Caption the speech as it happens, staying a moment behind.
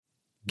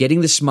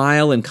Getting the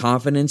smile and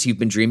confidence you've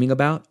been dreaming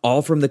about,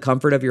 all from the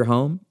comfort of your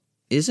home,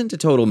 isn't a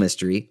total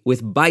mystery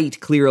with Bite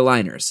clear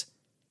aligners.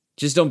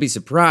 Just don't be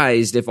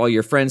surprised if all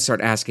your friends start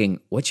asking,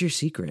 "What's your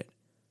secret?"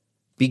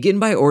 Begin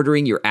by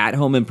ordering your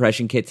at-home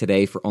impression kit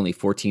today for only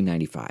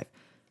 $14.95.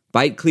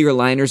 Bite clear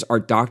aligners are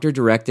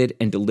doctor-directed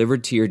and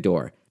delivered to your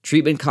door.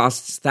 Treatment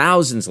costs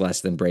thousands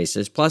less than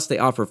braces, plus they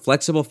offer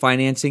flexible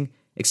financing,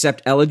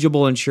 accept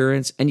eligible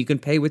insurance, and you can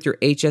pay with your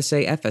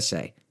HSA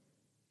FSA.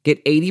 Get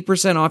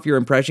 80% off your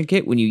impression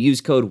kit when you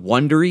use code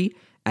WONDERY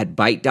at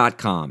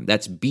Byte.com.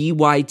 That's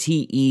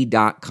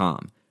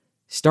BYTE.com.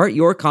 Start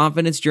your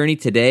confidence journey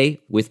today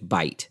with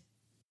Byte.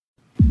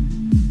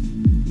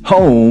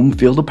 Home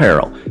Field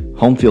Apparel.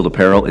 Home Field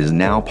Apparel is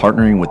now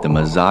partnering with the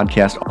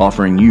Mizzou,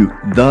 offering you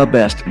the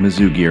best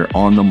Mizzou gear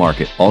on the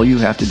market. All you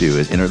have to do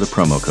is enter the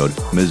promo code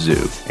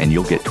Mizzou, and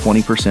you'll get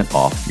 20%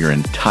 off your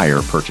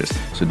entire purchase.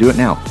 So do it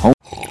now.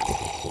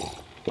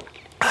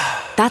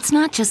 That's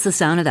not just the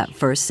sound of that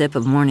first sip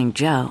of Morning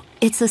Joe.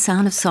 It's the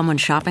sound of someone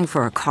shopping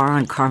for a car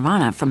on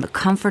Carvana from the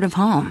comfort of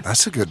home.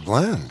 That's a good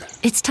blend.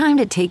 It's time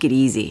to take it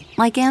easy,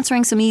 like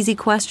answering some easy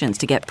questions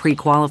to get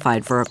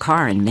pre-qualified for a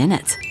car in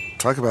minutes.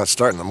 Talk about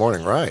starting the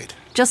morning right.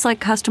 Just like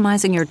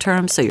customizing your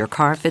terms so your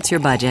car fits your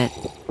budget.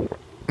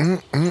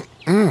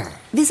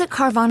 Visit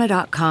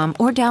Carvana.com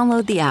or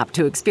download the app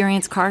to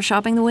experience car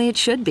shopping the way it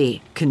should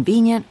be.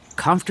 Convenient,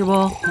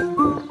 comfortable.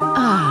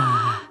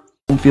 Ah.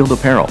 Home Field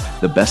Apparel,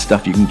 the best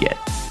stuff you can get.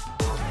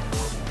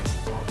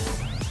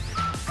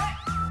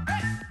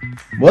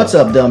 What's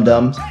up,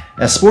 dum-dums?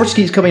 As sports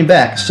keeps coming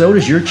back, so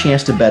does your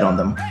chance to bet on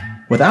them.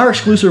 With our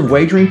exclusive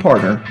wagering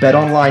partner,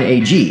 BetOnline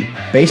AG,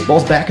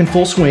 baseball's back in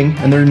full swing,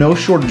 and there are no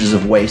shortages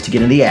of ways to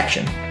get into the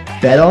action.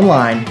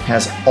 BetOnline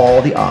has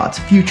all the odds,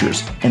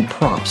 futures, and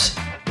props.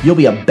 You'll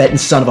be a betting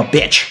son of a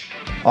bitch.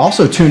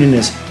 Also tune in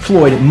as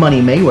Floyd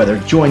Money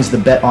Mayweather joins the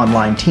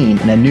BetOnline team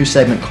in a new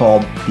segment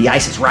called The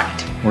Ice is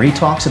Right, where he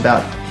talks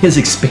about his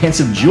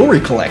expansive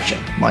jewelry collection.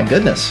 My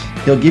goodness.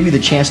 He'll give you the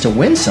chance to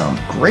win some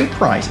great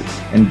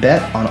prizes and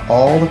bet on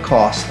all the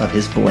costs of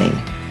his bling.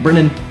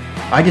 Brendan,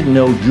 I didn't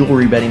know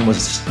jewelry betting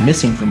was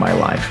missing from my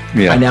life.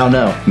 Yeah. I now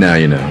know. Now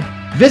you know.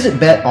 Visit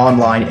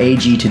BetOnline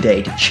AG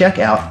today to check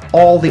out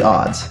all the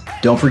odds.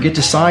 Don't forget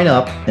to sign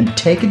up and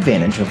take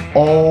advantage of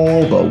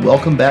all the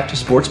welcome back to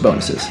sports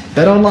bonuses.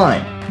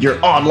 BetOnline,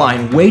 your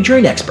online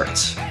wagering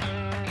experts.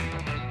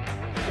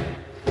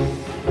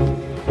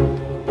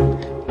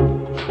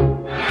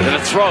 Gonna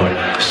throw it.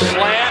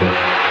 Slant.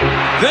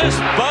 This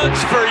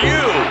bud's for you,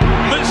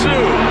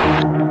 Mizzou.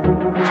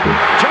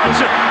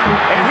 Johnson,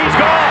 and he's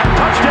gone.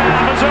 Touchdown,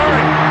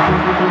 Missouri.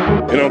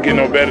 It don't get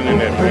no better than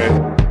that, man.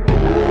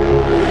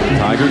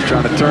 Tigers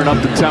trying to turn up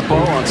the tempo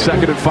on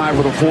 2nd and 5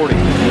 with a 40.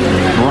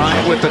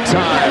 Bryant with the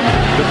time.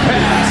 The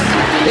pass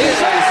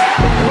is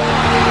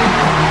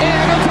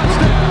and a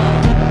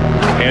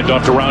touchdown. Hand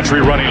off to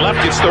Roundtree running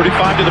left. Gets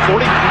 35 to the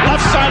 40.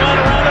 Left sideline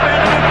around the man.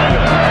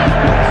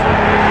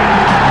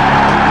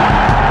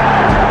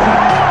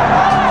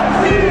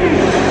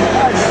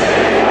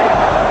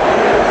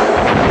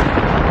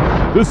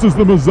 This is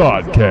the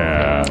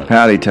Mizzoucast.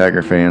 Howdy,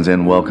 Tiger fans,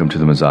 and welcome to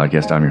the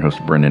Mizzoucast. I'm your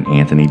host, Brendan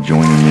Anthony.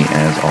 Joining me,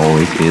 as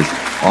always, is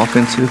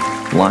offensive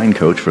line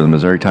coach for the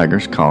Missouri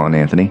Tigers, Colin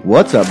Anthony.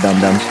 What's up,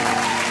 dum-dums?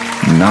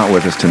 Not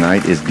with us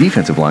tonight is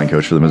defensive line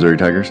coach for the Missouri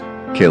Tigers,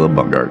 Caleb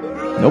Bungard.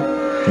 Nope,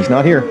 he's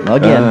not here.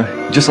 Again.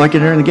 Just like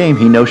during the game,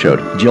 he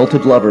no-showed.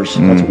 Jilted lovers.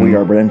 That's what we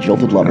are, Brendan.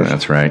 Jilted lovers.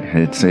 That's right.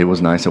 It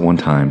was nice at one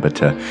time.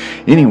 But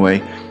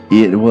anyway,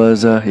 it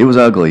was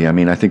ugly. I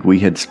mean, I think we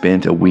had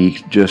spent a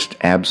week just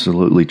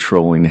absolutely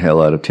trolling the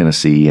hell out of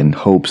Tennessee in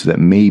hopes that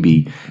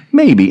maybe,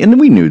 and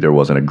we knew there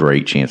wasn't a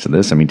great chance of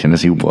this. I mean,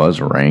 Tennessee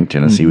was ranked.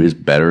 Tennessee was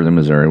better than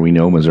Missouri. We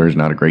know Missouri's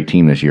not a great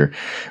team this year.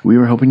 We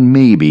were hoping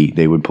maybe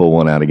they would pull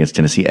one out against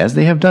Tennessee, as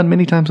they have done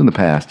many times in the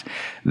past.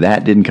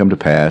 That didn't come to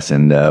pass,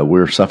 and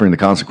we're suffering the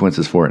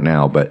consequences for it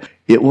now. But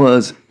it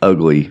was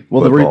ugly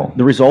football.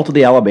 The result of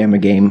the Alabama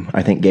game,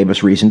 I think, gave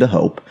us reason to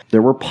hope.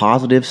 There were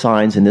positive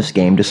signs in this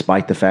game,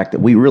 despite the fact that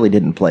we really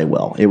didn't play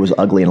well. It was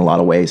ugly in a lot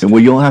of ways.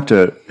 Well, you'll have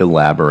to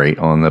elaborate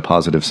on the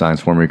positive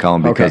signs for me,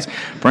 Colin, because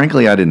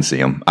frankly, I didn't see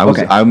them.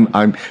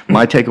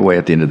 My takeaway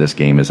at the end of this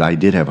game is I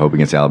did have hope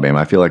against Alabama.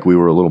 I feel like we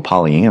were a little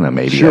Pollyanna,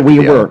 maybe. Sure,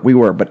 we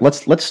were. But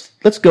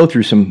let's go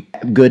through some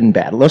good and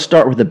bad. Let's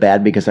start with the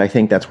bad, because I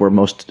think that's where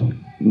most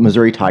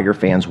Missouri Tiger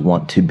fans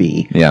want to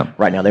be. Yeah.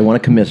 Right now, they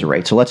want to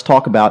commiserate. So let's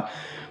talk about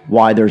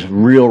why there's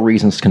real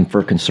reasons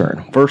for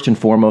concern. First and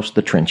foremost,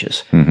 the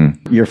trenches.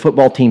 Mm-hmm. Your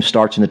football team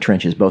starts in the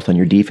trenches, both on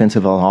your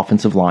defensive and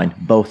offensive line.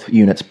 Both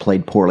units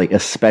played poorly,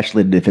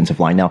 especially the defensive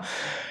line. Now,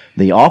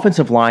 the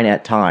offensive line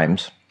at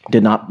times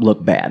did not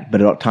look bad,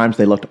 but at times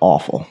they looked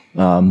awful.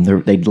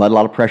 They let a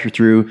lot of pressure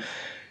through.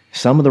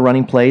 Some of the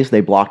running plays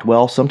they blocked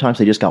well. Sometimes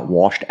they just got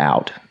washed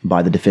out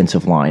by the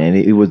defensive line,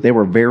 and they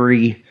were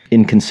very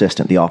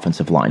inconsistent, the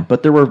offensive line.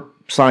 But there were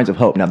signs of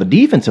hope. Now, the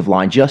defensive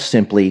line just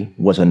simply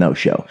was a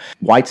no-show.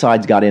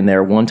 Whiteside's got in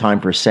there one time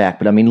for a sack,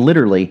 but I mean,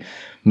 literally,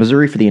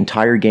 Missouri for the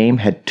entire game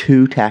had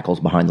 2 tackles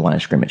behind the line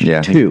of scrimmage.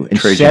 Yeah, 2 in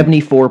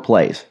 74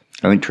 plays.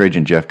 I think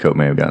Trajan Jeffcoat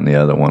may have gotten the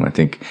other one, I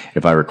think,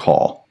 if I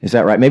recall. Is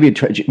that right? Maybe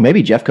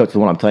Jeffcoat's the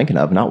one I'm thinking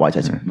of, not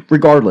Whiteside's.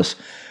 Regardless,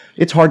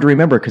 it's hard to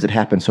remember because it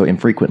happens so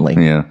infrequently.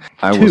 Yeah.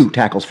 Two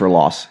tackles for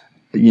loss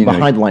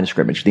behind the line of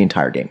scrimmage the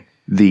entire game.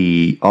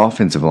 The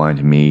offensive line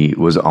to me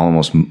was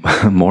almost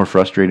more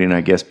frustrating,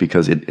 I guess,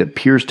 because it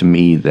appears to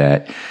me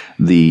that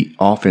the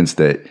offense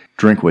that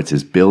Drinkwitz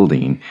is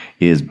building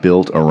is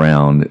built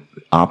around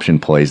option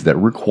plays that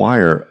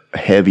require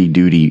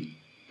heavy-duty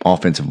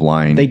offensive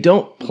line. They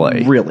don't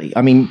play. Really.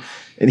 I mean,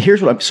 and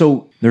here's what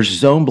there's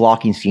zone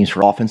blocking schemes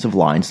for offensive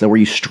lines that where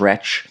you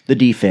stretch the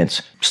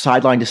defense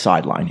sideline to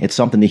sideline. It's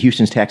something the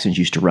Houston Texans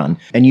used to run.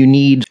 And you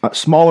need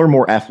smaller,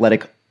 more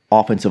athletic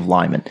offensive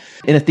linemen.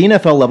 And at the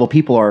NFL level,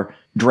 people are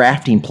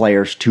drafting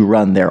players to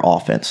run their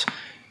offense.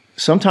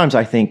 Sometimes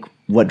I think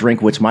what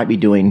Drinkwitz might be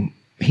doing,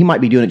 he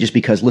might be doing it just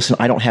because, listen,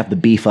 I don't have the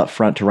beef up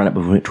front to run it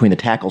between the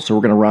tackles, so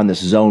we're going to run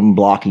this zone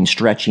blocking,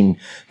 stretching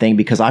thing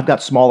because I've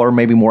got smaller,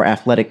 maybe more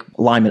athletic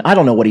linemen. I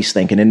don't know what he's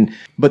thinking,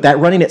 but that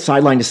running it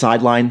sideline to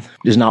sideline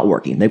is not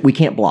working. We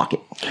can't block it.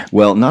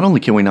 Well, not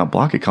only can we not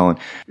block it, Colin,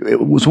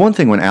 it was one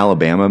thing when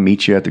Alabama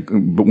meets you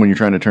when you're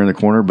trying to turn the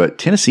corner, but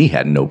Tennessee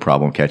had no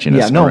problem catching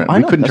us. I know.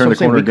 We couldn't turn the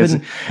corner against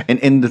it.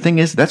 And the thing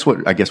is, that's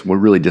what I guess what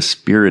really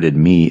dispirited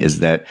me is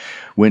that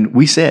when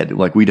we said,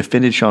 like, we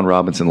defended Sean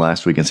Robinson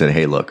last week and said,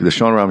 hey, look, the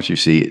Sean Robinson you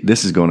see,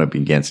 this is going up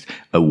against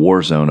a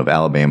war zone of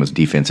Alabama's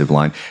defensive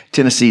line.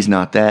 Tennessee's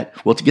not that.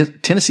 Well,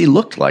 Tennessee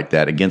looked like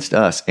that against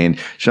us. And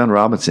Sean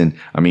Robinson,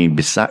 I mean,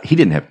 he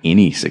didn't have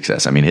any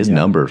success. I mean, his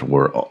numbers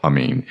were,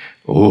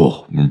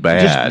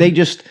 bad.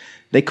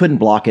 They couldn't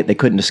block it. They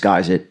couldn't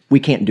disguise it.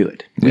 We can't do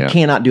it. We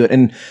cannot do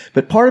it.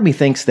 But part of me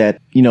thinks that,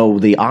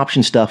 the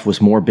option stuff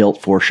was more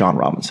built for Sean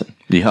Robinson.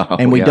 Yeah.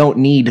 And we don't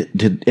need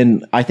to,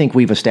 and I think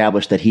we've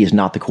established that he is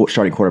not the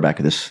starting quarterback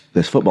of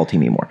this football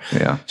team anymore.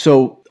 Yeah.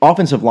 So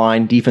offensive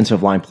line,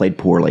 defensive line played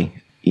poorly.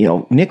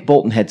 Nick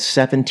Bolton had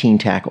 17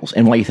 tackles.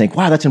 And while you think,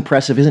 wow, that's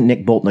impressive, isn't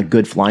Nick Bolton a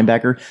good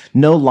linebacker?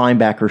 No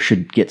linebacker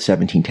should get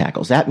 17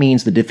 tackles. That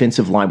means the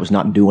defensive line was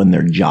not doing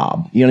their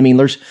job. You know what I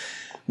mean?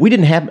 We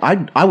didn't have, I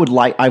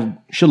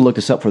should have looked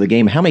this up for the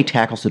game. How many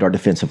tackles did our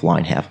defensive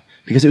line have?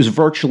 Because it was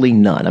virtually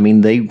none. I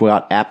mean, they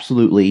got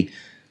absolutely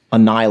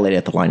annihilated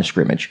at the line of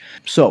scrimmage.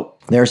 So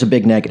there's a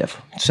big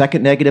negative.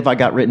 Second negative I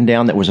got written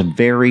down that was a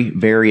very,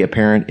 very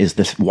apparent is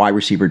this wide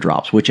receiver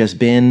drops, which has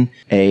been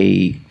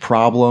a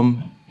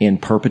problem in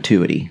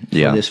perpetuity for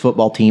this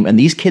football team. And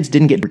these kids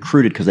didn't get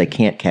recruited because they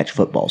can't catch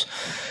footballs.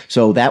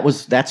 So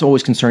that's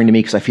always concerning to me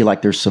because I feel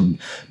like there's some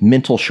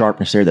mental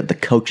sharpness there that the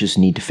coaches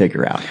need to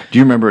figure out. Do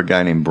you remember a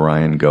guy named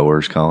Brian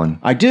Goers, Colin?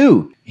 I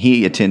do.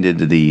 He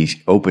attended the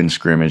open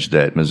scrimmage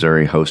that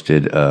Missouri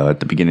hosted at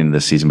the beginning of the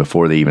season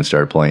before they even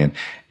started playing,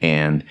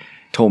 and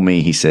told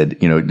me, he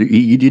said,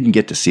 you didn't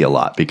get to see a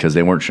lot because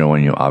they weren't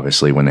showing you,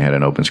 obviously, when they had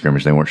an open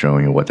scrimmage, they weren't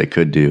showing you what they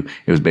could do.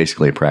 It was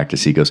basically a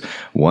practice. He goes,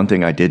 one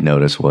thing I did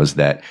notice was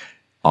that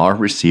our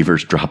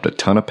receivers dropped a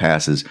ton of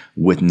passes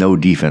with no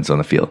defense on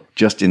the field.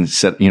 Just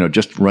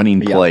running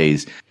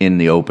plays in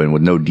the open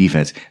with no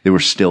defense. They were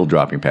still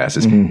dropping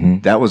passes. Mm-hmm.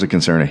 That was a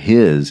concern of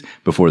his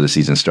before the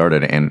season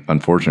started. And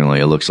unfortunately,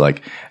 it looks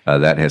like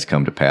that has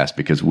come to pass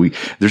because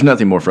there's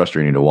nothing more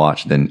frustrating to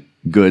watch than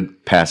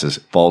good passes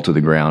fall to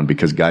the ground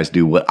because guys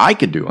do what I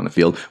could do on the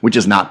field, which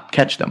is not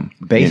catch them.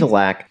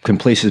 Basilak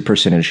completion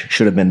percentage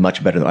should have been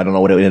much better. I don't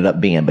know what it ended up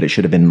being, but it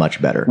should have been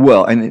much better.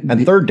 Well,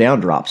 and third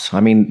down drops.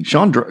 I mean,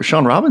 Sean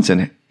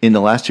Robinson in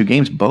the last two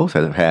games both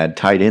have had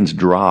tight ends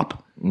drop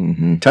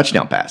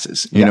touchdown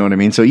passes. You know what I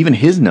mean? So even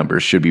his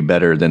numbers should be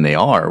better than they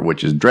are,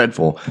 which is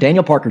dreadful.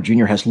 Daniel Parker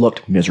Jr. has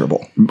looked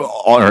miserable.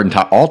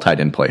 All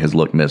tight end play has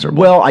looked miserable.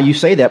 Well, you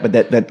say that, but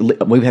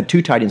that we've had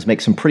two tight ends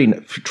make some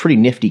pretty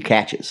nifty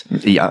catches.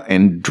 Yeah,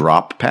 and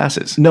drop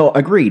passes. No,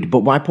 agreed.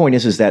 But my point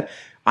is that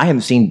I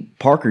haven't seen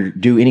Parker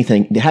do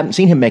anything. I haven't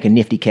seen him make a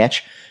nifty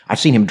catch. I've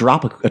seen him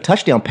drop a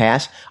touchdown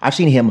pass. I've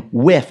seen him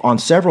whiff on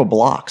several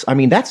blocks. I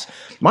mean, that's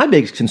my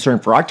biggest concern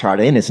for our tight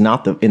end is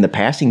not in the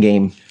passing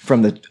game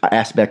from the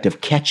aspect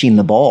of catching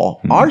the ball.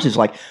 Mm-hmm. Ours is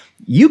like,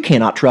 you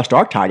cannot trust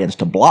our tight ends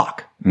to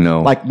block.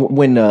 No. Like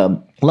when,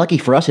 lucky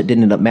for us, it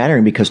didn't end up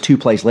mattering because 2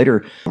 plays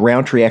later,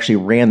 Roundtree actually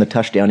ran the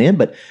touchdown in,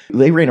 but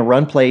they ran a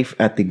run play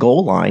at the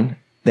goal line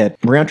that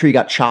Roundtree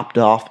got chopped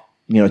off,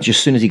 just as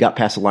soon as he got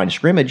past the line of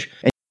scrimmage.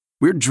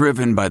 We're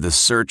driven by the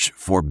search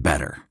for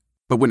better.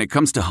 But when it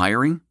comes to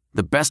hiring,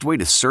 the best way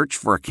to search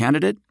for a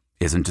candidate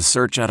isn't to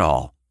search at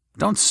all.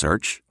 Don't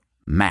search.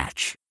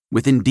 Match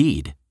with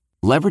Indeed.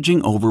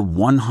 Leveraging over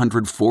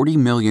 140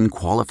 million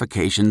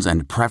qualifications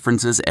and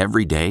preferences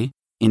every day,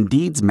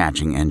 Indeed's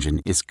matching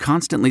engine is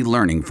constantly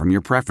learning from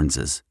your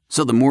preferences.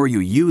 So the more you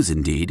use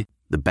Indeed,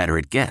 the better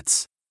it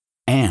gets.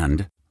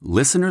 And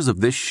listeners of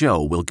this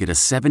show will get a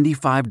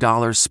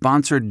 $75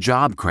 sponsored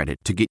job credit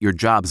to get your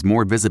jobs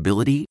more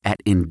visibility at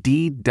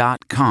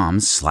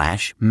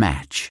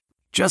Indeed.com/match.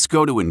 Just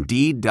go to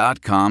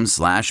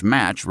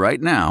Indeed.com/match right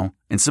now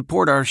and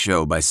support our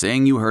show by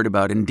saying you heard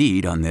about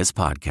Indeed on this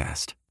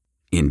podcast.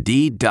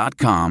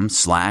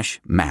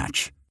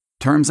 Indeed.com/match.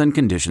 Terms and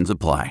conditions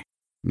apply.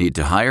 Need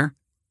to hire?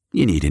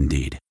 You need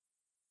Indeed.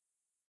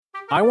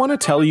 I want to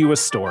tell you a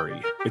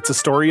story. It's a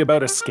story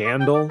about a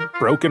scandal,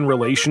 broken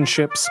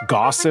relationships,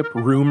 gossip,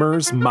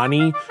 rumors,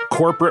 money,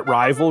 corporate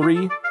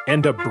rivalry,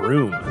 and a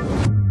broom.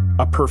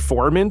 A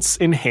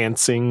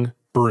performance-enhancing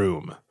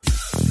broom.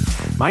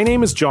 My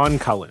name is John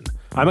Cullen.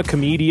 I'm a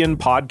comedian,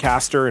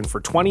 podcaster, and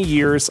for 20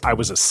 years, I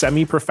was a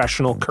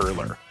semi-professional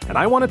curler. And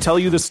I want to tell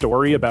you the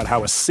story about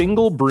how a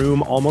single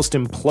broom almost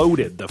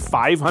imploded the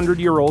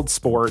 500-year-old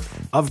sport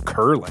of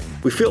curling.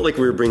 We felt like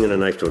we were bringing a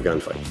knife to a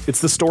gunfight.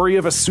 It's the story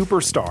of a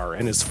superstar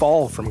and his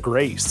fall from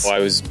grace. Well, I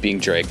was being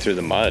dragged through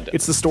the mud.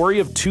 It's the story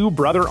of two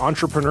brother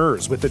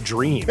entrepreneurs with a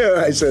dream.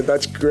 I said,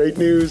 that's great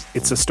news.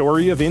 It's a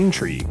story of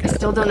intrigue. I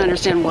still don't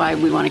understand why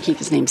we want to keep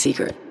his name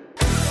secret.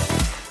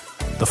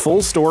 The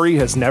full story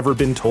has never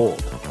been told,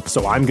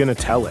 so I'm going to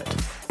tell it.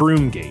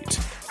 Broomgate,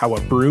 how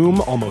a broom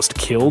almost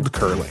killed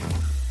curling.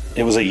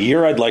 It was a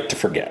year I'd like to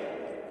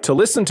forget. To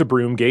listen to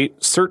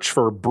Broomgate, search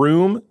for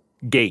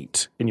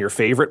Broomgate in your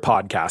favorite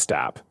podcast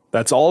app.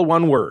 That's all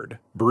one word,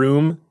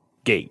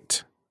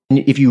 Broomgate.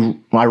 If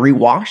I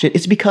rewatched it,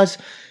 it's because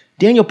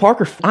Daniel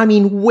Parker,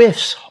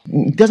 whiffs,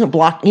 doesn't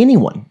block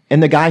anyone.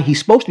 And the guy he's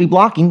supposed to be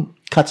blocking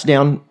cuts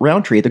down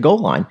Roundtree at the goal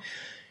line.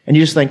 And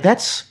you just think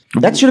that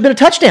should have been a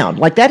touchdown.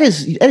 Like that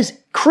is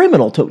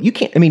criminal. You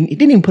can't. He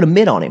didn't even put a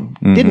mitt on him.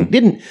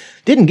 Mm-hmm.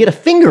 Didn't get a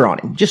finger on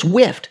him. Just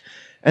whiffed.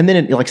 And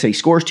then, like I say, he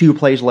scores 2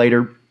 plays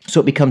later,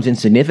 so it becomes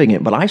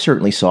insignificant. But I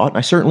certainly saw it, and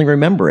I certainly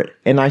remember it,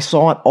 and I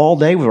saw it all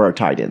day with our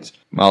tight ends.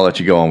 I'll let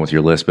you go on with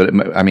your list, but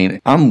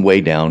I'm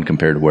way down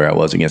compared to where I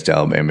was against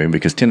Alabama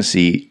because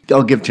Tennessee,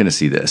 I'll give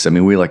Tennessee this.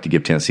 We like to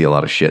give Tennessee a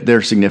lot of shit.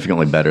 They're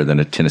significantly better than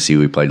a Tennessee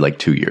we played like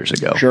 2 years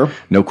ago. Sure.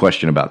 No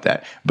question about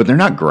that. But they're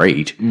not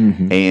great,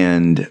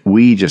 and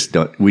we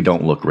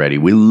don't look ready.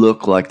 We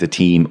look like the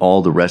team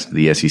all the rest of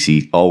the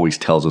SEC always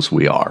tells us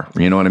we are.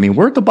 You know what I mean?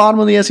 We're at the bottom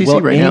of the SEC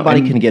right now.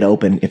 Anybody can get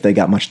open if they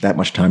got that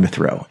much time to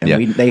throw. And yeah.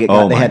 they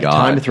had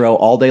time to throw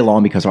all day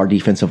long because our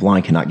defensive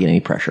line cannot get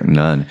any pressure.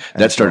 None.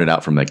 That started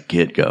out from the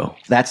get-go.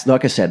 That's,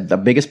 like I said, the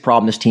biggest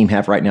problem this team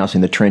have right now is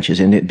in the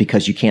trenches, and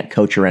because you can't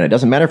coach around it. It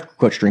doesn't matter if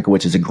Coach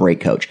Drinkowitz is a great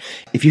coach.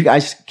 If you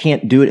guys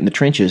can't do it in the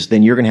trenches,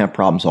 then you're going to have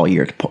problems all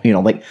year.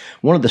 Like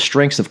one of the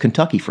strengths of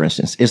Kentucky, for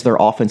instance, is their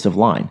offensive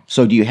line.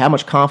 So how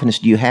much confidence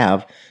do you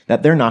have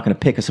that they're not going to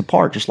pick us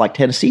apart just like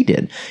Tennessee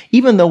did?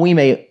 Even though we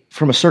may,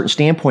 from a certain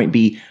standpoint,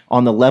 be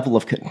on the level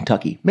of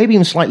Kentucky, maybe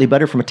even slightly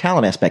better from a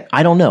talent aspect.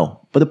 I don't know.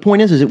 But the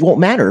point is it won't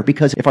matter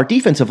because if our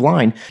defensive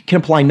line can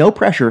apply no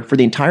pressure for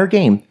the entire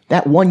game,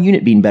 that one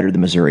unit being better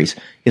than Missouri's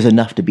is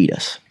enough to beat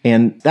us.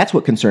 And that's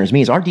what concerns me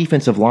is our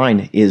defensive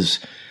line is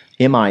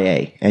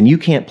MIA, and you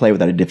can't play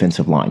without a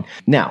defensive line.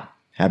 Now,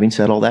 having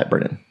said all that,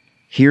 Brennan,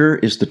 here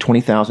is the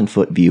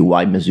 20,000-foot view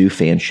why Mizzou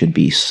fans should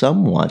be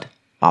somewhat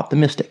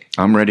optimistic.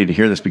 I'm ready to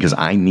hear this because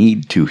I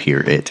need to hear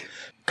it.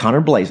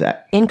 Connor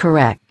Blazak.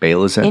 Incorrect.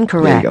 Basilak.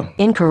 Incorrect. There you go.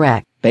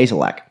 Incorrect.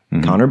 Basilak.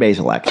 Mm-hmm. Connor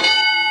Basilak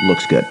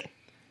looks good.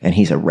 And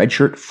he's a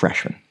redshirt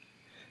freshman.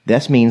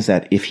 This means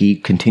that if he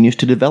continues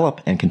to develop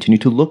and continue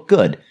to look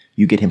good,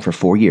 you get him for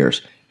 4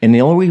 years. And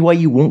the only way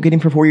you won't get him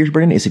for 4 years,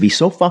 Brendan, is if he's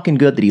so fucking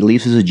good that he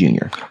leaves as a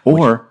junior.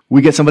 Or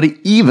we get somebody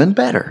even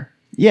better.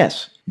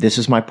 Yes, this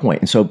is my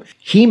point. And so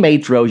he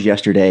made throws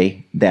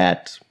yesterday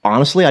that,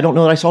 honestly, I don't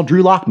know that I saw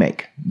Drew Lock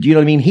make. Do you know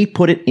what I mean? He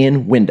put it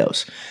in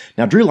windows.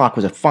 Now, Drew Lock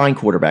was a fine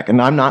quarterback,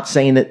 and I'm not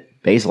saying that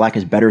Basilak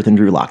is better than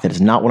Drew Lock. That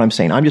is not what I'm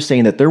saying. I'm just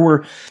saying that there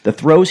were the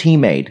throws he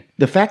made.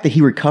 The fact that he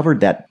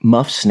recovered that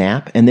muff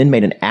snap and then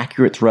made an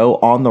accurate throw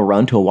on the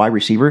run to a wide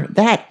receiver,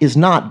 that is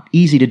not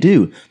easy to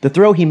do. The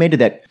throw he made to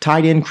that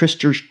tight end,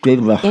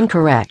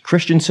 Incorrect.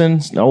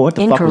 Christensen, what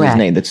the fuck was his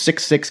name? That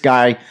 6'6"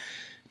 guy,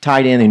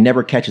 tight end who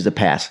never catches a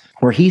pass,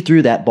 where he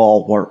threw that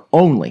ball where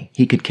only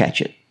he could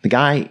catch it. The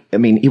guy,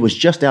 it was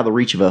just out of the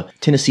reach of a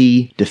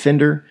Tennessee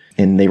defender,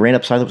 and they ran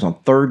upside. It was on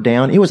 3rd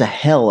down. It was a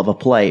hell of a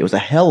play. It was a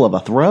hell of a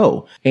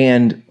throw.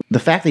 And the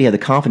fact that he had the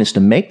confidence to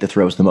make the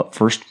throws them up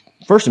first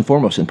and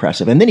foremost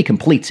impressive. And then he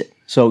completes it.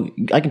 So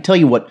I can tell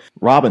you what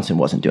Robinson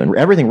wasn't doing.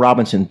 Everything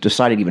Robinson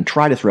decided to even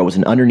try to throw was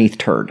an underneath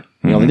turd.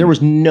 There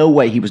was no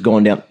way he was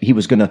going down. He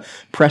was going to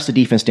press the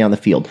defense down the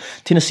field.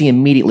 Tennessee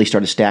immediately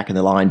started stacking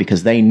the line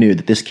because they knew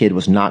that this kid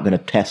was not going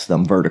to test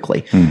them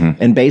vertically.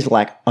 Mm-hmm. And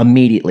Basilak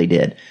immediately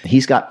did.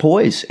 He's got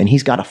poise and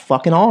he's got a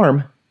fucking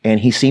arm and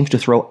he seems to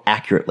throw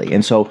accurately.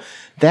 And so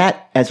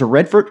that, as a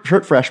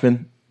redshirt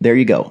freshman, there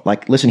you go.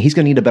 Like, listen, he's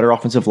going to need a better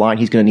offensive line.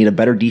 He's going to need a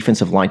better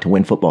defensive line to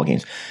win football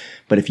games.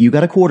 But if you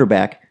got a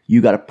quarterback,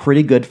 you got a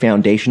pretty good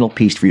foundational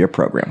piece for your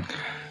program.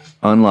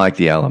 Unlike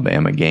the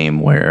Alabama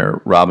game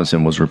where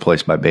Robinson was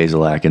replaced by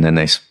Basilak and then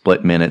they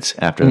split minutes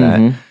after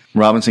that.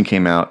 Robinson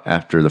came out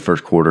after the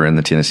first quarter in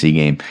the Tennessee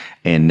game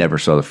and never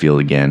saw the field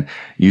again.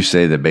 You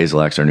say that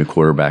Basilak's our new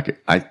quarterback.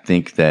 I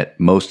think that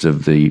most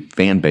of the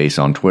fan base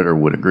on Twitter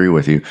would agree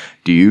with you.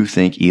 Do you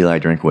think Eli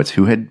Drinkowitz,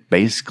 who had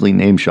basically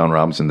named Sean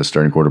Robinson the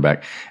starting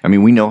quarterback,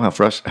 we know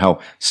how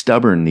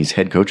stubborn these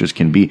head coaches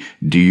can be.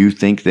 Do you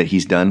think that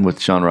he's done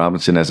with Sean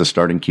Robinson as a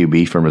starting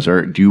QB for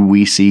Missouri? Do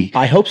we see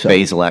I hope so.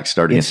 Basilak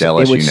start against LSU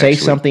next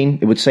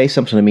week? It would say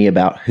something to me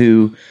about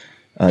who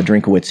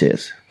Drinkowitz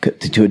is,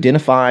 to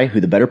identify who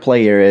the better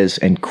player is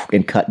and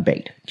cut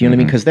bait. Do you know what I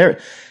mean? Because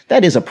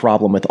that is a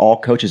problem with all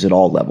coaches at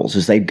all levels,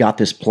 is they've got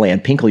this plan.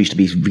 Pinkel used to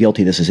be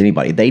guilty of this as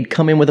anybody. They'd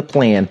come in with a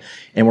plan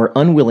and were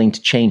unwilling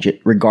to change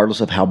it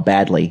regardless of how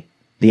badly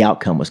the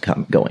outcome was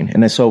going.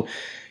 And so,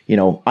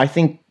 I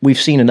think we've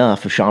seen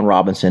enough of Sean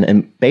Robinson.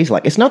 And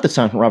basically, it's not that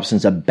Sean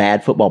Robinson's a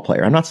bad football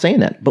player. I'm not saying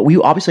that. But we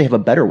obviously have a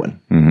better one.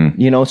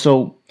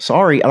 So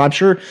sorry. And I'm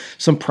sure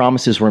some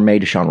promises were made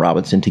to Sean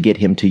Robinson to get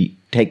him to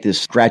take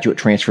this graduate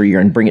transfer year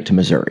and bring it to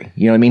Missouri.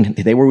 You know what I mean?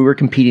 We were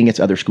competing against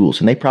other schools.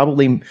 And they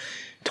probably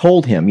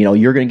told him,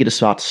 you're going to get a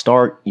spot to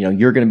start.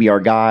 You're going to be our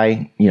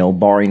guy,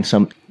 barring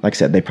some, like I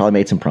said, they probably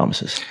made some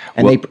promises.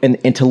 And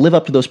and to live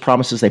up to those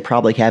promises, they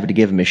probably have to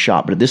give him his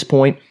shot. But at this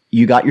point,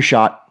 you got your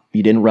shot.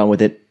 You didn't run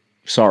with it.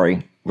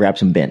 Sorry, grab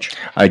some bench.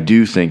 I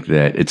do think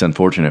that it's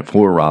unfortunate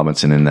for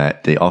Robinson in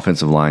that the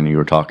offensive line you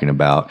were talking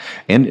about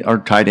and our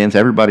tight ends,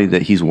 everybody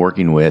that he's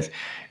working with,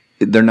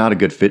 they're not a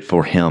good fit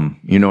for him.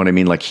 You know what I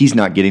mean? Like, he's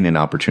not getting an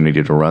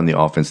opportunity to run the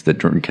offense that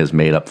Drink has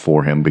made up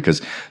for him,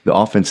 because the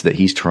offense that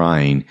he's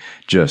trying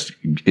just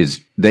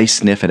is, they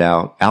sniff it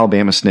out.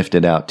 Alabama sniffed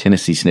it out.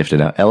 Tennessee sniffed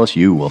it out.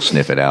 LSU will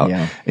sniff it out.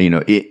 Yeah.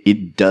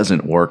 It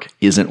doesn't work,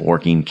 isn't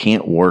working,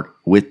 can't work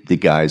with the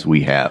guys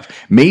we have.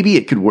 Maybe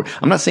it could work.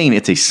 I'm not saying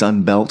it's a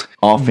Sun Belt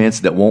offense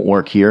that won't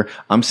work here.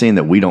 I'm saying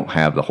that we don't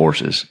have the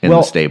horses in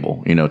the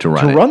stable, to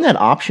run it. To run that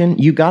option,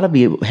 you got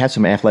to have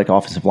some athletic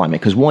offensive linemen,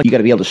 because one, you got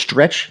to be able to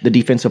stretch the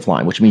defensive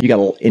line, which means you got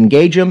to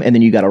engage them, and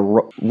then you got to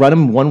run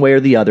them one way or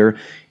the other.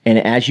 And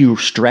as you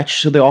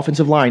stretch the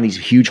offensive line, these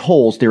huge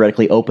holes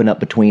theoretically open up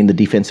between the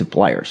defensive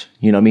players.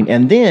 You know what I mean?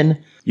 And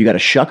then you got to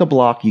shuck a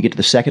block. You get to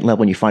the second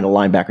level and you find a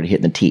linebacker to hit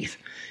in the teeth.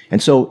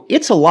 And so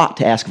it's a lot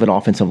to ask of an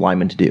offensive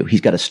lineman to do.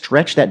 He's got to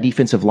stretch that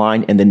defensive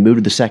line and then move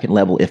to the second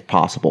level if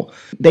possible.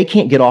 They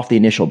can't get off the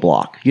initial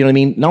block. You know what I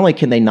mean? Not only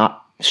can they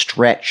not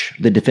stretch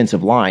the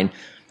defensive line,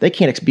 they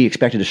can't be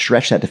expected to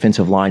stretch that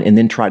defensive line and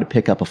then try to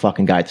pick up a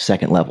fucking guy at the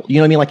second level. You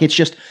know what I mean? Like, it's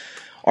just,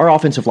 our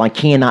offensive line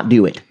cannot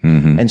do it.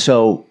 And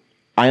so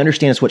I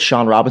understand it's what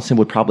Sean Robinson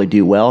would probably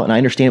do well, and I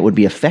understand it would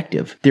be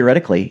effective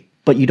theoretically,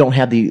 but you don't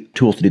have the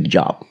tools to do the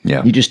job.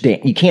 Yeah.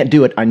 You can't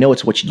do it. I know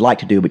it's what you'd like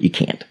to do, but you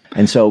can't.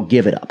 And so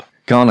give it up.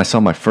 Colin, I saw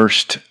my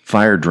first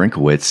Fire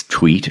Drinkowitz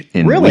tweet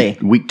in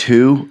week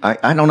 2.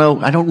 I don't know.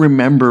 I don't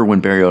remember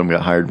when Barry Odom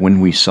got hired, when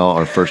we saw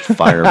our first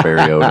Fire Barry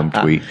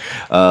Odom tweet.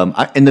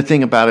 And the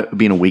thing about it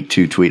being a week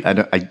 2 tweet,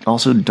 I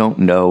also don't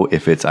know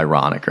if it's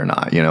ironic or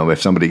not.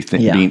 If somebody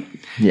being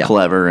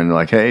clever and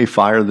like, hey,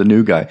 fire the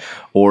new guy.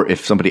 Or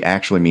if somebody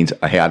actually means,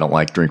 hey, I don't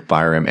like Drink,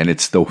 fire him. And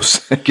it's the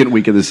second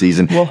week of the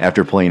season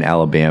after playing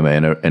Alabama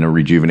and a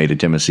rejuvenated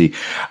Tennessee.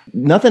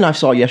 Nothing I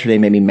saw yesterday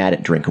made me mad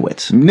at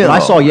Drinkowitz. No. What I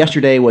saw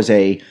yesterday was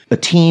a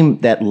team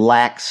that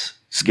lacks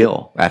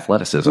skill,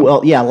 athleticism.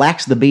 Well, yeah,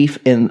 lacks the beef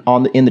in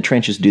the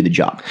trenches to do the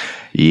job.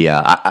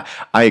 Yeah,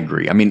 I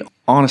agree. I mean,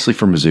 honestly,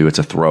 for Mizzou, it's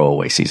a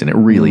throwaway season. It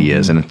really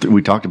is. And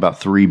we talked about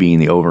 3 being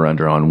the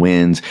over-under on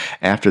wins.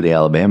 After the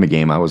Alabama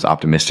game, I was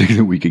optimistic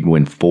that we could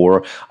win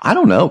 4. I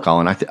don't know,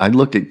 Colin. I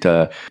looked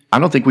at I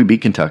don't think we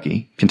beat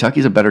Kentucky.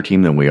 Kentucky's a better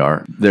team than we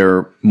are.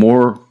 They're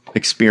more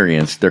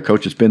experienced. Their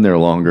coach has been there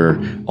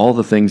longer. All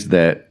the things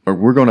that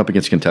we're going up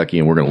against Kentucky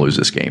and we're going to lose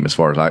this game. As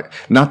far as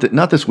not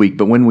this week,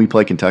 but when we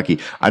play Kentucky,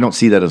 I don't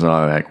see that as an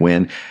automatic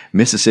win.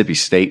 Mississippi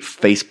State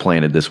face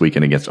planted this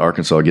weekend against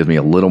Arkansas. It gives me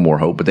a little more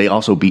hope, but they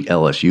also beat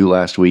LSU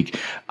last week.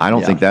 I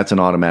don't think that's an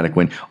automatic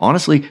win.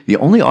 Honestly, the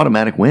only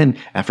automatic win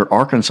after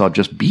Arkansas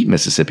just beat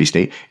Mississippi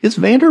State is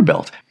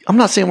Vanderbilt. I'm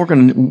not saying we're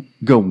going to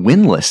go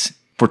winless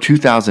for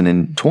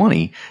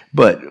 2020,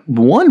 but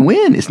one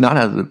win is not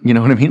you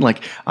know what I mean?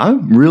 Like,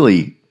 I'm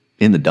really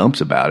in the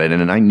dumps about it,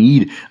 and I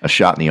need a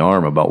shot in the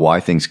arm about why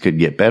things could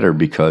get better,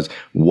 because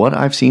what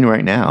I've seen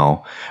right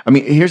now, I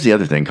mean, here's the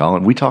other thing,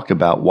 Colin. We talked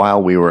about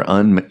while we were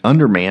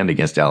undermanned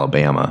against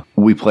Alabama,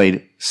 we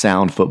played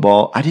sound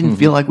football. I didn't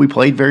feel like we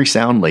played very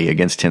soundly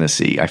against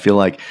Tennessee. I feel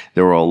like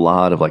there were a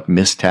lot of like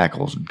missed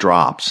tackles,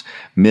 drops,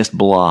 missed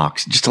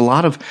blocks, just a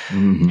lot of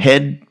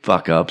head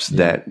fuck ups.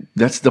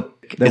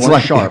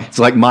 It's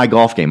like my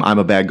golf game. I'm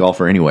a bad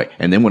golfer anyway.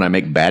 And then when I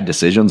make bad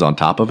decisions on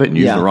top of it and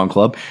use the wrong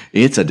club,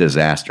 it's a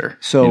disaster.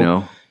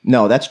 So,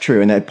 no, that's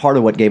true. And that part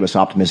of what gave us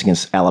optimism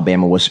against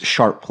Alabama was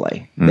sharp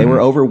play. They were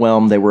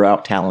overwhelmed. They were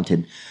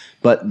out-talented.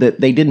 But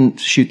they didn't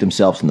shoot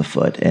themselves in the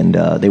foot. And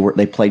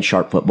they played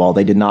sharp football.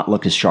 They did not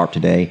look as sharp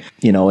today.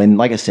 And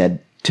like I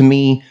said, to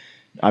me,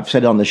 I've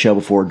said it on the show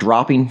before,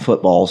 dropping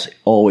footballs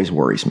always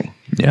worries me.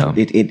 Yeah.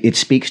 It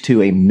speaks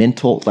to a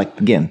mental, like,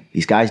 again,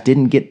 these guys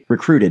didn't get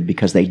recruited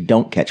because they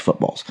don't catch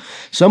footballs.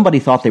 Somebody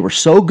thought they were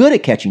so good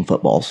at catching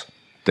footballs,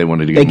 they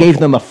gave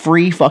them a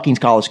free fucking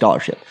college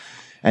scholarship.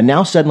 And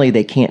now suddenly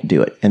they can't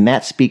do it. And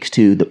that speaks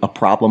to a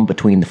problem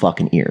between the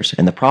fucking ears.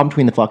 And the problem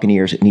between the fucking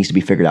ears, it needs to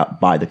be figured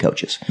out by the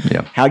coaches.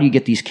 Yeah. How do you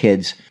get these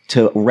kids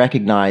to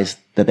recognize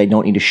that they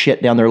don't need to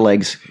shit down their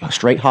legs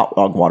straight hot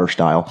dog water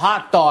style?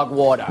 Hot dog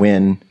water.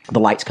 When the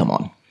lights come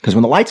on. Because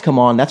when the lights come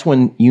on, that's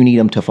when you need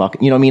them to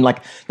you know what I mean?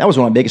 Like, that was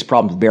one of my biggest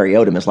problems with Barry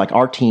Odom is like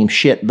our team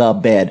shit the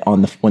bed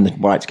when the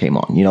lights came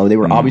on. You know, they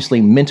were obviously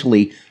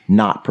mentally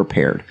not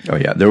prepared. Oh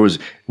yeah.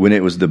 When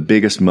it was the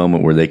biggest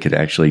moment where they could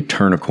actually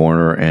turn a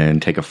corner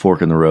and take a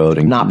fork in the road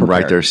and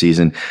write their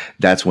season,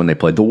 that's when they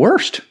played the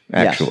worst,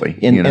 actually.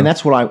 Yes. And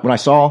that's what when I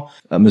saw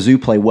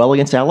Mizzou play well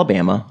against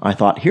Alabama, I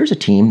thought, here's a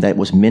team that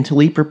was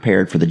mentally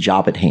prepared for the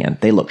job at hand.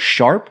 They looked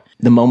sharp.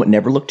 The moment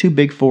never looked too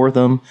big for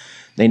them.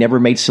 They never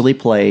made silly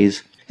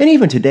plays. And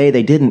even today,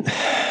 they didn't.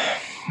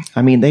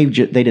 I mean, they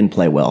didn't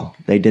play well.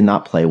 They did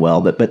not play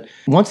well. But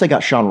once they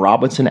got Sean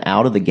Robinson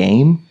out of the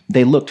game,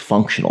 they looked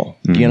functional.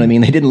 Do you know what I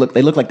mean?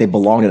 They looked like they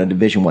belonged in a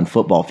Division I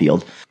football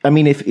field. I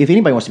mean, if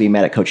anybody wants to be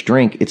mad at Coach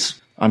Drink,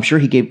 I'm sure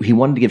he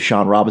wanted to give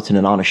Sean Robinson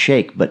an honest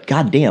shake. But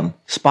goddamn,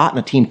 spotting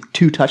a team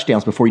 2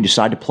 touchdowns before you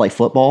decide to play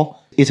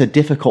football is a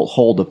difficult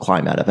hole to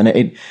climb out of.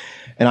 And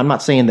I'm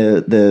not saying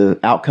the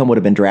outcome would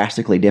have been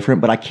drastically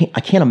different, but I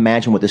can't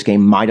imagine what this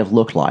game might have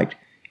looked like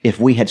if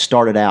we had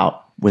started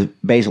out with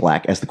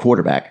Bazelak as the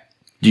quarterback.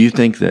 Do you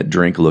think that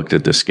Drink looked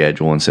at the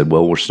schedule and said,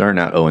 well, we're starting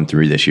out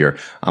 0-3 this year.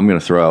 I'm going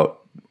to throw out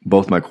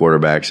both my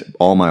quarterbacks,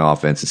 all my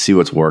offense, and see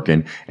what's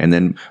working. And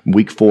then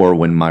week 4,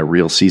 when my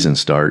real season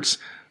starts,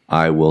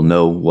 I will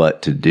know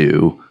what to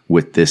do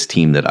with this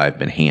team that I've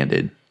been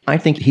handed. I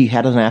think he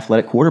had an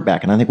athletic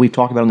quarterback, and I think we've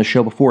talked about on the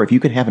show before, if you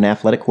could have an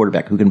athletic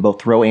quarterback who can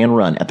both throw and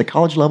run at the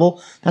college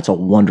level, that's a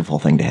wonderful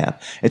thing to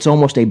have. It's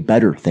almost a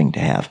better thing to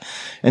have.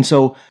 And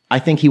so I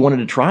think he wanted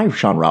to try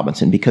Sean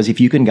Robinson, because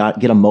if you can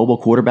get a mobile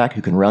quarterback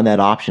who can run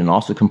that option and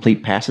also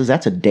complete passes,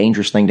 that's a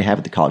dangerous thing to have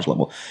at the college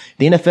level.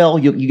 The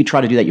NFL, you could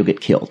try to do that, you'll get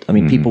killed. I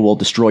mean, people will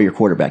destroy your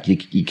quarterback. They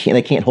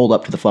can't hold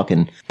up to the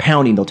fucking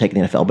pounding they'll take in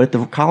the NFL. But at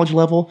the college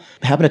level,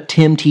 having a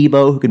Tim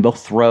Tebow who can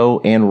both throw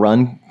and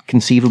run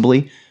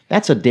conceivably,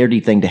 that's a dirty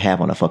thing to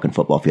have on a fucking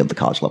football field at the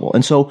college level.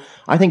 And so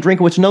I think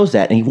Drinkowitz knows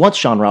that, and he wants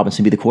Sean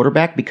Robinson to be the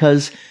quarterback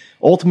because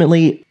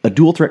ultimately a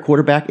dual threat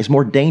quarterback is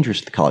more dangerous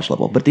at the college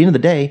level. But at the end of the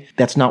day,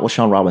 that's not what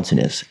Sean Robinson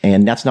is.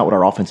 And that's not what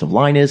our offensive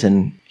line is.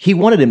 And he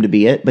wanted him to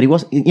be it, but he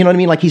wasn't, you know what I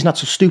mean? Like, he's not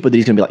so stupid that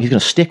he's going to he's going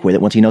to stick with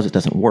it once he knows it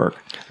doesn't work.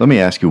 Let me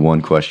ask you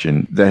one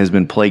question that has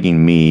been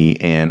plaguing me,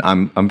 and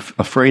I'm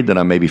afraid that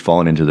I may be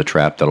falling into the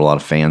trap that a lot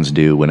of fans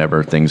do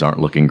whenever things aren't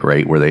looking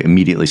great, where they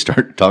immediately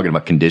start talking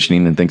about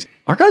conditioning and things.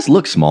 Our guys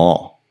look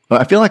small.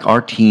 I feel like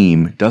our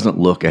team doesn't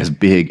look as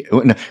big.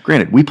 Now,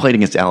 granted, we played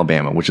against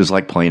Alabama, which is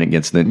like playing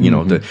against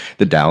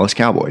the Dallas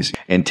Cowboys,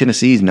 and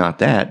Tennessee's not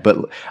that.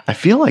 But I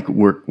feel like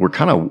we're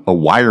kind of a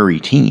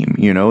wiry team.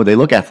 You know, they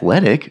look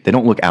athletic, they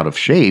don't look out of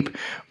shape,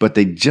 but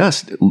they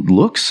just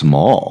look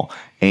small.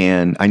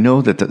 And I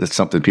know that that's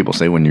something people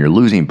say when you're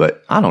losing,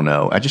 but I don't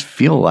know. I just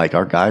feel like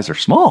our guys are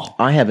small.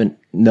 I haven't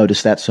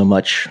noticed that so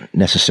much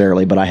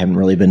necessarily, but I haven't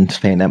really been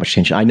paying that much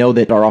attention. I know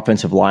that our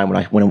offensive line,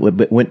 when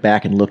I went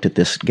back and looked at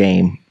this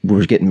game,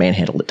 was getting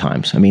manhandled at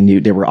times. I mean,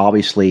 they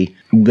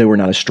were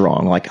not as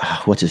strong. Like,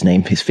 what's his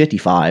name? He's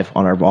 55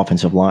 on our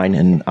offensive line,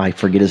 and I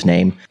forget his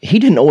name. He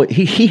didn't know it.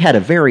 He had a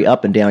very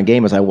up and down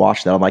game as I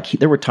watched that. I'm like,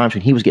 there were times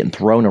when he was getting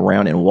thrown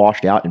around and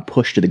washed out and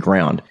pushed to the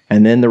ground.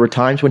 And then there were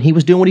times when he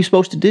was doing what he's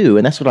supposed to do.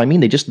 And that's what I mean.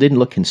 They just didn't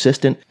look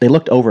consistent. They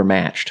looked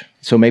overmatched.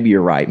 So maybe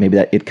you're right. Maybe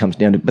that it comes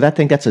down to, but I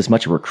think that's as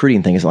much a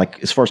recruiting thing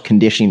as far as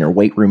conditioning or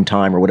weight room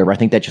time or whatever. I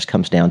think that just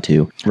comes down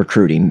to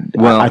recruiting.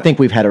 Well, I think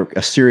we've had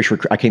a serious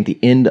I think the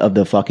end of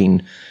the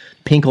fucking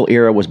Pinkel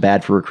era was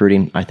bad for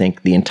recruiting. I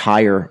think the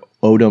entire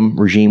Odom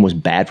regime was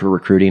bad for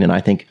recruiting. And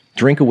I think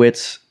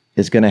Drinkowitz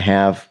is going to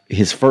have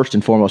his first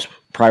and foremost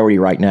priority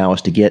right now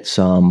is to get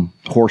some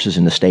horses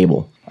in the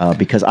stable.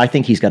 Because I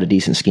think he's got a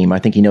decent scheme. I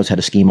think he knows how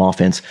to scheme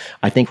offense.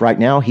 I think right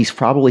now he's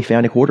probably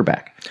found a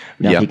quarterback.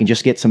 Now he can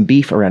just get some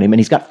beef around him. And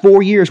he's got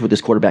 4 years with this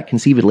quarterback,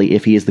 conceivably,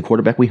 if he is the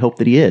quarterback we hope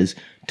that he is,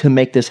 to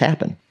make this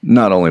happen.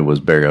 Not only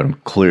was Barry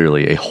Odom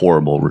clearly a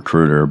horrible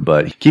recruiter,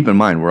 but keep in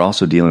mind, we're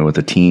also dealing with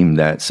a team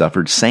that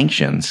suffered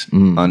sanctions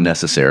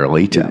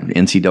unnecessarily to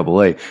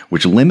NCAA,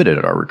 which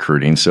limited our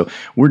recruiting. So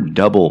we're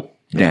double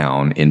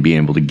down in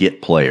being able to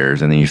get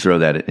players, and then you throw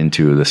that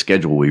into the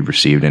schedule we've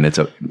received, and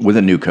with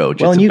a new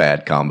coach, it's a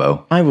bad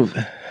combo.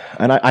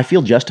 I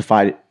feel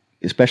justified,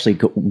 especially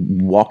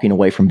walking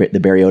away from the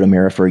Barry Odom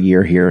era for a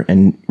year here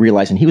and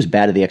realizing he was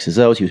bad at the X's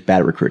O's, he was bad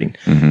at recruiting.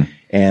 Mm-hmm.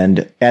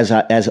 And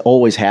as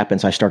always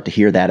happens, I start to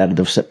hear that out of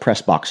the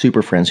press box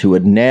super friends who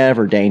would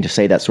never deign to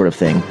say that sort of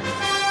thing.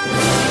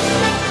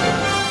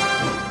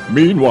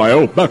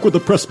 Meanwhile, back with the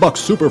press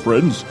box super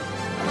friends.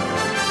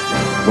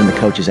 When the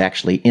coach is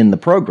actually in the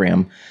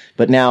program.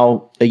 But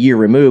now, a year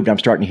removed, I'm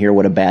starting to hear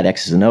what a bad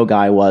X's and O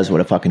guy was, what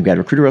a fucking bad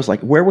recruiter was. Like,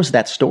 where was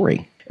that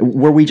story?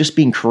 Were we just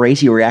being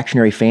crazy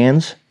reactionary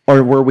fans?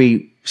 Or were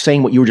we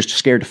saying what you were just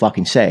scared to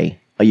fucking say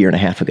a year and a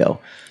half ago?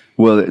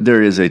 Well,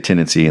 there is a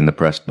tendency in the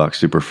Press Box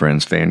Super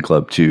Friends fan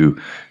club to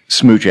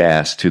smooch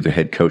ass to the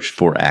head coach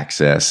for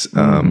access.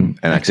 And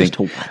access I think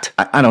to what?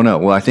 I don't know.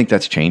 Well, I think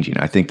that's changing.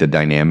 I think the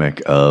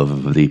dynamic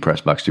of the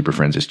Press Box Super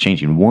Friends is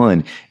changing.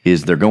 One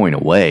is they're going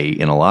away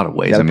in a lot of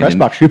ways. Yeah, the Press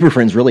Box Super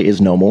Friends really is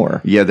no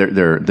more. Yeah,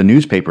 the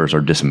newspapers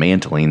are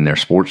dismantling their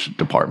sports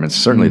departments.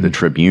 Certainly, the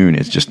Tribune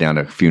is just down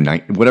to a few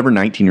whatever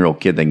 19-year-old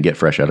kid they can get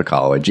fresh out of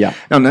college. Yeah,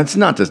 now that's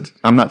not just.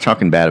 I'm not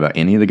talking bad about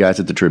any of the guys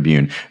at the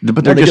Tribune,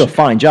 but they do a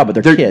fine job.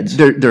 But they're kids.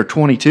 They're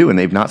 22 and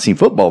they've not seen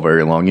football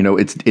very long. You know,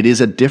 it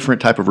is a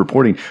different type of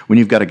reporting when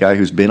you've got a guy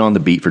who's been on the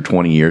beat for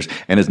 20 years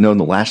and has known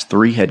the last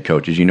 3 head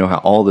coaches. You know how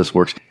all this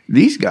works.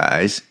 These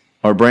guys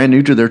are brand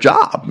new to their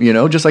job, you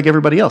know, just like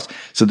everybody else.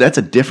 So that's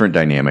a different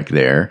dynamic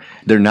there.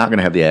 They're not going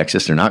to have the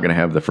access. They're not going to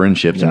have the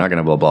friendships. They're not going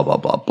to blah, blah, blah,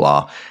 blah,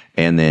 blah.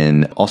 And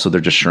then also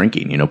they're just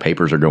shrinking. You know,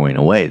 papers are going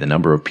away. The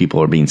number of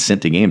people are being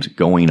sent to games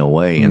going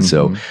away. And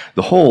so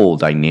the whole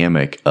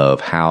dynamic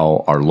of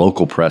how our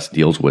local press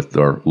deals with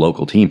our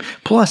local team,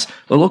 plus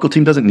the local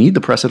team doesn't need the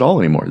press at all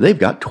anymore. They've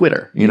got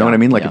Twitter. You know what I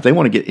mean? Like if they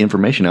want to get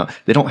information out,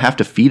 they don't have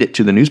to feed it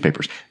to the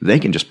newspapers. They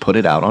can just put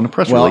it out on a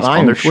press release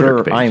on their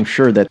Twitter page. I am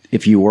sure that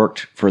if you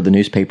worked for the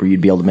newspaper, you'd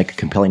be able to make a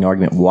compelling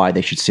argument why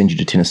they should send you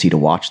to Tennessee to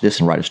watch this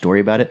and write a story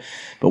about it.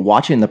 But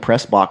watching the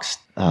press box,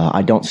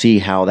 I don't see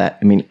how that.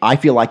 I mean, I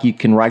feel like you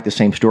can write the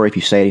same story if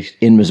you say it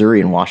in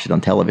Missouri and watch it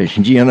on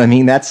television. Do you know what I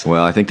mean?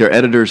 Well, I think their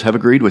editors have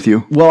agreed with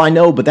you. Well, I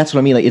know, but that's what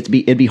I mean. Like,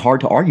 it'd be hard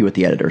to argue with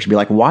the editors. It'd be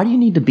like, why do you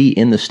need to be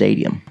in the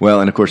stadium?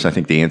 Well, and of course, I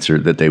think the answer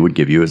that they would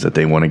give you is that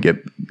they want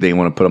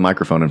to put a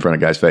microphone in front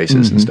of guys'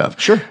 faces and stuff.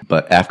 Sure,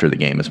 but after the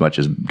game as much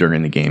as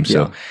during the game.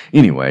 So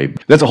anyway,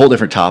 that's a whole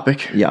different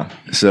topic. Yeah.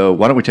 So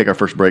why don't we take our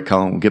first break,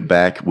 Colin? We'll get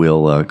back.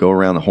 We'll go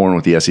around the horn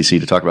with the SEC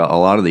to talk about a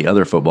lot of the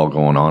other football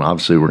going on.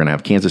 Obviously, we're going to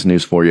have Kansas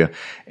news for you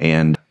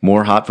and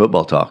more hot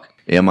football talk.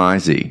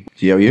 MIZ.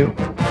 COU.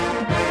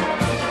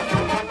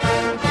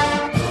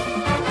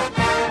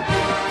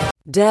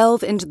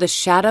 Delve into the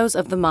shadows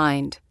of the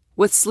mind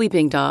with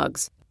Sleeping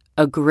Dogs,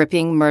 a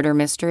gripping murder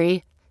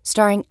mystery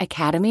starring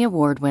Academy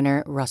Award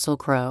winner Russell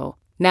Crowe.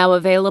 Now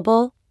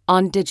available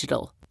on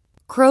digital.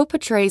 Crowe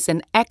portrays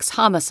an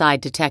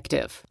ex-homicide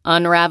detective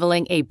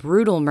unraveling a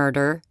brutal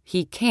murder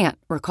he can't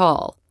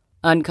recall.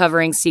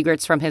 Uncovering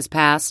secrets from his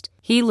past,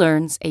 he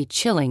learns a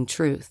chilling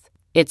truth.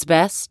 It's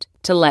best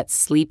to let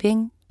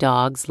sleeping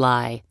dogs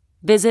lie.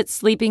 Visit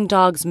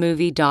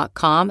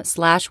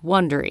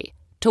sleepingdogsmovie.com/Wondery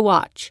to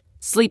watch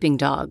Sleeping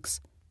Dogs,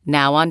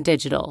 now on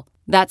digital.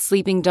 That's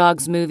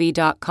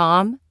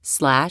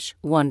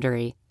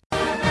sleepingdogsmovie.com/Wondery.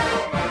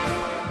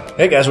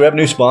 Hey guys, we have a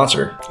new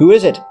sponsor. Who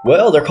is it?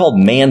 Well, they're called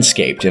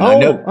Manscaped, and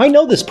I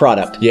know this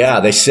product. Yeah,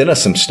 they sent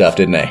us some stuff,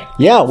 didn't they?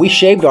 Yeah, we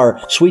shaved our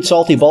sweet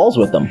salty balls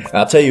with them.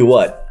 I'll tell you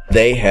what.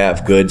 They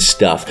have good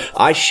stuff.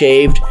 I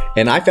shaved,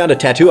 and I found a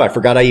tattoo I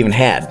forgot I even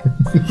had.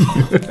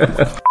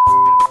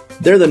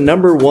 They're the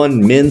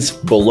 #1 men's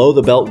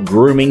below-the-belt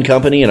grooming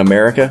company in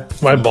America.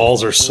 My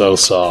balls are so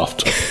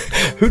soft.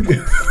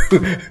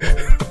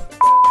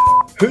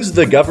 Who's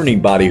the governing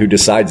body who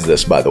decides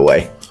this, by the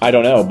way? I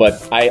don't know,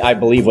 but I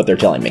believe what they're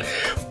telling me.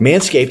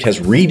 Manscaped has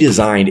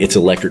redesigned its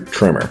electric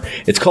trimmer.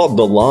 It's called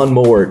the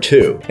Lawnmower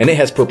 2, and it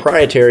has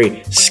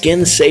proprietary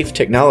skin-safe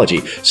technology,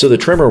 so the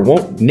trimmer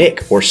won't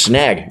nick or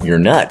snag your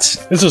nuts.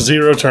 It's a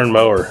zero-turn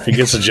mower. It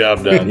gets the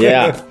job done.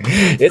 Yeah.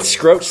 It's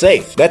scrote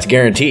safe. That's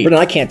guaranteed. But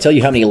I can't tell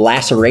you how many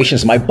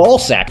lacerations my ball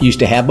sack used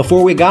to have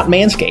before we got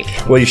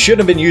Manscaped. Well, you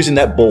shouldn't have been using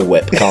that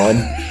bullwhip, Colin.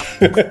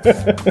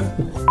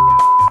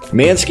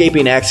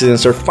 Manscaping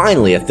accidents are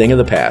finally a thing of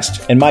the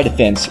past. In my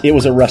defense, it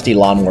was a rusty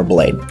lawnmower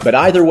blade. But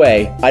either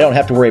way, I don't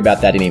have to worry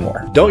about that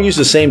anymore. Don't use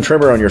the same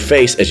trimmer on your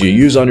face as you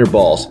use on your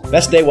balls.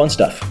 That's day one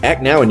stuff.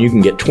 Act now and you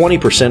can get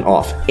 20%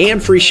 off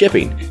and free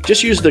shipping.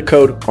 Just use the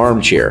code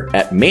ARMCHAIR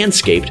at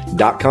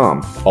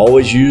manscaped.com.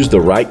 Always use the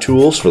right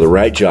tools for the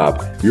right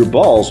job. Your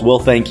balls will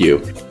thank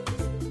you.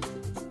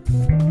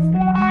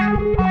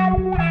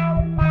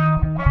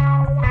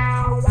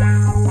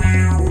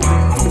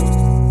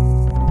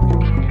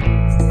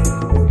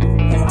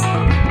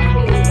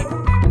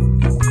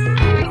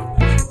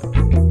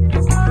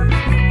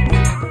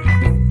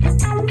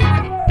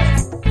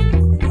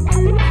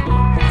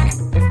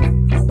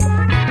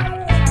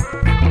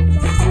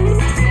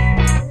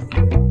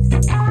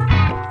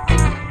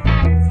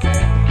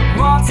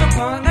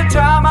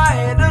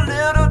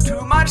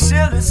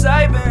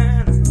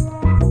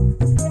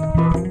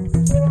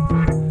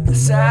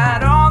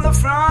 Sat on the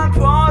front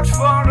porch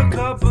for a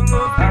couple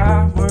of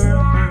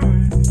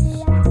hours.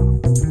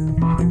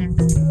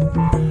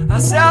 I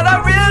said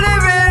I really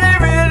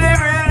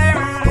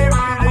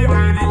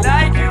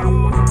like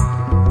you.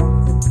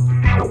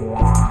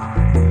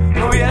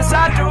 Oh yes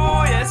I do,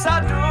 yes I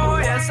do,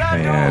 yes I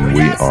do. And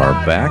we are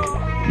back.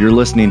 You're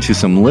listening to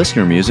some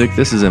listener music.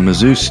 This is a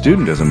Mizzou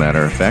student, as a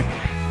matter of fact.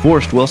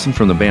 Forrest Wilson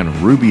from the band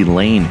Ruby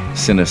Lane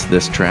sent us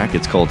this track.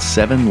 It's called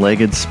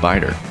Seven-Legged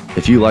Spider.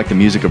 If you like the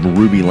music of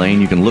Ruby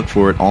Lane, you can look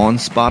for it on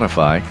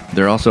Spotify.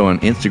 They're also on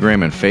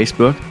Instagram and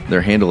Facebook.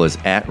 Their handle is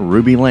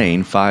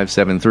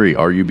 @RubyLane573,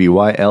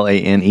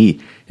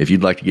 RubyLane. If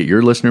you'd like to get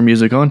your listener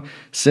music on,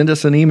 send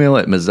us an email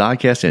at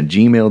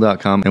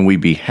mizzodcast@gmail.com, and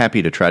we'd be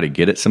happy to try to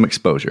get it some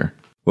exposure.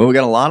 Well, we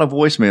got a lot of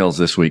voicemails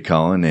this week,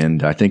 Colin,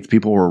 and I think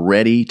people were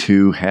ready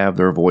to have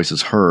their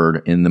voices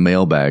heard in the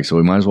mailbag, so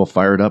we might as well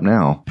fire it up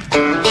now.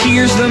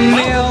 Here's the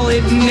mail,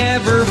 it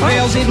never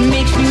fails. It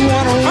makes me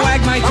want to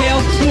wag my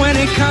tail. When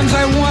it comes,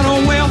 I want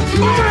to wail.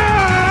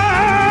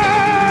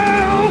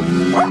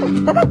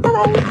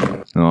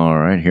 All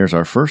right, here's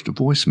our first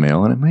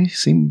voicemail, and it may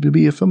seem to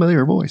be a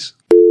familiar voice.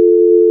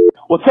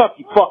 What's up,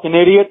 you fucking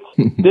idiots?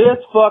 This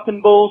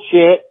fucking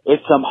bullshit is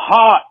some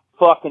hot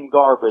fucking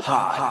garbage.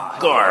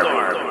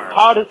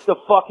 Hottest to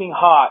fucking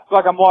hot. It's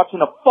like I'm watching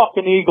the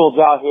fucking Eagles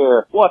out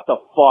here. What the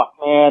fuck,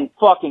 man?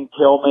 Fucking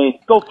kill me.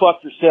 Go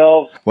fuck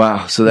yourselves.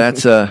 Wow, so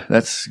that's our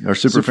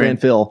Superfan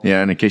Phil.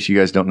 Yeah, and in case you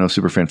guys don't know,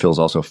 Superfan Phil is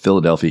also a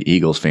Philadelphia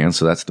Eagles fan,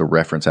 so that's the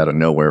reference out of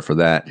nowhere for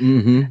that.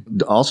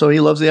 Mm-hmm. Also, he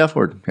loves the F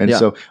word. And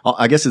so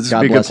I guess this would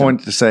be a good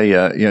point to say,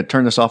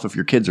 turn this off if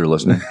your kids are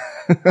listening.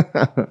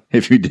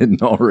 If you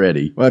didn't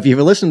already. Well, if you've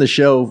listened to the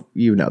show,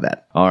 you know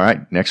that. All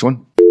right, next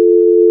one.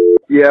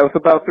 Yeah, with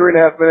about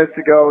 3.5 minutes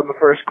to go in the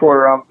first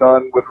quarter, I'm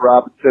done with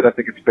Robinson. I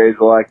think it's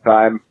Bazelak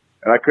time.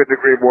 And I couldn't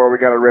agree more. We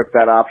got to rip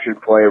that option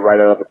play right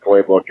out of the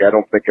playbook. I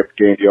don't think it's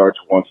gained yards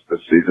once this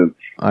season.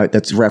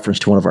 That's a reference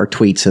to one of our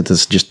tweets. That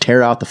just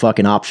tear out the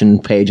fucking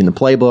option page in the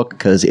playbook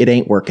because it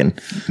ain't working.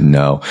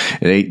 No,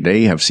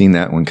 they have seen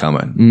that one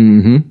coming.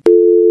 Mm-hmm.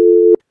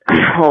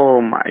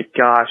 Oh my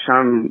gosh,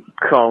 I'm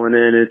calling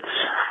in. It's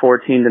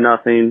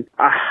 14-0.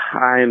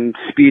 I'm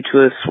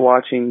speechless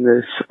watching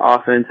this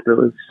offense that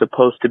was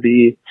supposed to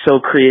be so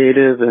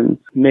creative and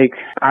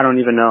I don't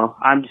even know.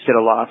 I'm just at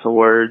a loss of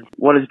words.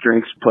 What is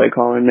Drink's play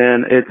calling,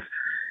 man? It's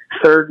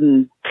 3rd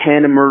and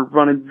 10 and we're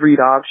running read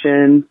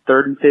option.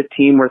 3rd and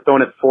 15, we're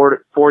throwing it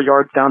 4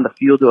 yards down the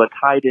field to a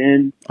tight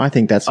end. I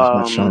think that's as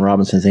much Sean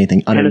Robinson as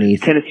anything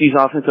underneath. Tennessee's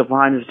offensive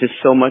line is just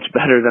so much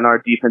better than our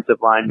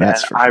defensive line, man.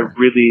 That's for sure. I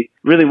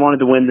really wanted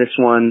to win this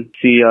one.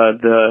 See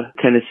the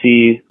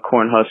Tennessee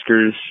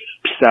Cornhuskers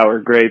sour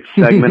grape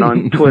segment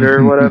on Twitter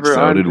or whatever.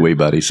 So did we,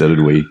 buddy. So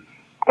did we.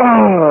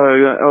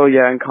 Oh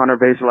yeah, and Connor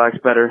Bazelak's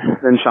better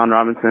than Sean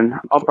Robinson.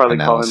 I'll probably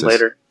call him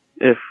later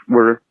if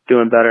we're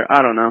doing better.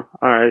 I don't know.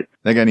 All right.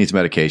 That guy needs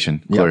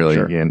medication, clearly.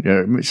 Sure.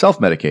 And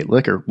self-medicate.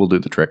 Liquor will do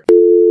the trick.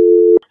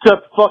 What's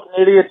up, fucking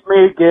idiots?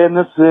 Me again.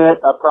 That's it.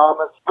 I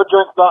promise. I've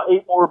drank about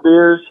 8 more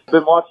beers.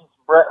 Been watching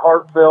some Bret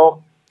Hart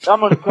film. I'm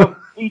going to come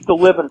eat the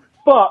living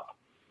fuck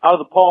out of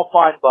the Paul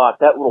Feinbach,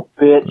 that little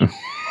bitch.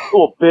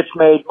 Little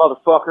bitch-made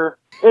motherfucker.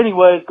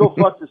 Anyways, go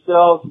fuck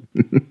yourselves.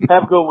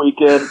 Have a good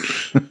weekend.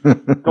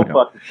 Go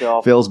fuck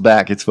yourself. Phil's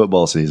back. It's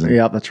football season.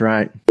 Yep, that's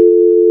right.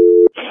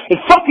 Is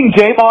fucking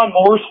Javon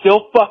Moore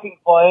still fucking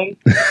playing?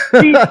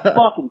 Jesus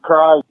fucking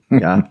Christ.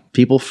 Yeah,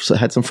 people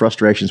had some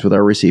frustrations with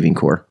our receiving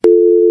core.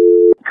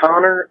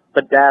 Connor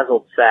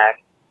Bedazzled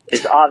Sack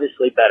is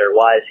obviously better.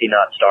 Why is he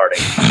not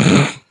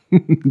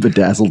starting?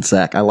 Bedazzled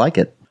Sack. I like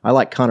it. I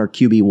like Connor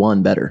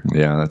QB1 better.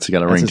 Yeah, that's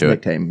got a ring to it.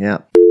 Nickname, yeah.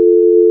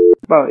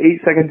 About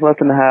 8 seconds left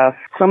in the half.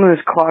 Some of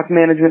this clock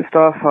management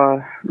stuff,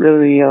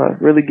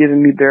 really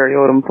giving me Barry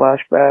Odom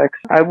flashbacks.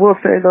 I will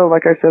say though,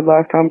 like I said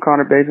last time,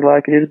 Connor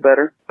Bazelak is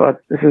better,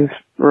 but this has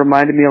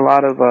reminded me a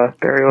lot of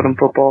Barry Odom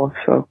football.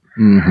 So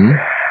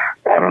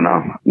I don't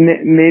know.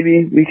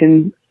 Maybe we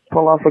can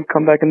pull off a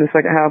comeback in the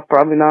second half.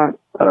 Probably not.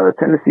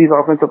 Tennessee's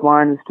offensive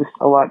line is just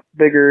a lot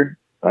bigger,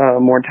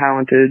 more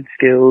talented,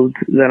 skilled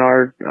than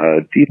our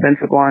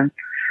defensive line.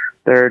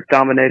 They're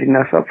dominating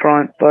us up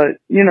front, but,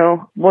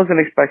 wasn't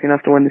expecting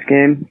us to win this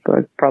game,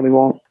 but probably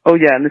won't. Oh,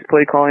 yeah, and this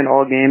play calling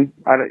all game,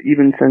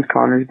 even since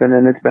Connor's been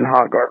in, it's been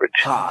hot garbage.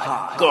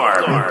 Hot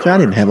garbage. I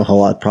didn't have a whole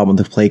lot of problem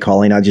with the play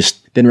calling. I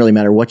just didn't really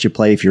matter what you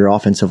play if your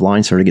offensive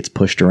line sort of gets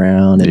pushed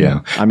around.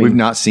 And, I mean, we've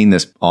not seen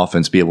this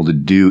offense be able to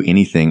do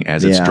anything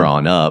as it's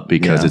drawn up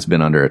because it's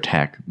been under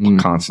attack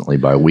constantly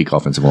by a weak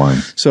offensive line.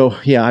 So,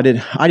 yeah, I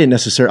didn't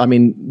necessarily. I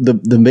mean,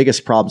 the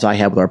biggest problems I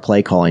had with our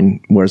play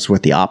calling was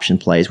with the option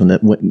plays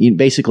when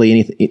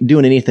basically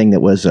doing anything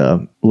that was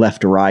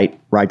left to right,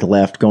 right to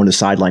left, going to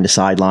sideline,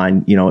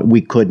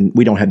 we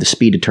don't have the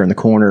speed to turn the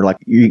corner. Like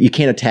you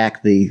can't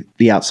attack the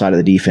outside of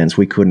the defense.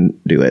 We couldn't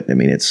do it. I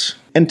mean,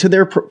 and to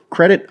their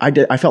credit,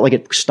 I felt like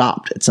it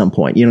stopped at some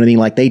point. You know what I mean?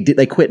 Like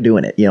they quit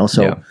doing it,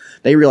 so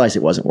they realized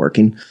it wasn't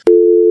working.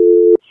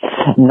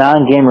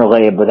 Non-game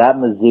related, but that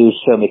Mizzou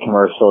Show Me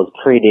commercial is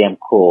pretty damn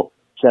cool.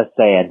 Just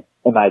saying.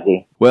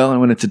 MIZ. Well, and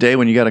when it's a day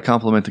when you got to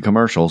compliment the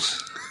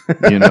commercials,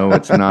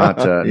 it's not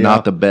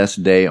not the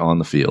best day on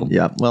the field.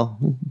 Yeah. Well,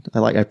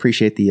 I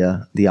appreciate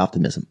the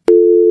optimism.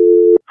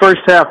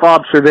 First half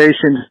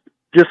observations,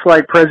 just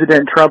like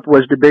President Trump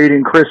was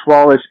debating Chris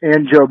Wallace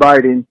and Joe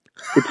Biden,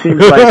 it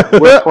seems like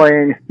we're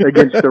playing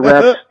against the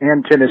refs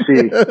and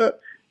Tennessee.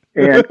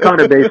 And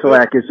Connor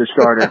Bazelak is the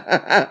starter.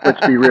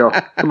 Let's be real.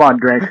 Come on,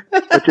 Drink.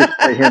 Let's just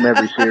play him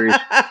every series.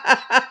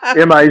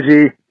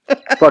 MIZ,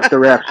 fuck the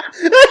refs.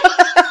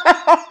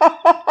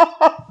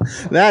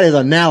 That is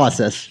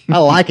analysis. I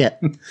like it.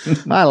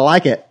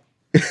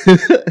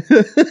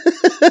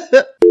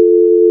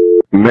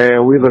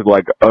 Man, we look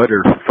like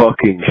utter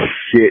fucking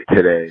shit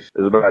today.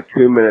 There's about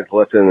 2 minutes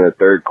left in the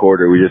third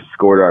quarter. We just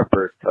scored our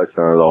first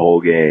touchdown of the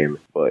whole game.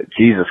 But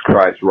Jesus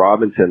Christ,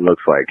 Robinson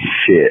looks like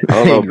shit. I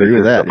don't know if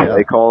it's just the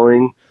play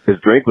calling. Because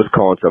Drake was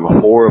calling some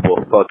horrible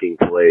fucking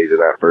plays in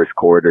that first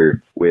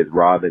quarter with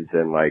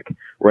Robinson, like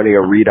running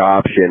a read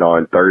option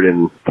on 3rd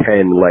and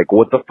 10. Like,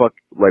 what the fuck?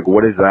 Like,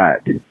 what is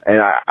that? And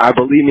I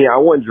believe me, I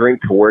want Drake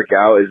to work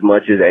out as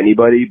much as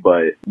anybody,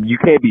 but you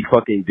can't be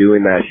fucking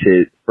doing that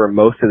shit for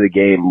most of the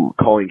game,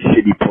 calling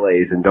shitty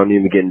plays and don't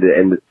even get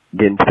into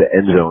the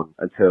end zone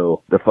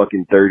until the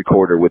fucking third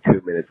quarter with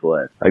 2 minutes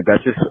left. Like,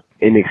 that's just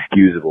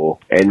inexcusable.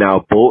 And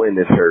now Bolton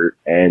is hurt,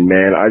 and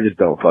man, I just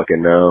don't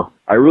fucking know.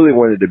 I really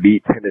wanted to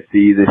beat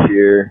Tennessee this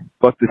year.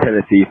 Fuck the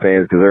Tennessee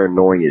fans because they're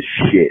annoying as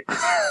shit.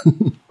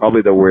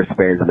 Probably the worst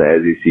fans in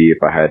the SEC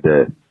if I had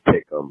to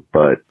pick them,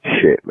 but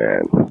shit,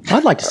 man.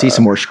 I'd like to see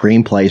some more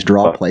screenplays,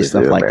 draw plays,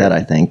 stuff like that,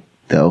 I think,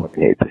 though. I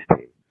hate this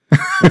team.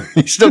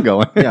 He's still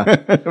going. Yeah.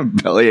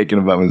 Belly aching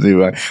about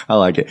Mizzou. I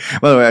like it.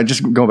 By the way,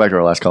 just going back to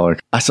our last caller,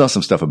 I saw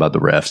some stuff about the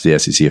refs, the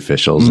SEC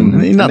officials,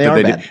 and not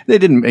that they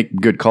didn't make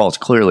good calls,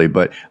 clearly,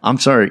 but I'm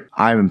sorry.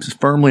 I'm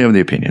firmly of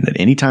the opinion that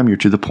anytime you're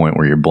to the point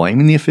where you're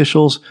blaming the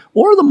officials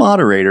or the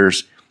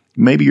moderators,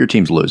 maybe your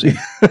team's losing.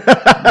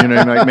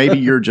 Like maybe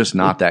you're just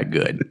not that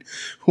good.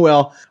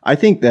 Well, I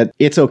think that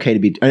it's okay to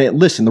be.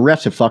 Listen, the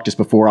refs have fucked us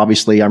before.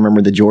 Obviously, I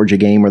remember the Georgia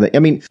game where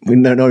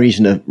no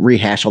reason to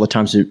rehash all the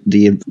times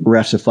the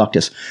refs have fucked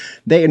us.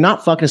 They are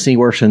not fucking us any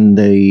worse than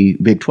the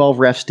Big 12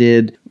 refs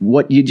did.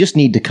 What you just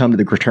need to come to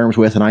the terms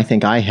with, and I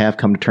think I have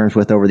come to terms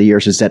with over the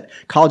years, is that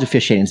college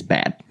officiating is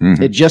bad.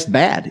 Mm-hmm. It's just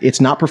bad. It's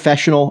not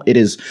professional. It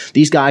is.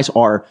 These guys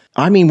are.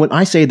 I mean, when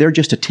I say they're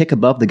just a tick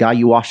above the guy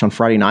you watched on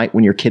Friday night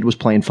when your kid was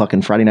playing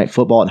fucking Friday night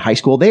football in high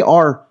school,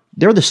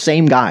 they're the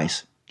same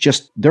guys.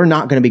 Just they're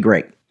not going to be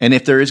great. And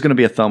if there is going to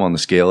be a thumb on the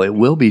scale, it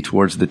will be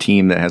towards the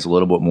team that has a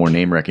little bit more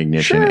name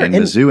recognition. Sure. And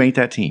Mizzou ain't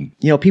that team.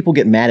 People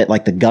get mad at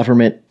like the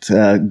government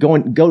go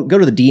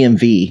to the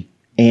DMV.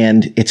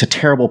 And it's a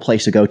terrible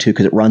place to go to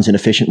because it runs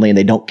inefficiently and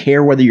they don't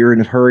care whether you're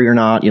in a hurry or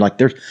not.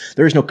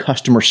 There is no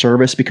customer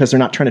service because they're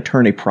not trying to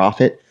turn a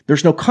profit.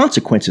 There's no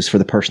consequences for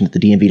the person at the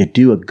DMV to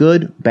do a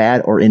good,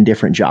 bad, or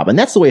indifferent job. And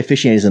that's the way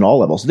officiating is in all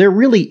levels. There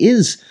really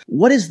is.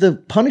 What is the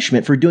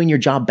punishment for doing your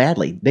job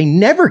badly? They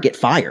never get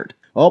fired.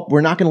 Oh,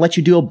 we're not going to let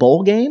you do a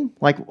bowl game?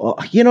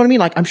 You know what I mean?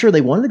 Like, I'm sure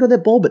they wanted to go to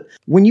that bowl, but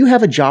when you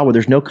have a job where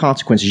there's no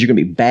consequences, you're going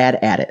to be bad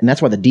at it. And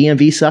that's why the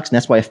DMV sucks, and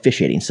that's why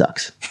officiating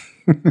sucks.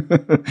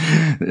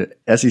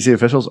 SEC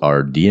officials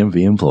are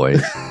DMV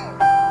employees.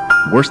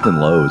 Worse than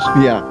Lowe's.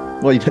 Yeah.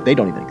 Well, they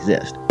don't even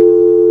exist.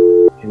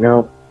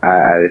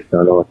 I just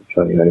don't know what to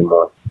tell you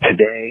anymore.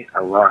 Today,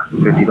 I lost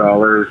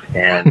 $50,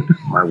 and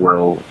my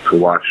will to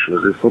watch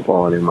Mizzou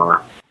football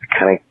anymore. I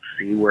kind of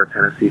see where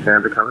Tennessee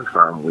fans are coming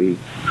from. We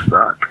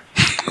suck.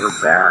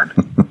 We're bad.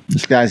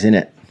 This guy's in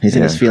it. He's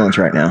in his feelings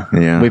right now.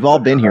 Yeah. We've all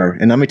been here.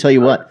 And let me tell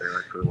you what.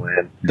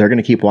 They're going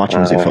to keep watching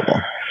Mizzou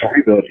football.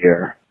 Rebuild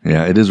year.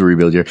 Yeah, it is a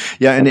rebuild year.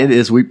 Yeah, and it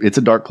is. It's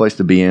a dark place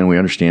to be in. We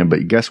understand,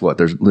 but guess what?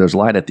 There's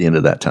light at the end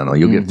of that tunnel.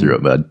 You'll get through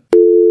it, bud.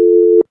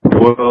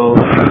 Well,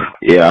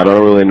 yeah, I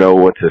don't really know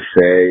what to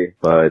say,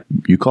 but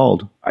you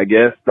called. I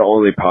guess the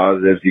only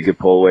positives you could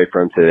pull away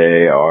from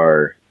today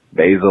are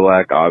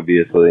Bazelak,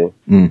 obviously.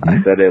 Mm-hmm.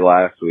 I said it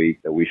last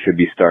week that we should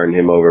be starting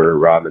him over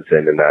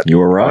Robinson, and that's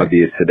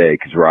obvious today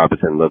because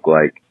Robinson looked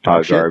like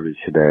hot garbage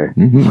today.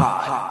 Mm-hmm.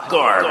 Hot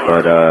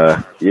garbage.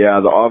 But, yeah,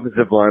 the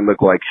offensive line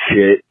looked like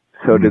shit.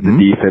 So did the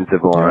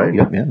defensive line.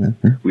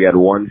 Yeah. We had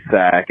one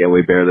sack, and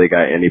we barely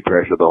got any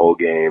pressure the whole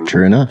game.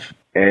 True enough.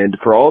 And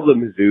for all the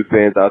Mizzou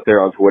fans out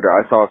there on Twitter,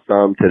 I saw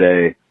some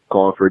today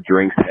calling for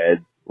Drink's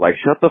head. Like,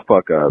 shut the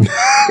fuck up.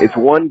 It's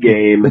one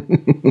game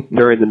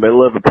during the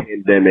middle of a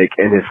pandemic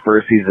and his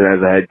first season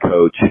as a head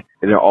coach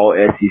in an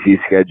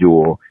all-SEC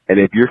schedule. And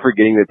if you're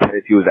forgetting that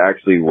Tennessee was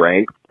actually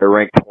ranked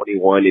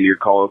 21, and you're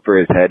calling for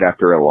his head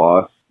after a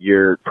loss,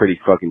 you're pretty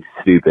fucking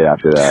stupid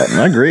after that.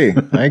 I agree.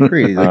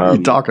 You're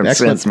talking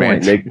sense,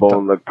 man. Nick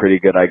Bolton looked pretty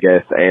good, I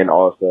guess. And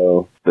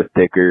also the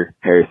thicker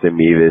Harrison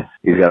Mevis.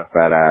 He's got a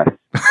fat ass.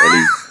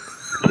 And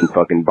he can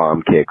fucking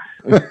bomb kicks.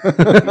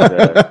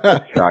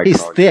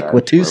 He's thick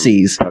with two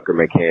C's. Tucker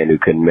McCann, who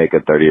couldn't make a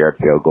 30-yard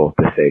field goal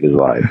to save his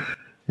life.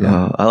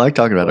 I like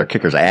talking about our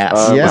kicker's ass.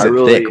 I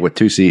really, thick with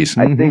two C's.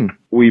 I think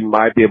we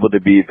might be able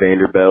to beat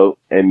Vanderbilt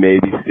and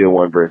maybe steal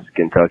one versus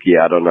Kentucky.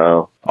 I don't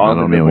know.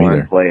 Offensive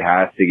line play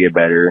has to get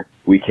better.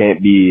 We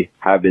can't be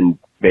having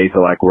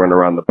Bazelak run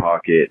around the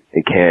pocket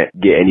and can't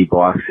get any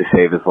blocks to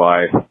save his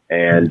life.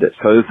 And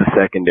so is the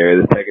secondary.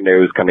 The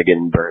secondary was kind of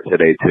getting burnt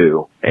today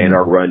too. And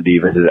our run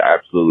defense is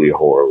absolutely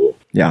horrible.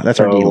 Yeah, that's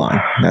our D-line.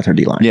 That's our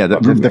D-line. Yeah,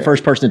 the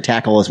first person to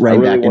tackle is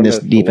running back in this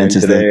defense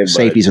is the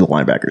safeties or the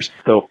linebackers.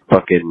 So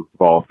fucking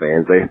ball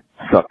fans, they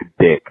suck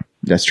dick.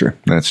 That's true.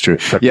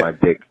 Suck my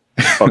dick.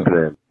 Fuck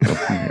them.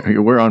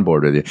 We're on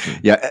board with you.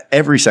 Yeah,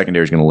 every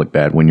secondary is going to look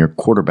bad when your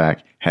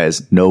quarterback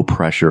has no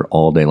pressure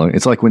all day long.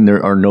 It's like when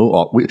there are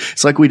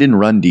it's like we didn't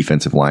run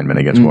defensive linemen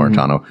against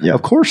Guarantano. Yeah.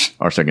 Of course,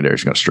 our secondary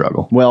is going to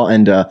struggle. Well,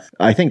 and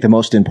I think the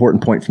most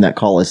important point from that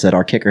call is that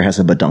our kicker has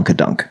a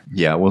badunk-a-dunk.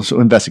 Yeah, we'll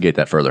investigate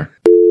that further.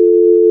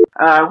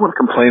 I want to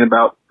complain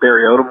about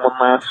Barry Odom one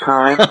last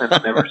time and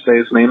never say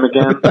his name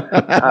again.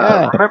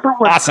 Remember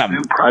when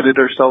we prided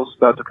ourselves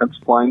about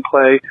defensive line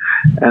play,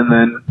 and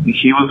then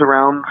he was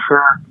around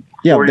for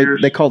 4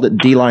 years? They called it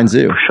D-line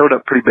Zoo. Showed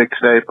up pretty big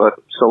today, but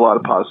still a lot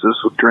of positives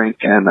with Drink,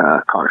 and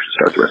Connor should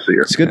start the rest of the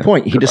year. It's a good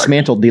point. He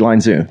dismantled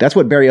D-line Zoo. That's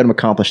what Barry Odom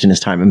accomplished in his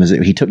time at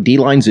Mizzou. He took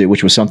D-line Zoo,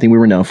 which was something we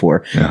were known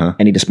for,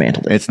 and he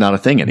dismantled it. It's not a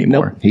thing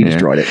anymore. Nope, he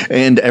destroyed it.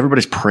 And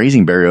everybody's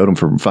praising Barry Odom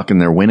for fucking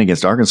their win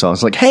against Arkansas.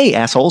 It's like, hey,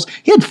 assholes,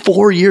 he had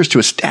 4 years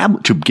to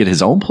get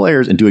his own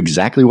players and do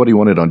exactly what he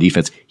wanted on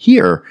defense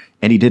here,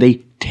 and he did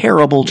a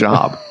terrible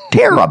job.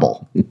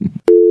 Terrible.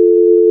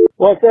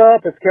 What's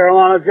up? It's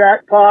Carolina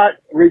Jackpot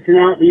reaching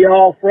out to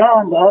y'all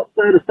from the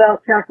upstate of South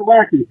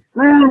Kakalaki.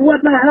 Man,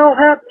 what the hell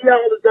happened to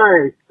y'all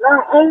today?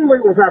 Not only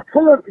was I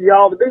pulling for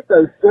y'all to beat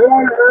those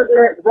foreign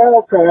redneck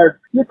ball cards,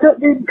 you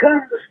couldn't even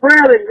cover the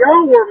spread, and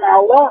y'all were my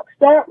lock,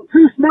 stock, and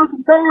 2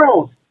 smoking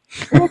barrels.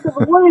 Pick of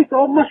the week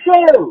on my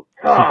show.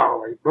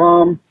 Golly,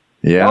 bum.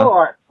 Yeah. Y'all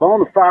are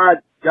bona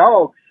fide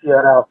dog shit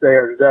out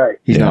there today.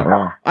 He's not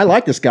wrong. I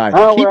like this guy.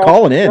 Oh, Keep well,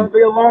 calling It's in. going to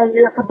be a long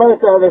year for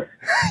both of us.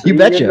 You See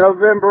betcha. in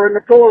November in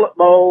the toilet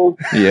bowl.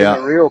 Yeah.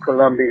 In the real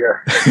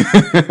Columbia.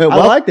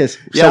 I like this.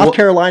 South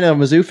Carolina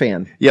Mizzou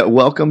fan. Yeah,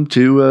 welcome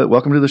to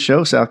the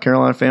show, South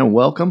Carolina fan.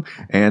 Welcome,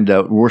 and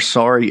we're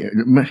sorry.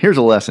 Here's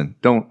a lesson: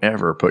 don't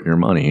ever put your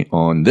money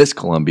on this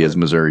Columbia's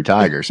Missouri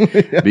Tigers,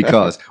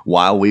 because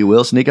while we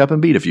will sneak up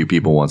and beat a few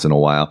people once in a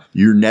while,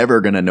 you're never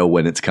going to know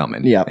when it's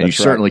coming. Yeah, and you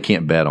certainly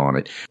can't bet on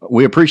it.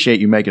 We appreciate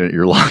you making it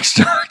your lock,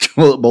 stock,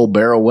 toilet bowl,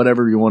 barrel,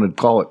 whatever you want to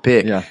call it,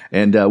 pick. Yeah,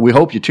 and we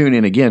hope you tune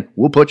in again.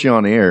 We'll put you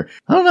on the air.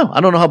 I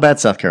don't know how bad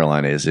South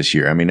Carolina is this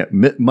year. I mean,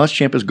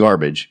 Muschamp is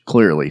garbage,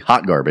 clearly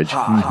hot garbage.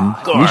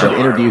 You should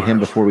interview him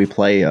before we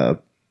play.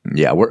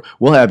 Yeah,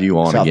 we'll have you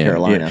on South again.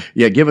 Carolina.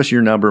 Yeah, give us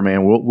your number,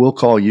 man. We'll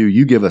call you.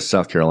 You give us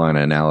South Carolina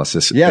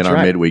analysis in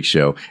our midweek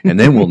show, and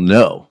then we'll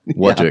know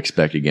what to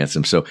expect against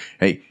them. So,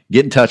 hey,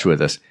 get in touch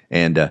with us.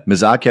 And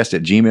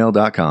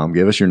mizzodcast@gmail.com.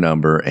 Give us your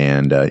number,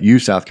 and you,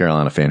 South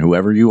Carolina fan,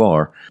 whoever you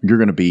are, you're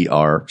going to be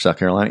our South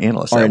Carolina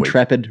analyst. Our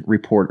intrepid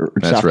reporter,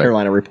 South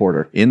Carolina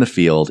reporter. In the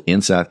field,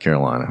 in South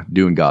Carolina,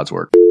 doing God's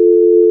work.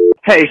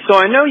 Hey, so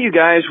I know you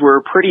guys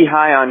were pretty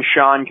high on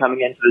Sean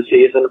coming into the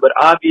season, but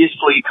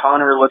obviously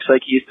Connor looks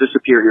like he's the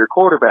superior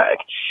quarterback.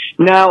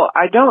 Now,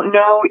 I don't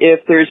know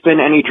if there's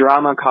been any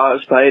drama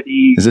caused by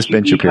the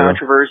QB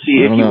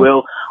controversy, if you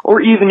will,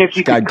 or even if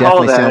you could call that. Guy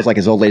definitely sounds like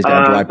his old lady's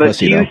got a dry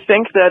pussy, though. But do you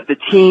think that the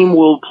team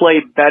will play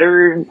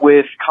better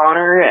with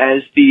Connor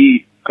as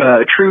the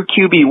true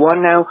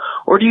QB1 now,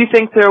 or do you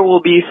think there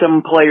will be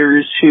some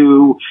players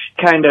who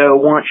kind of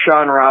want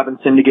Sean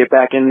Robinson to get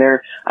back in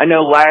there? I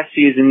know last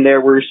season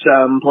there were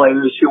some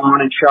players who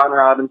wanted Sean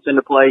Robinson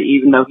to play,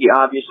 even though he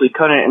obviously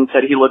couldn't, and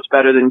said he looks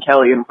better than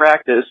Kelly in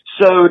practice.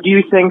 So do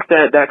you think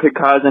that could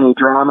cause any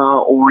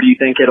drama, or do you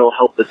think it'll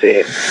help the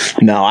team?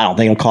 No, I don't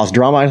think it'll cause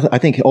drama. I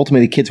think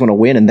ultimately the kids want to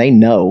win, and they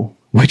know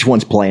which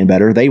one's playing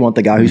better. They want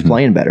the guy who's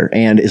playing better.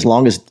 And as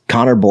long as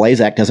Connor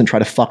Blazak doesn't try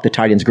to fuck the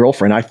tight end's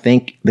girlfriend, I don't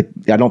think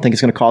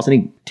it's going to cause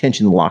any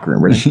tension in the locker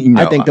room. Really.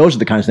 No, I think those are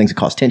the kinds of things that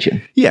cause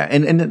tension. Yeah,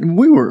 and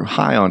we were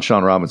high on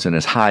Sean Robinson,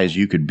 as high as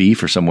you could be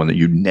for someone that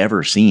you'd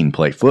never seen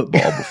play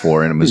football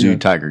before in a Mizzou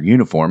Tiger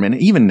uniform. And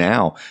even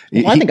now,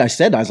 I think I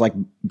was like,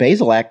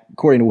 Basilak,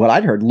 according to what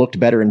I'd heard, looked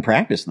better in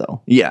practice,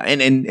 though. Yeah,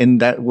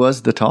 and that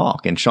was the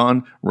talk. And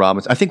Sean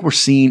Robinson, I think we're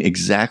seeing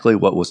exactly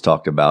what was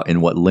talked about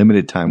in what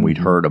limited time we'd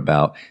heard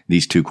about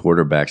these two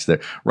quarterbacks.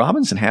 That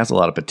Robinson has a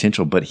lot of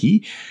potential, but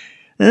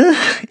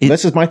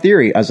this is my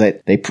theory. I was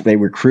like, they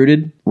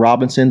recruited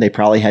Robinson. They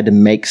probably had to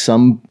make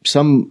some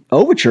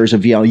overtures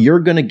of, you're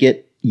going to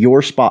get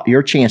your spot,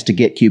 your chance to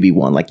get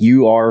QB1. Like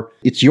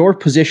it's your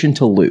position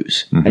to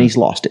lose, and he's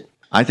lost it.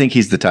 I think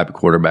he's the type of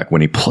quarterback,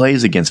 when he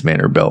plays against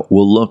Vanderbilt,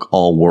 will look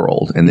all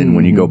world. And then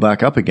when you go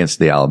back up against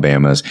the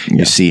Alabamas,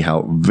 you see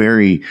how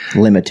very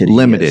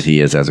limited he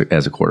is as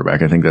a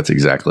quarterback. I think that's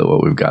exactly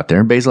what we've got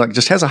there. And Basilak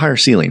just has a higher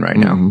ceiling right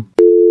now.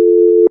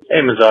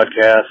 Hey,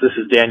 Mizzodcast. This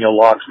is Daniel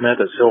Locksmith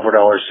at Silver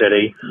Dollar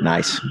City.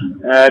 Nice.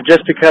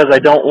 Just because I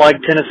don't like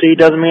Tennessee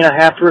doesn't mean I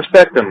have to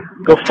respect them.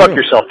 Go fuck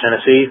yourself,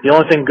 Tennessee. The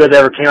only thing good that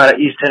ever came out of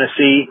East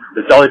Tennessee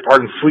is Dolly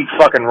Parton's sweet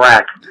fucking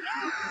rack.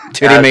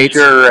 Titty meats.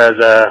 Sure, as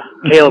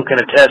Caleb can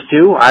attest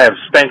to, I have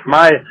spanked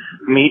my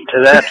meat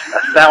to that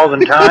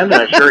 1,000 times, and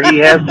I'm sure he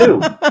has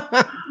too.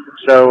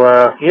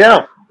 So,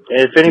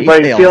 if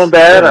anybody's feeling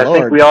bad, I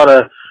think we ought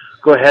to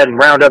go ahead and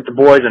round up the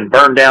boys and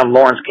burn down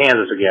Lawrence,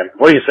 Kansas again.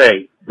 What do you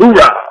say?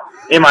 Hoorah!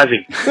 MIZ.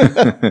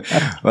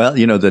 Well,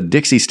 the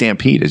Dixie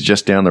Stampede is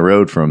just down the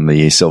road from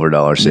the Silver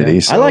Dollar City. Yeah.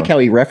 So. I like how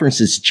he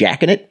references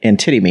Jackin' It and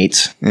Titty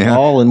Meats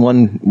all in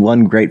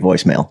one great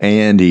voicemail.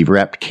 And he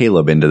wrapped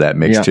Caleb into that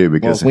mix too,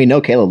 because we know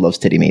Caleb loves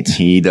Titty Meats.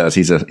 He does.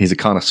 He's a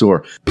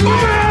connoisseur.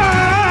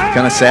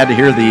 Kind of sad to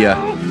hear the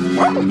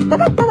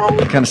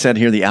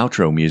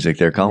outro music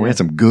there, Colin. We had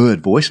some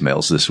good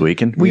voicemails this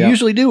week, and we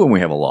usually do when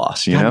we have a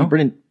loss.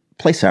 Brendan,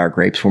 play Sour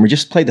Grapes for me.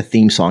 Just play the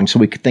theme song so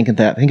we could think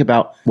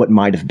about what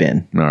might have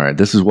been. All right,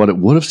 this is what it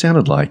would have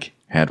sounded like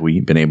had we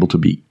been able to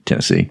beat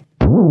Tennessee.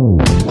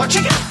 What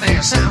you got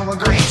there, sour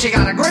grapes? You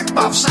got a grip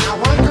of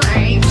sour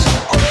grapes.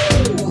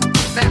 Ooh,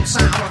 them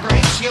sour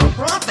grapes. You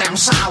brought them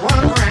sour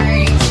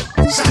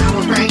grapes.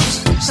 Sour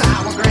grapes,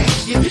 sour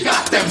grapes. You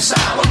got them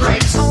sour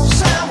grapes. Oh,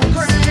 sour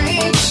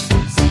grapes.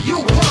 You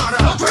brought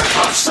a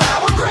grip of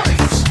sour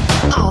grapes.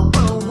 Oh,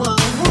 whoa, whoa,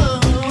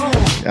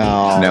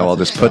 whoa. Now I'll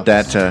just put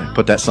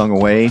that song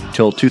away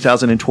till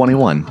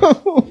 2021.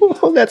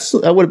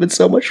 That would have been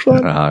so much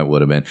fun. It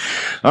would have been.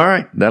 All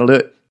right, that'll do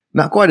it.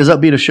 Not quite as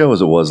upbeat a show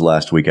as it was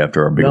last week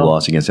after our big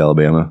loss against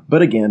Alabama.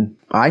 But again,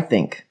 I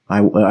think,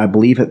 I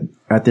believe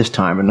at this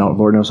time, and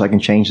Lord knows I can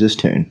change this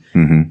tune,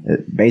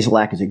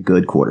 Bazelak is a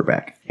good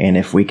quarterback. And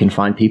if we can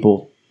find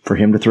people for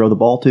him to throw the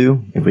ball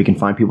to, if we can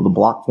find people to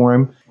block for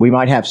him, we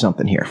might have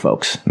something here,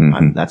 folks.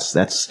 That's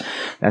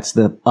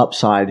the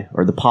upside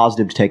or the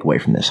positive to take away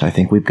from this. I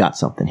think we've got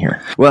something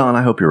here. Well, and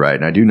I hope you're right.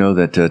 And I do know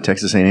that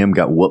Texas A&M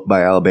got whooped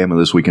by Alabama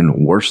this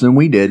weekend worse than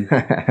we did.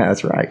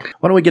 That's right.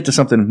 Why don't we get to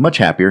something much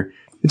happier?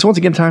 It's once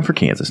again time for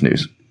Kansas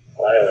news.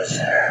 Well, I was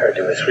heard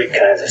there were three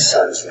kinds of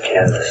suns in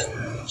Kansas.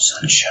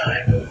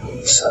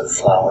 Sunshine,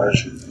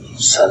 sunflowers,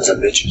 sons of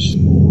bitches.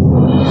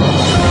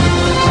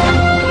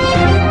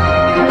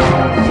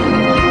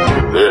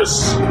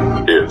 This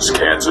is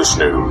Kansas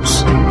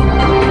News.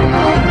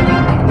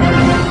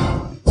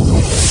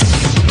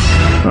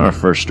 Our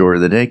first story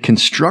of the day,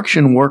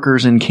 construction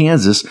workers in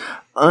Kansas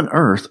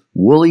unearth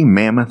woolly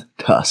mammoth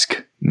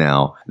tusk.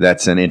 Now,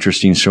 that's an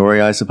interesting story,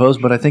 I suppose,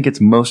 but I think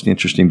it's most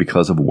interesting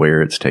because of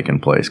where it's taken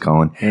place,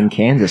 Colin. In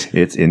Kansas.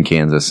 It's in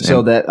Kansas.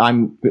 So that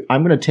I'm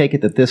going to take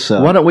it that this...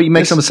 why don't we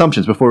make some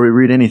assumptions before we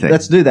read anything?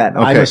 Let's do that.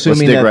 Okay, I'm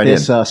assuming that right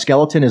this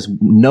skeleton is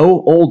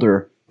no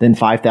older than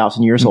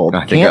 5,000 years old.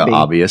 I think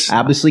obvious.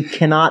 Obviously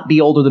cannot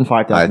be older than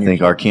 5,000 years old. I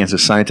think our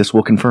Kansas scientists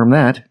will confirm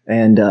that.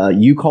 And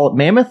you call it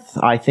mammoth.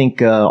 I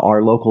think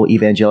our local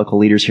evangelical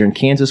leaders here in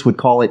Kansas would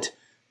call it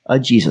a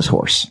Jesus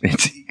horse.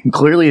 It's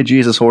clearly a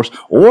Jesus horse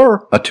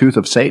or a tooth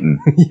of Satan.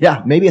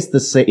 Yeah, maybe it's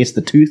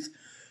the tooth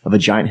of a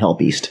giant hell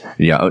beast.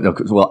 Yeah,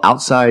 well,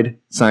 outside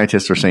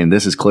scientists are saying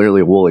this is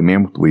clearly a woolly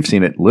mammoth. We've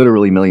seen it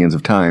literally millions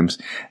of times.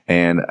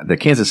 And the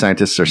Kansas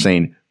scientists are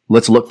saying,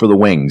 let's look for the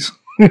wings.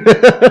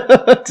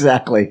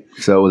 Exactly.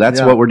 So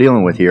that's what we're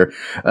dealing with here.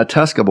 A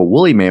tusk of a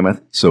woolly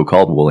mammoth,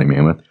 so-called woolly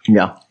mammoth,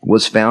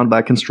 was found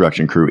by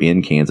construction crew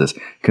in Kansas.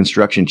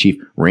 Construction chief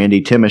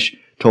Randy Timish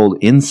told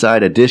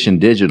Inside Edition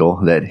Digital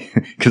that,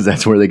 because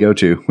that's where they go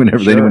to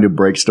whenever they want to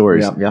break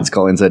stories. It's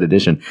called Inside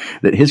Edition.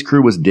 That his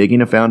crew was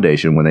digging a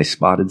foundation when they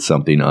spotted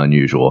something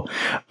unusual.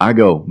 I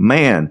go,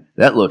 man,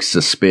 that looks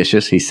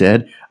suspicious, he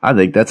said. I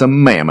think that's a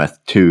mammoth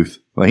tooth.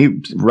 Well,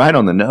 he's right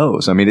on the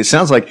nose. I mean, it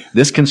sounds like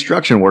this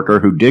construction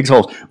worker who digs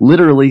holes,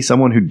 literally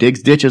someone who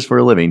digs ditches for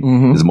a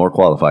living, is more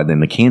qualified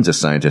than the Kansas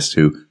scientists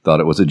who thought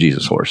it was a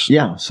Jesus horse.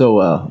 Yeah.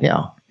 So,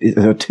 is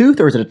it a tooth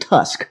or is it a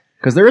tusk?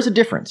 Because there is a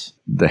difference.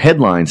 The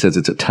headline says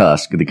it's a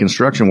tusk. The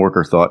construction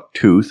worker thought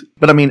tooth.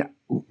 But I mean,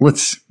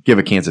 let's give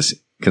a Kansas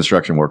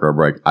construction worker a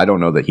break. I don't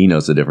know that he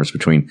knows the difference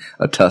between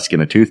a tusk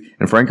and a tooth.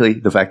 And frankly,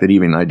 the fact that he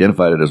even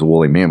identified it as a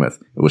woolly mammoth,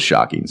 it was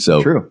shocking.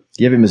 So true.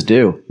 Give him his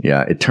due.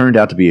 Yeah, it turned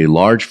out to be a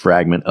large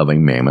fragment of a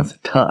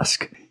mammoth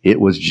tusk. It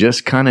was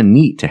just kind of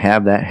neat to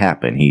have that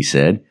happen, he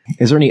said.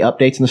 Is there any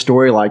updates in the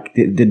story? Like,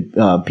 did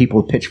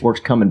people with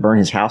pitchforks come and burn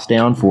his house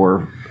down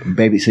for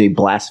basically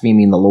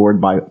blaspheming the Lord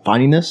by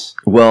finding this?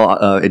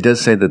 Well, it does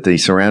say that the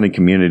surrounding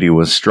community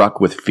was struck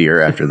with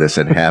fear after this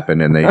had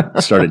happened, and they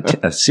started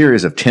a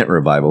series of tent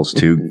revivals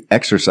to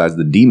exorcise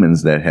the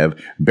demons that have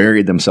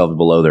buried themselves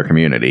below their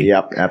community.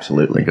 Yep,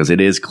 absolutely. Because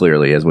it is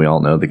clearly, as we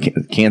all know,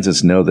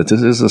 Kansas know that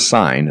this is a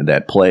sign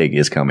that plague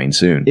is coming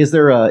soon. Is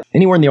there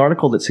anywhere in the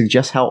article that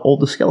suggests how old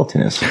the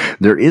skeleton is?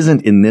 There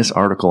isn't in this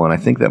article, and I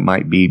think that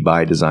might be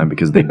by design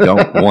because they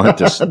don't want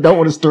to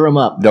stir them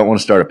up. Don't want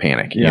to start a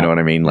panic. You know what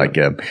I mean? Like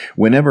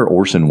whenever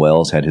Orson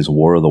Welles had his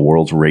War of the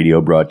Worlds radio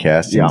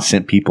broadcast and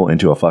sent people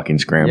into a fucking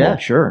scramble. Yeah,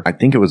 sure. I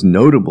think it was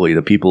notably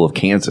the people of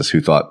Kansas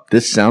who thought,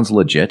 this sounds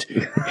legit.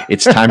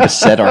 It's time to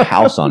set our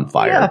house on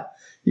fire.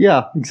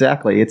 Yeah,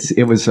 exactly.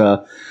 It was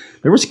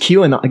there was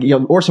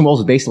QAnon. Orson Welles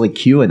was basically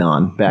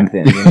QAnon back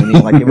then. You know what I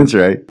mean? Like That's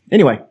right.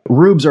 Anyway,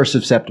 rubes are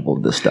susceptible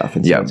to this stuff.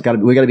 And so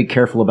we got to be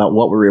careful about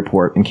what we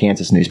report in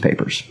Kansas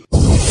newspapers.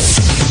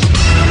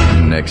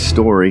 Next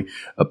story,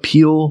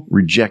 appeal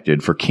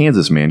rejected for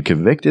Kansas man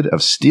convicted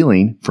of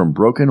stealing from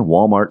broken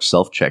Walmart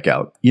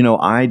self-checkout. You know,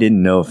 I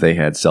didn't know if they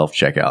had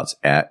self-checkouts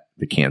at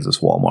the Kansas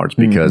Walmarts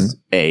because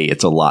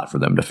it's a lot for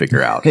them to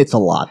figure out. It's a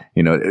lot.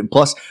 You know,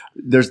 plus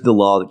there's the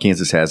law that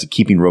Kansas has of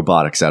keeping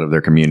robotics out of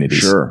their communities.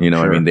 Sure. You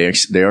know, I mean,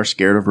 they are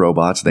scared of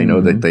robots. They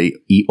know that they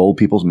eat old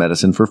people's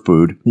medicine for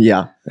food.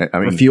 Yeah. I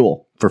mean, for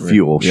fuel. For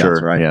fuel, Yeah, sure.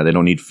 that's right. Yeah, they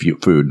don't need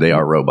food. They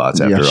are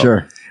robots after all.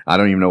 Sure. I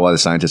don't even know why the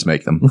scientists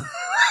make them.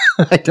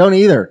 I don't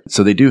either.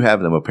 So they do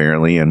have them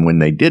apparently. And when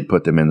they did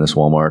put them in this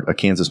Walmart, a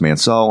Kansas man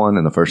saw one.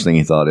 And the first thing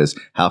he thought is,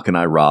 how can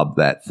I rob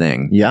that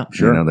thing? Yeah,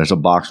 sure. You know, there's a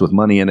box with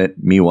money in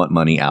it. Me want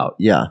money out.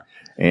 Yeah.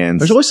 And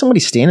there's always somebody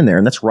standing there,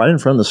 and that's right in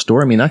front of the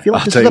store. I mean, I feel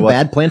like this is a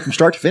bad plan from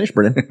start to finish,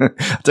 Brennan.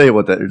 I'll tell you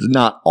what, there's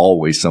not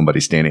always somebody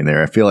standing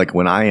there. I feel like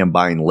when I am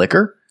buying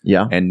liquor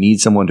and need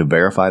someone to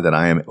verify that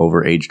I am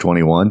over age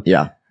 21.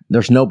 Yeah.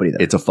 There's nobody there.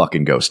 It's a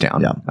fucking ghost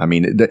town. Yeah. I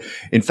mean,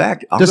 in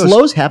fact, does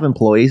Lowe's have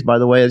employees, by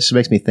the way? It just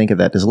makes me think of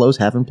that. Does Lowe's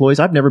have employees?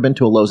 I've never been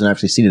to a Lowe's and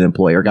actually seen an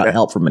employee or got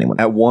help from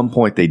anyone. At one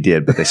point they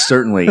did, but they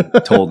certainly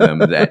told them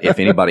that if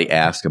anybody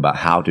asked about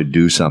how to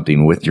do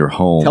something with your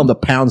home, tell them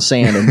to pound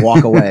sand and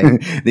walk away.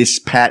 This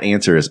pat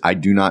answer is, I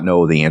do not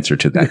know the answer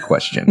to that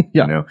question.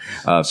 You know,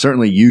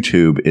 certainly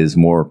YouTube is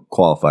more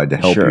qualified to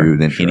help you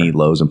than any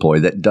Lowe's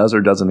employee that does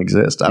or doesn't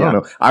exist. I don't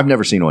know. I've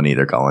never seen one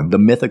either, Colin. The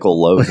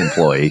mythical Lowe's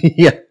employee.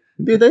 Yeah.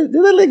 Do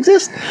they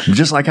exist?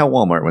 Just like how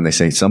Walmart, when they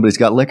say somebody's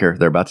got liquor,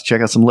 they're about to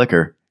check out some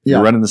liquor. Yeah.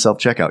 You're running the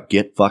self-checkout.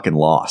 Get fucking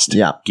lost.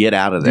 Yeah. Get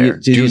out of there.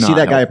 Did you see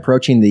that guy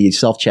approaching the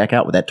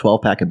self-checkout with that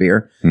 12-pack of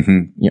beer? Mm-hmm.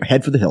 You know,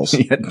 head for the hills.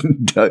 Get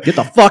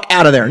the fuck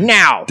out of there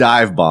now.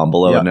 Dive bomb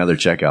below another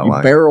checkout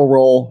line. Barrel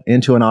roll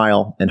into an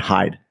aisle and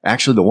hide.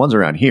 Actually, the ones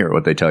around here,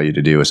 what they tell you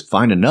to do is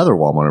find another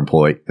Walmart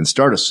employee and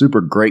start a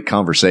super great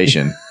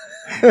conversation.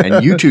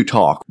 And you two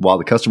talk while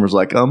the customer's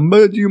like,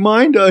 do you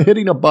mind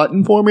hitting a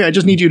button for me? I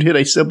just need you to hit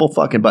a simple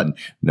fucking button.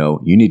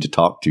 No, you need to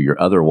talk to your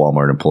other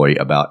Walmart employee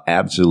about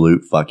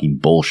absolute fucking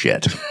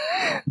bullshit.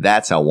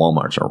 That's how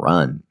Walmarts are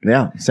run.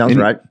 Yeah, sounds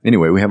right.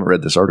 Anyway, we haven't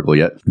read this article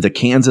yet. The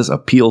Kansas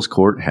Appeals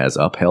Court has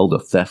upheld a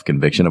theft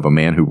conviction of a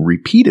man who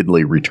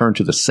repeatedly returned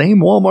to the same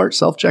Walmart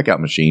self-checkout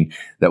machine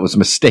that was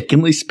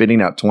mistakenly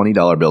spitting out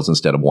 $20 bills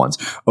instead of ones.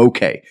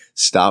 Okay,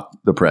 stop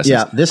the presses.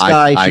 Yeah, this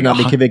guy should not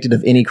be convicted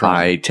of any crime.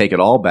 I take it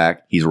all back.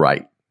 He's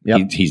right.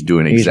 Yep. He's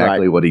doing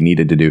exactly what he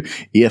needed to do.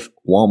 If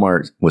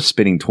Walmart was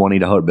spitting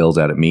 $20 bills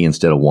out at me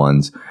instead of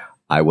ones,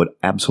 I would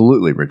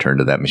absolutely return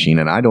to that machine.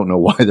 And I don't know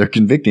why they're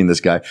convicting this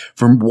guy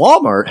from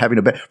Walmart having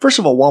a first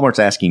of all, Walmart's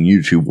asking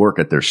you to work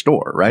at their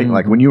store, right? Mm-hmm.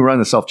 Like when you run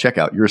the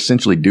self-checkout, you're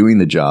essentially doing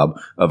the job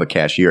of a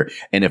cashier.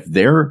 And if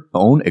their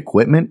own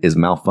equipment is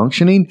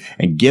malfunctioning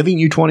and giving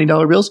you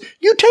 $20 bills,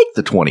 you take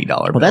the $20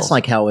 bills. Well, that's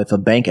like how if a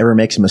bank ever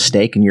makes a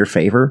mistake in your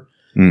favor,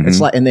 mm-hmm.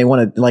 It's like, and they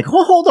want to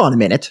well, hold on a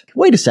minute.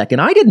 Wait a second.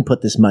 I didn't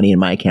put this money in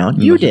my account.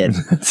 You did.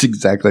 That's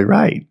exactly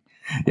right.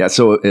 Yeah,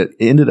 so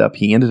he ended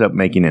up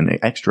making an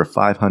extra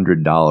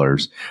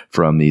 $500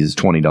 from these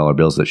 $20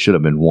 bills that should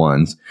have been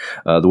ones.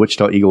 The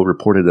Wichita Eagle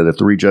reported that a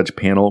 3-judge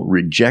panel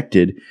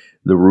rejected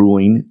the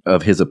ruling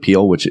of his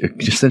appeal, which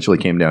essentially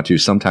came down to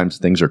sometimes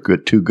things are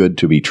too good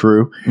to be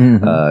true.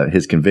 Mm-hmm.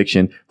 His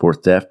conviction for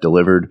theft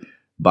delivered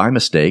by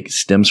mistake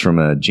stems from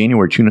a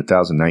January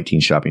 2019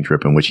 shopping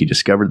trip in which he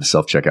discovered the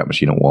self-checkout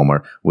machine at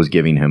Walmart was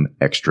giving him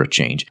extra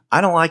change. I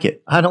don't like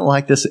it. I don't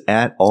like this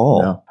at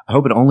all. No. I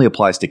hope it only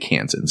applies to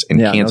Kansans and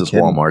Kansas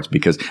Walmarts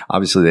because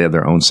obviously they have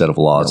their own set of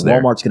laws there.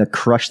 Walmart's going to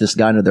crush this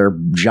guy into their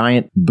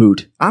giant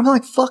boot. I'm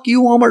like, fuck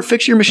you, Walmart.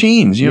 Fix your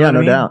machines. You know what I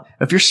mean? Doubt.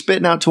 If you're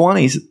spitting out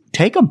 20s,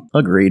 take them.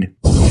 Agreed.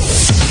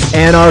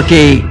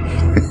 Anarchy.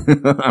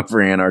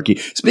 For anarchy.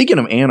 Speaking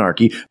of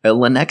anarchy, a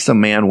Lenexa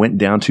man went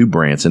down to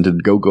Branson to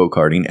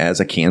go-karting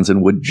as a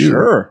Kansan would do.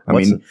 Sure. I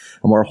mean,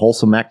 a more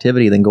wholesome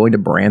activity than going to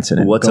Branson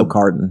and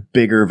go-karting.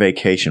 Bigger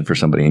vacation for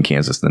somebody in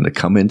Kansas than to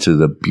come into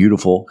the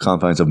beautiful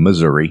confines of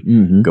Missouri,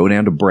 mm-hmm. go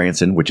down to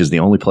Branson, which is the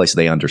only place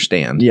they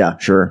understand. Yeah,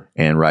 sure.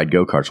 And ride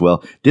go-karts.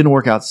 Well, didn't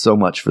work out so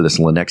much for this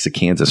Lenexa,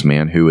 Kansas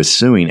man who is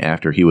suing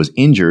after he was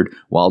injured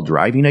while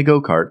driving a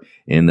go-kart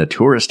in the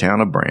tourist town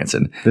of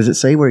Branson. Does it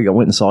say where you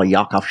went and saw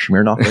Yakov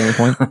Smirnoff at any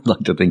point? I'd like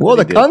to think. Well,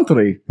 the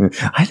country.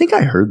 I think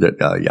I heard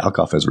that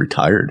Yakov has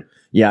retired.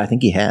 Yeah, I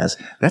think he has.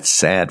 That's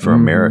sad for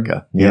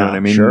America. You know what I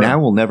mean? Sure. Now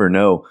we'll never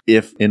know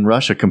if in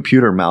Russia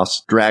computer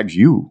mouse drags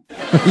you.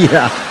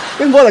 Yeah.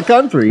 In what a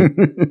country.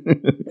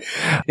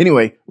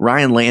 Anyway,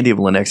 Ryan Landy of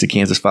Lenexa,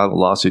 Kansas filed a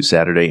lawsuit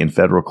Saturday in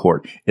federal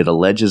court. It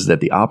alleges that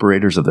the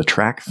operators of the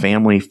Track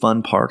Family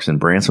Fun Parks in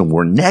Branson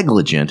were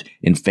negligent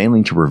in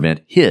failing to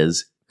prevent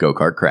his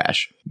go-kart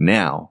crash.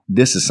 Now,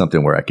 this is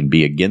something where I can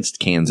be against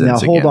Kansas. Now,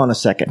 hold on a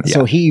second. Yeah.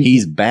 So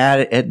he's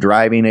bad at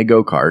driving a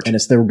go-kart. And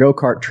it's the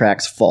go-kart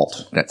track's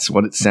fault. That's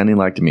what it's sounding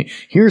like to me.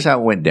 Here's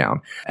how it went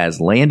down. As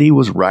Landy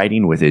was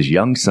riding with his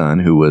young son,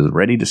 who was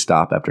ready to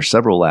stop after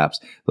several laps,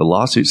 the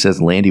lawsuit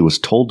says Landy was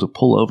told to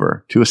pull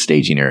over to a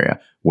staging area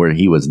where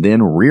he was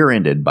then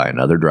rear-ended by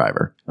another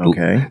driver.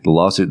 Okay. The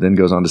lawsuit then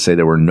goes on to say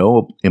there were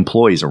no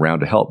employees around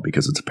to help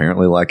because it's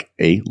apparently like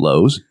a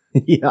Lowe's.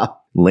 Yeah.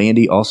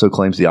 Landy also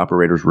claims the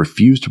operators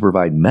refused to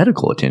provide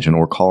medical attention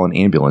or call an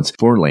ambulance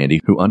for Landy,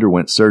 who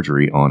underwent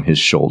surgery on his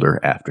shoulder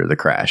after the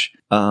crash.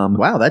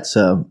 Wow, that's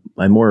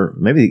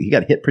maybe he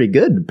got hit pretty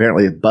good.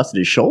 Apparently it busted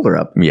his shoulder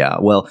up. Yeah,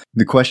 well,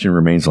 the question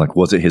remains, like,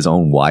 was it his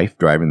own wife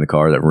driving the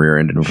car that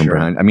rear-ended him from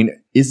behind? I mean,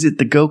 is it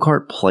the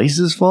go-kart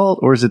place's fault,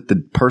 or is it the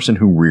person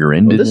who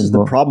rear-ended him? This is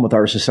the problem with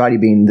our society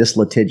being this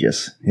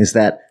litigious, is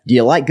that, do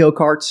you like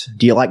go-karts?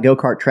 Do you like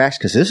go-kart tracks?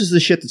 Because this is the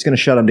shit that's going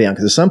to shut them down.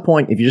 Because at some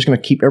point, if you're just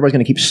going to everybody's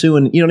going to keep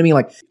suing, you know what I mean?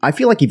 Like, I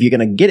feel like if you're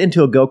going to get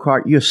into a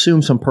go-kart, you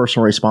assume some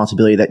personal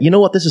responsibility that, you know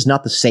what, this is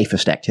not the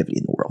safest activity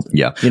in the world.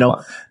 field. Yeah.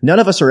 None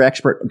of us are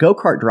expert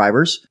go-kart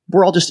drivers.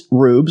 We're all just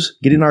rubes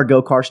getting in our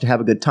go-karts to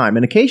have a good time.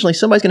 And occasionally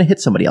somebody's going to hit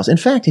somebody else. In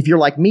fact, if you're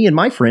like me and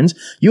my friends,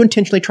 you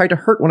intentionally try to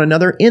hurt one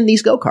another in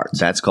these go-karts.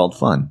 That's called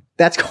fun.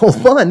 That's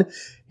called fun.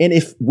 And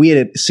if we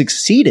had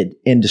succeeded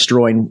in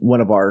destroying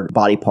one of our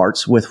body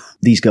parts with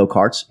these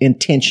go-karts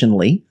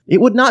intentionally,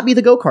 it would not be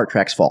the go-kart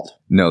track's fault.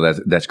 No,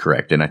 that's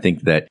correct. And I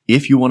think that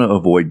if you want to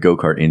avoid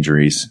go-kart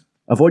injuries,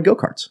 avoid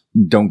go-karts.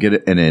 Don't get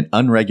it in an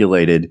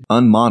unregulated,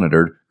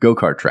 unmonitored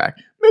go-kart track.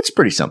 It's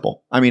pretty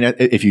simple. I mean,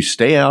 if you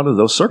stay out of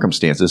those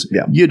circumstances,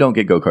 you don't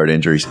get go-kart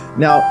injuries.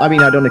 Now, I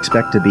mean, I don't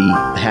expect to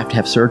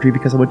have surgery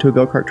because I went to a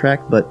go-kart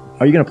track, but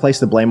are you going to place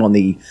the blame on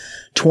the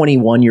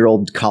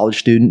 21-year-old college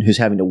student who's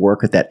having to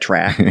work at that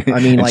track? I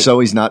mean, so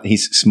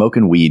he's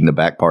smoking weed in the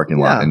back parking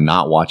lot and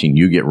not watching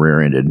you get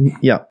rear-ended.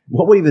 Yeah.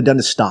 What would he have done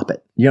to stop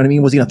it? You know what I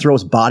mean? Was he going to throw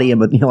his body in,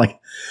 but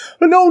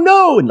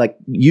no, and like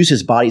use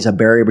his body as a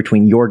barrier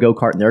between your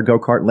go-kart and their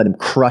go-kart and let him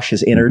crush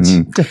his innards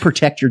to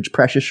protect your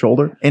precious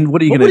shoulder? And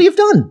what would he have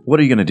done? What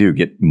are you going to do?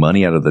 Get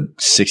money out of the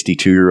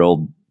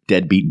 62-year-old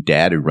deadbeat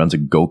dad who runs a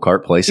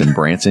go-kart place in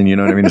Branson? You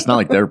know what I mean? It's not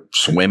like they're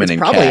swimming in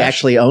probably cash.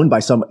 Actually owned by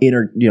some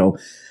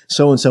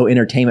so-and-so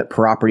entertainment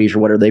properties or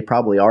whatever. They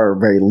probably are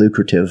very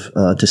lucrative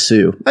to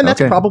sue. And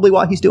that's probably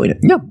why he's doing it.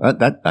 Yeah,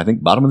 that I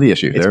think bottom of the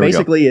issue. It's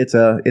basically it's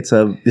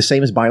the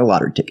same as buying a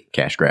lottery ticket.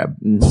 Cash grab.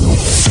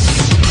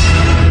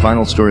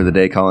 Final story of the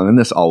day, Colin, and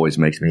this always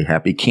makes me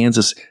happy.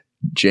 Kansas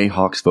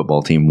Jayhawks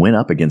football team went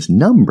up against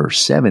number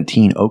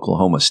 17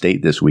 Oklahoma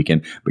State this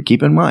weekend. But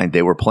keep in mind,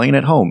 they were playing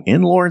at home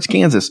in Lawrence,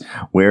 Kansas,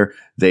 where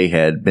they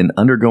had been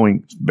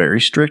undergoing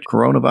very strict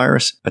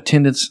coronavirus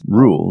attendance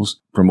rules.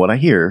 From what I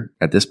hear,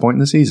 at this point in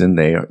the season,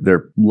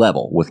 they're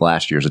level with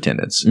last year's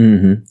attendance,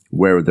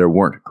 where there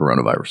weren't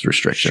coronavirus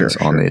restrictions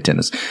on the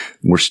attendance.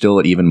 We're still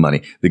at even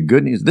money. The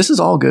good news, this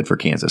is all good for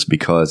Kansas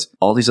because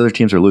all these other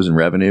teams are losing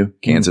revenue.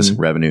 Kansas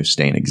revenue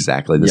staying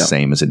exactly the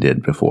same as it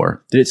did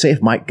before. Did it say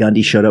if Mike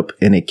Gundy showed up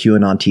in a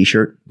QAnon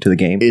t-shirt to the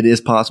game? It is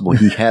possible.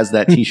 He has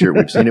that t-shirt.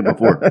 We've seen it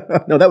before.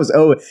 No, that was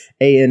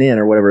OANN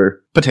or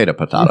whatever. Potato.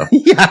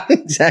 Yeah,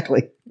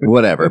 exactly.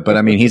 Whatever. But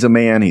I mean, he's a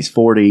man. He's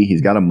 40.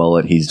 He's got a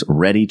mullet. He's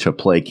ready to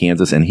play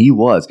Kansas. And he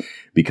was,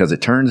 because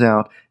it turns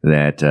out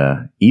that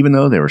even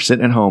though they were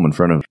sitting at home in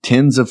front of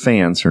tens of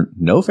fans, or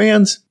no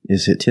fans?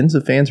 Is it tens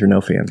of fans or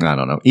no fans? I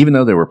don't know. Even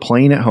though they were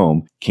playing at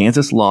home,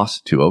 Kansas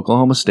lost to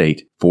Oklahoma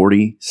State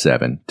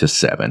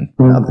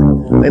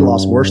 47-7. They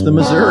lost worse than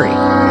Missouri.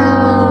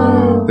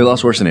 They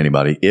lost worse than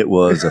anybody. It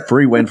was a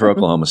free win for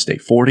Oklahoma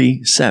State,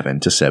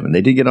 47-7.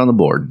 They did get on the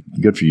board.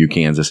 Good for you,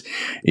 Kansas.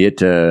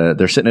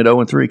 They're sitting at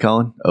 0-3,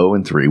 Colin.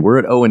 0-3. We're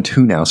at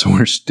 0-2 now, so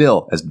we're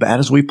still, as bad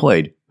as we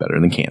played, better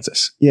than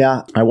Kansas.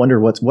 Yeah, I wonder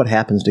what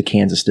happens to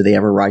Kansas. Do they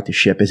ever right the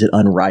ship? Is it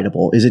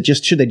unwritable?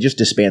 Should they just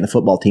disband the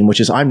football team? Which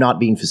is, I'm not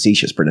being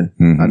facetious, Brendan.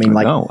 I mean,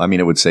 no. I mean,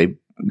 it would save.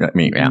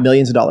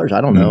 Millions of dollars. I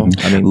don't know.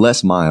 I mean,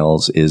 Les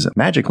Miles is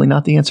magically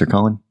not the answer,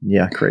 Colin.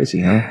 Yeah,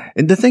 crazy, huh?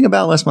 And the thing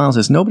about Les Miles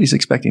is nobody's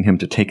expecting him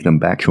to take them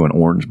back to an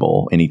Orange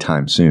Bowl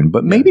anytime soon.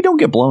 But maybe don't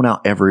get blown out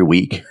every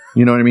week.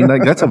 You know what I mean?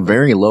 Like, that's a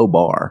very low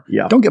bar.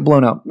 Yeah. Don't get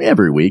blown out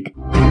every week.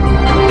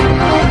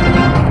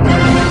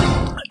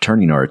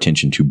 Turning our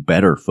attention to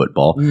better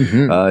football,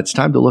 it's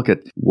time to look at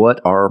what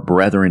our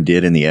brethren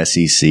did in the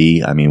SEC.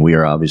 I mean, we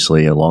are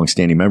obviously a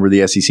longstanding member of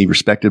the SEC,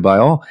 respected by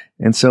all.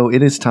 And so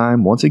it is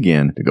time, once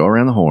again, to go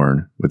around the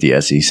horn with the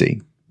SEC.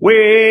 We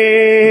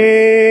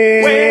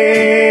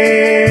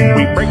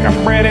break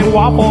our bread at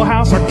Waffle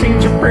House, our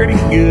teams are pretty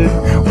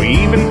good. We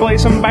even play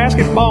some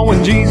basketball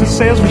when Jesus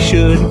says we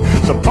should.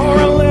 So pour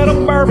a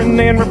little bourbon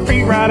and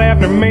repeat right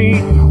after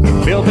me.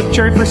 We built a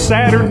church for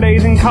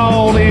Saturdays and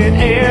called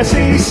it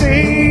SEC.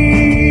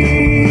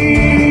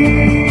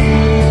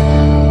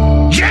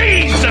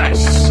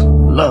 Jesus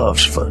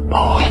loves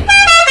football.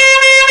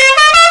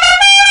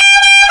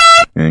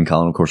 And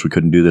Colin, of course, we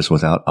couldn't do this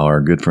without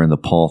our good friend, the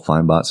Paul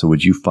Feinbot. So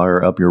would you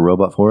fire up your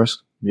robot for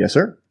us? Yes,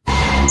 sir.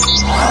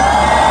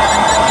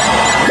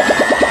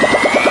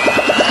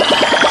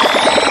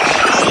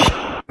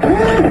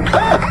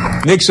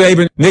 Nick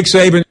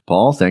Saban.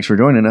 Paul, thanks for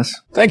joining us.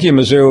 Thank you,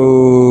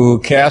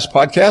 Mizzou Cast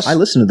Podcast. I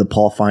listened to the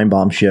Paul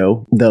Feinbaum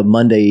show the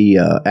Monday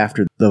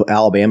after the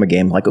Alabama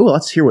game. Like,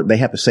 let's hear what they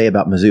have to say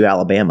about Mizzou,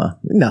 Alabama.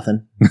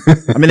 Nothing.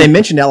 I mean, they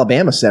mentioned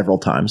Alabama several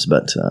times,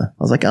 but I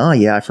was like, oh,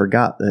 yeah, I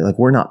forgot. Like,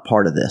 we're not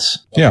part of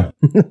this. Yeah.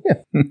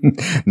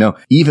 No,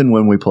 even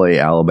when we play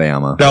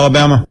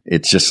Alabama,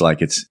 it's just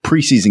like it's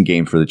preseason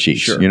game for the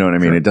Chiefs. Sure, you know what I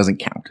mean? It doesn't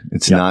count.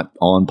 It's not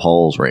on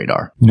Paul's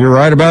radar. You're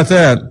right about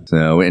that.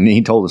 So, and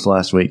he told us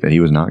last week that he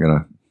was not going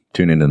to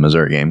tune into the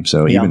Missouri game.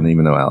 So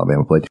even though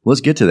Alabama played,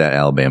 let's get to that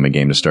Alabama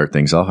game to start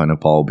things off. I know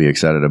Paul will be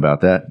excited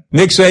about that.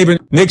 Nick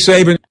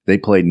Saban. They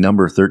played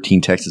number 13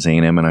 Texas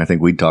A&M, and I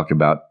think we talked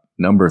about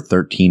number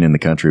 13 in the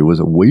country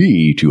was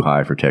way too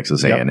high for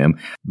Texas A&M.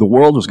 The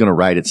world was going to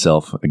right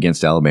itself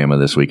against Alabama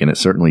this week, and it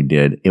certainly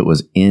did. It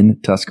was in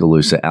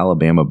Tuscaloosa.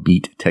 Alabama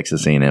beat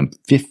Texas A&M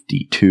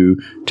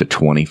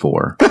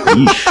 52-24.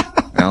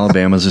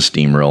 Alabama's a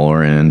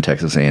steamroller, and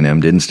Texas A&M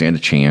didn't stand a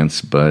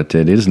chance, but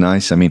it is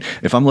nice. I mean,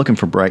 if I'm looking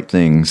for bright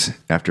things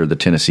after the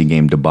Tennessee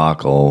game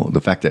debacle,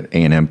 the fact that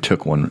A&M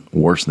took one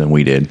worse than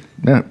we did,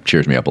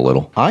 cheers me up a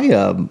little.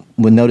 I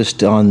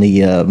noticed on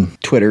the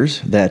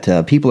Twitters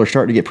that people are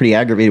starting to get pretty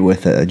aggravated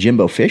with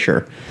Jimbo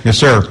Fisher. Yes,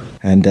 sir.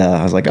 And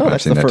I was like, oh,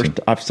 that's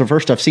the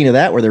first I've seen of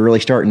that, where they're really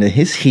starting to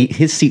his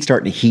seat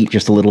starting to heat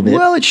just a little bit.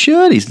 Well, it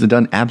should. He's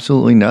done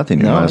absolutely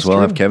nothing. You might as well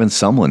have Kevin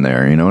Sumlin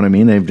there. You know what I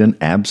mean? They've done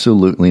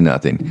absolutely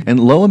nothing.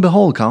 And lo and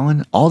behold,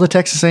 Colin, all the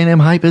Texas A&M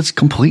hype is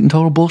complete and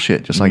total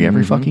bullshit, just like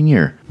every fucking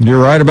year.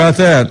 You're right about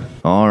that.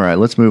 All right,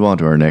 let's move on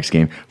to our next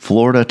game.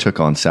 Florida took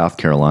on South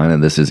Carolina.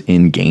 This is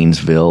in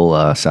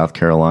Gainesville, South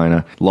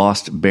Carolina.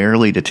 Lost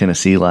barely to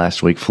Tennessee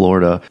last week.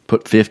 Florida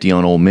put 50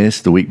 on Ole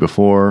Miss the week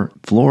before.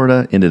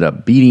 Florida ended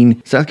up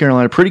beating South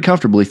Carolina pretty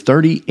comfortably,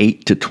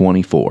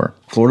 38-24.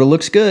 Florida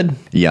looks good.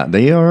 Yeah,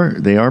 they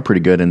are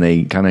pretty good, and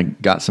they kind of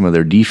got some of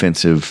their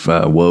defensive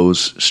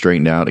woes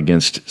straightened out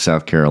against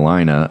South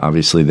Carolina.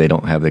 Obviously, they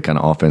don't have the kind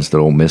of offense that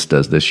Ole Miss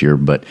does this year,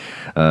 but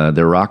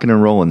they're rocking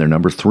and rolling. They're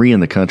number 3 in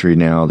the country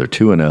now. They're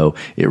 2-0.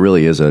 It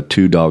really is a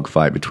two-dog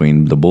fight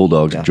between the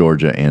Bulldogs,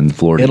 Georgia, and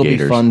Florida Gators.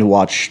 It'll be fun to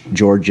watch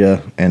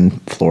Georgia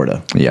and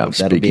Florida. Yeah,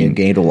 that'll be a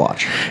game to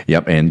watch.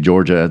 Yep, and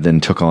Georgia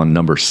then took on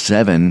number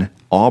 7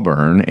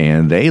 Auburn,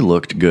 and they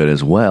looked good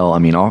as well. I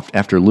mean,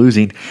 after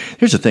losing,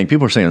 here's the thing.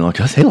 People are saying, look,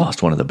 they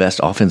lost one of the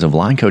best offensive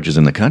line coaches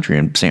in the country,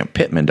 and Sam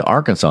Pittman to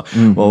Arkansas.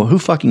 Well, who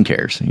fucking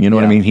cares? You know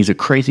what I mean? He's a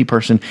crazy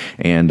person,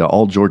 and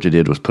all Georgia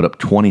did was put up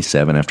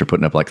 27 after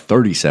putting up like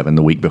 37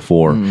 the week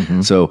before.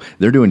 So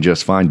they're doing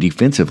just fine.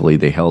 Defensively,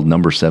 they held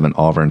number 7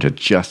 Auburn to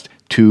just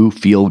 2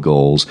 field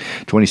goals.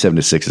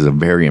 27-6 is a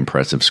very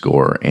impressive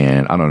score.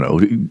 And I don't know,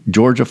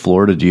 Georgia,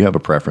 Florida, do you have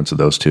a preference of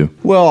those two?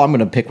 Well, I'm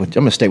going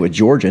to stay with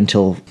Georgia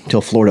until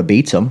Florida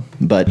beats them.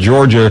 But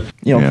Georgia,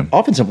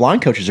 offensive line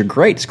coaches are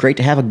great. It's great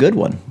to have a good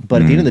one.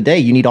 But at the end of the day,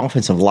 you need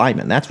offensive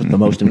linemen. That's what the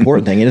most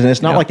important thing is. And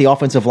it's not like the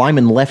offensive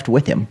linemen left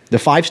with him. The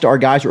 5-star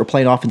guys that were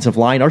playing offensive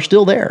line are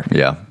still there.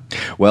 Yeah.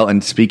 Well,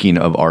 and speaking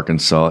of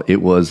Arkansas,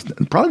 it was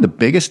probably the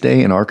biggest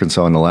day in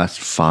Arkansas in the last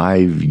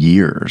 5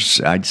 years,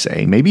 I'd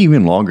say, maybe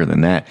even longer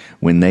than that,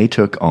 when they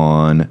took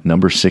on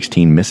number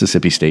 16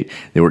 Mississippi State.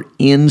 They were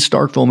in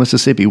Starkville,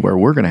 Mississippi, where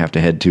we're going to have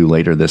to head to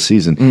later this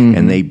season,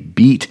 and they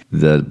beat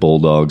the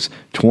Bulldogs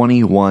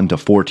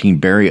 21-14.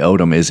 Barry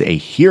Odom is a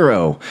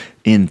hero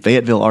in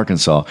Fayetteville,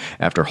 Arkansas,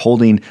 after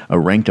holding a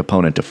ranked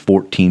opponent to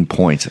 14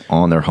 points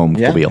on their home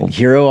field.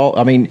 Hero,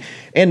 I mean,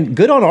 and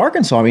good on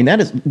Arkansas. I mean, that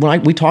is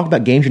when we talk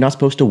about games you're not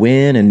supposed to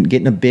win and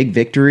getting a big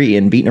victory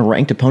and beating a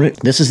ranked opponent.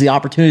 This is the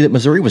opportunity that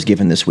Missouri was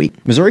given this week.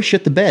 Missouri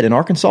shit the bed, and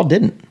Arkansas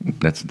didn't.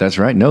 That's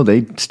right. No,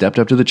 they stepped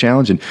up to the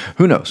challenge, and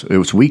who knows? It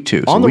was week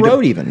 2 on the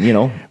road, even.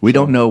 We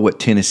don't know what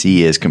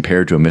Tennessee is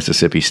compared to a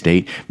Mississippi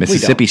State.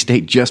 Mississippi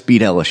State just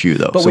beat LSU,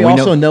 though. But we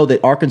also know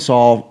that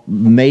Arkansas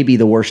may be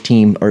the worst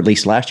team, or at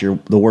least last year,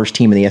 the worst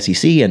team in the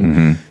SEC,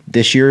 and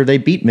this year they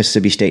beat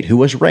Mississippi State, who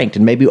was ranked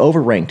and maybe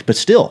overranked, but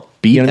still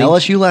beat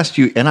LSU last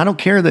year. And I don't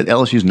care that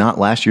LSU's not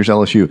last year's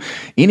LSU.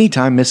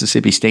 Anytime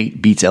Mississippi State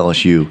beats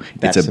LSU,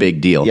 it's a big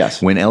deal.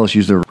 Yes. When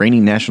LSU's the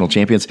reigning national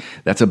champions,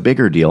 that's a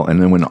bigger deal.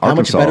 And then when Arkansas, how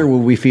much better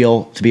would we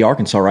feel to be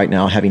Arkansas right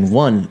now, having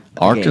won?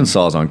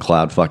 Arkansas is on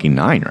cloud fucking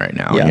 9 right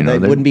now. Yeah,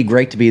 it wouldn't be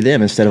great to be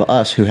them instead of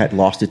us, who had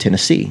lost to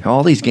Tennessee.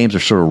 All these games are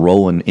sort of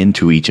rolling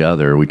into each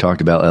other. We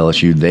talked about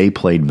LSU. They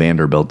played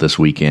Vanderbilt this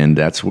weekend.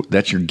 That's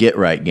your get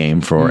right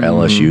game for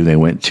LSU. They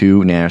went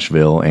to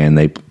Nashville and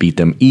they beat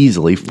them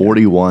easily,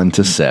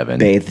 41-7.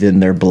 Bathed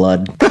in their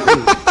blood.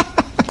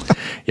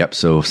 Yep.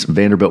 So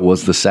Vanderbilt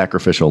was the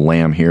sacrificial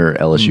lamb here.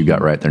 LSU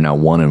got right. They're now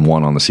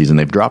 1-1 on the season.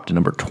 They've dropped to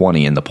number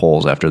 20 in the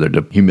polls after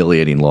their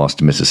humiliating loss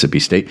to Mississippi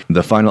State.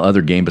 The final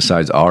other game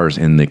besides ours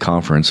in the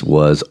conference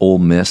was Ole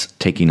Miss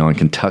taking on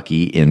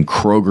Kentucky in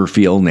Kroger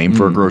Field, named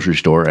for a grocery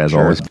store, as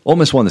always. Ole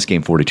Miss won this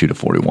game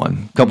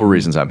 42-41. A couple of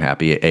reasons I'm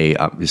happy. A,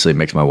 obviously it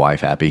makes my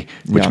wife happy,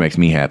 which makes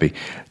me happy.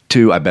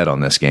 2, I bet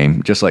on this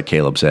game. Just like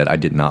Caleb said, I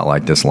did not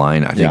like this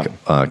line. I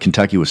think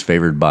Kentucky was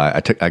favored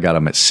by, I got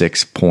them at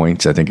 6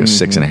 points. I think it was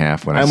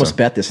 6.5 when I almost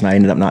bet this, and I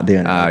ended up not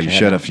doing it.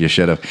 You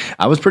should have.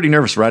 I was pretty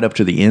nervous right up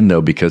to the end, though,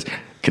 because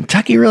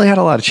Kentucky really had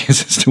a lot of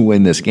chances to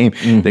win this game.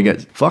 They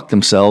got fucked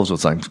themselves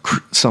with like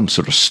some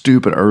sort of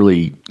stupid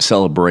early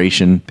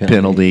celebration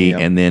penalty,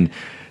 and then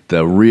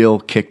the real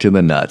kick to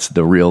the nuts,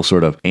 the real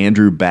sort of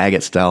Andrew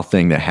Baggett-style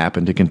thing that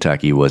happened to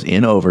Kentucky was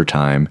in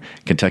overtime.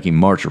 Kentucky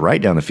marched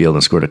right down the field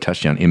and scored a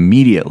touchdown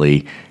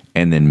immediately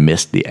and then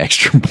missed the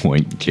extra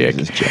point kick.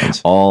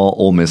 All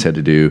Ole Miss had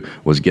to do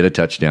was get a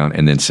touchdown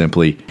and then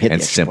simply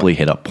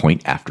hit a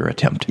point after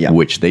attempt,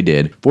 which they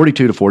did.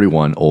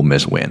 42-41, Ole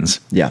Miss wins.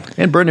 Yeah.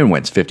 And Brendan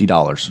wins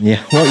 $50.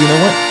 Yeah. Well, you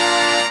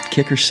know what?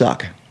 Kickers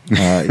suck.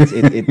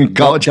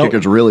 College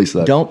kickers really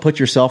suck. Don't put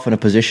yourself in a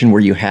position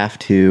where you have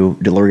to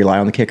rely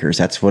on the kickers.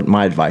 That's what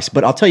my advice.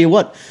 But I'll tell you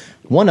what,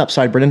 one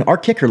upside, Brendan, our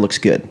kicker looks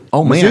good.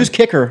 Oh, man. Mizzou's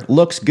kicker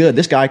looks good.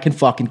 This guy can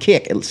fucking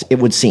kick, it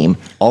would seem.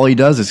 All he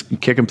does is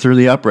kick him through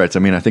the uprights. I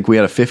mean, I think we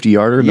had a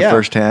 50-yarder in the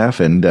first half.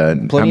 And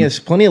plenty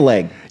of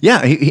leg.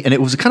 Yeah, and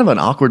it was kind of an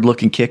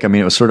awkward-looking kick. I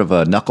mean, it was sort of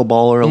a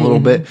knuckleballer a little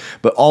bit,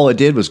 but all it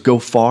did was go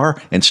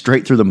far and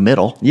straight through the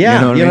middle. Yeah,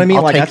 you know what I mean?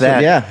 I'll take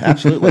that. Yeah,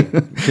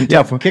 absolutely.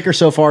 Kicker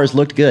so far has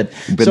looked good.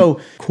 So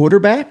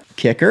quarterback,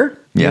 kicker.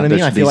 You know what I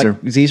mean? I feel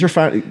like these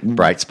are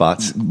bright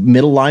spots.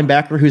 Middle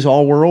linebacker who's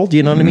all world.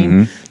 You know what I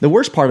mean? The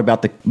worst part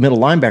about the middle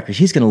linebacker is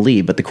he's going to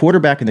leave, but the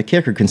quarterback and the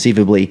kicker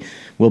conceivably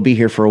will be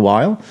here for a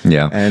while.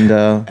 Yeah. And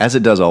as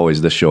it does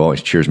always, this show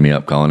always cheers me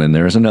up, Colin. And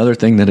there is another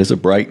thing that is a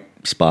bright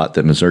spot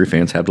that Missouri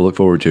fans have to look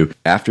forward to.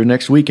 After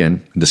next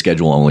weekend, the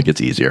schedule only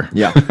gets easier.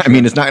 Yeah. I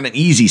mean, it's not an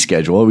easy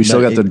schedule. We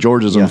still got the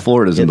Georgias and the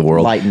Floridas in the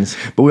world. Lightens.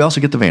 But we also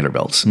get the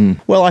Vanderbilts.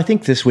 Well, I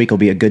think this week will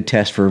be a good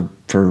test for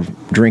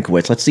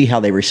Drinkwitz. Let's see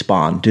how they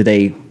respond. Do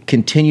they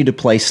continue to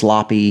play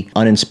sloppy,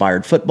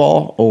 uninspired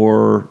football,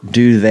 or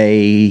do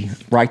they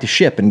right the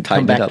ship and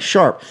come back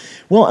sharp?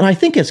 Well, and I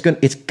think it's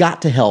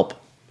got to help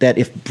that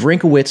if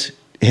Drinkwitz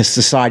has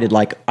decided,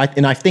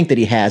 and I think that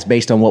he has,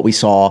 based on what we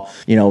saw.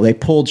 You know, they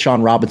pulled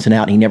Sean Robinson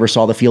out and he never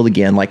saw the field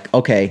again. Like,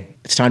 okay,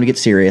 it's time to get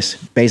serious.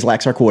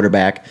 Bazelak's our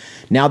quarterback.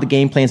 Now the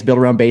game plan's built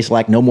around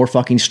Bazelak. No more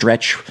fucking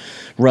stretch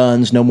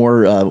runs, no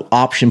more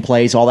option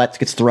plays. All that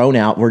gets thrown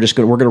out. We're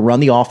going to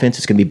run the offense.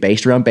 It's going to be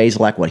based around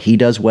Bazelak, what he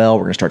does well.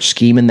 We're going to start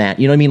scheming that.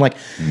 You know what I mean? Like,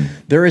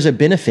 there is a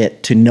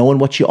benefit to knowing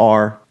what you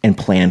are and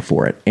plan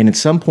for it. And at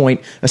some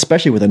point,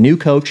 especially with a new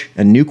coach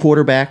and new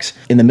quarterbacks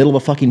in the middle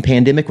of a fucking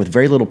pandemic with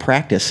very little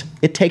practice,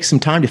 it takes some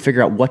time to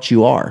figure out what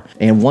you are.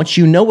 And once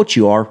you know what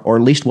you are, or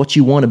at least what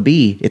you want to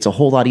be, it's a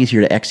whole lot easier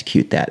to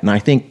execute that. And I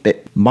think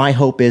that my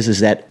hope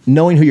is that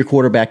knowing who your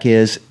quarterback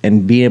is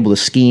and being able to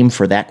scheme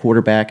for that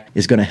quarterback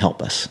is going to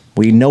help us.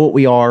 We know what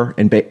we are,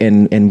 and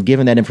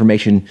given that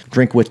information,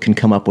 Drinkwitz can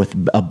come up with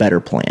a better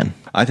plan.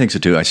 I think so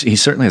too. He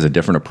certainly has a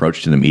different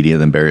approach to the media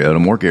than Barry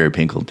Odom or Gary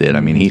Pinkel did.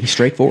 I mean, he's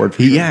straightforward.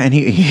 Yeah, and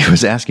he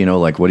was asking,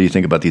 what do you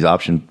think about these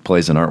option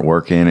plays that aren't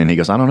working? And he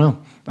goes, I don't know.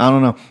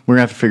 We're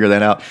gonna have to figure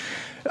that out.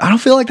 I don't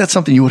feel like that's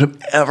something you would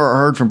have ever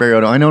heard from Barry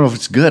Odom. I don't know if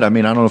it's good. I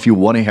mean, I don't know if you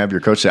want to have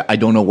your coach say, I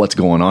don't know what's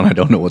going on. I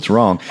don't know what's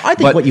wrong. I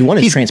think what you want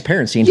is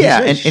transparency. And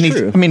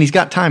he's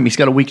got time. He's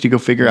got a week to go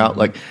figure out,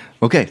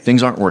 okay,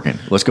 things aren't working.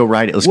 Let's go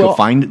right it. Let's go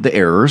find the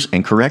errors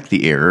and correct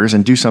the errors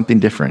and do something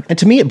different. And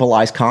to me, it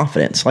belies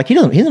confidence. Like, he's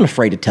not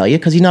afraid to tell you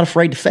because he's not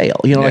afraid to fail.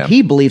 Like,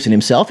 he believes in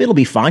himself. It'll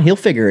be fine. He'll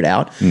figure it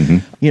out.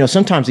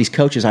 Sometimes these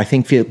coaches, I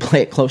think,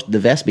 play it close to the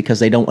vest because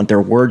they don't want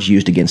their words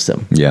used against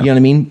them. Yeah. You know what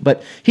I mean?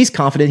 But he's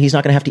confident he's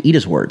not going to have to eat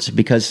his words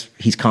because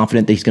he's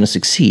confident that he's going to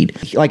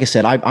succeed. Like I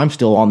said, I'm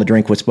still on the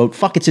Drinkwitz boat.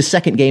 Fuck, it's his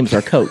second game as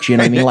our coach. You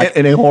know what I mean? Like,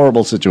 in a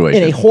horrible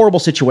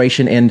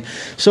situation. And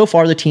so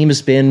far the team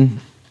has been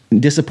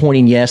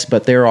disappointing, yes,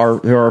 but there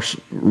are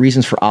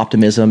reasons for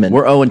optimism. And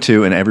we're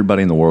 0-2, and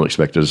everybody in the world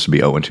expected us to be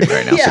 0-2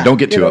 right now. So don't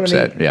get too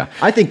upset. I mean? Yeah,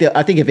 I think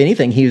if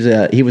anything, he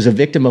was a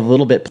victim of a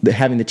little bit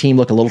having the team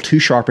look a little too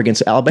sharp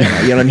against Alabama.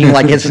 You know what I mean?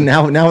 Like, it's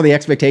now the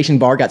expectation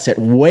bar got set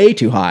way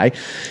too high,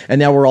 and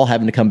now we're all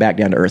having to come back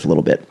down to earth a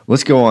little bit.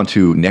 Let's go on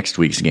to next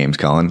week's games,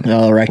 Colin.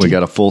 All right, we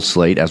got a full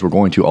slate as we're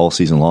going to all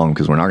season long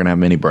because we're not going to have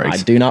many breaks.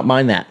 I do not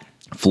mind that.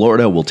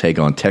 Florida will take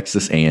on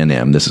Texas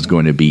A&M. This is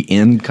going to be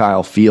in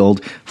Kyle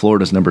Field.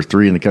 Florida's number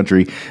 3 in the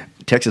country.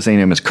 Texas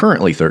A&M is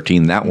currently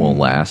 13. That won't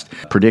last.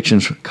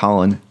 Predictions,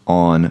 Colin,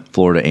 on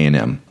Florida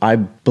A&M. I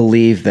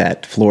believe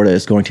that Florida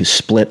is going to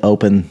split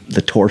open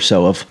the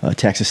torso of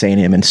Texas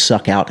A&M and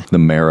suck out the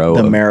marrow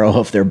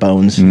of their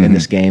bones in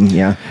this game.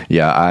 Yeah,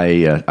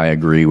 I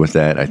agree with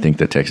that. I think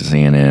that Texas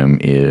A&M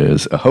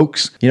is a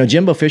hoax.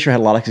 Jimbo Fisher had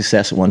a lot of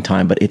success at one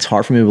time, but it's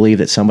hard for me to believe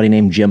that somebody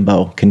named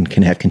Jimbo can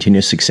have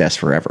continuous success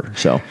forever.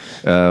 So,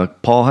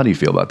 Paul, how do you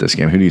feel about this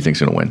game? Who do you think's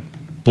going to win?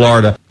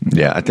 Florida.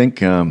 Yeah, I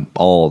think I'm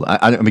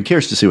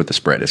curious to see what the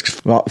spread is.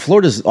 Well,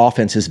 Florida's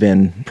offense has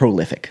been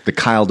prolific. The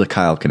Kyle to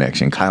Kyle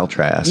connection, Kyle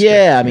Trask.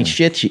 Yeah, I mean,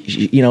 shit.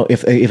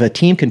 If a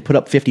team can put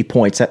up 50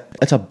 points,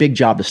 that's a big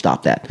job to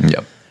stop that.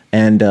 Yep.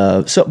 And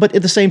but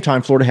at the same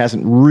time, Florida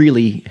hasn't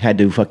really had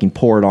to fucking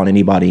pour it on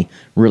anybody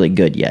really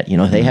good yet.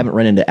 They haven't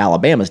run into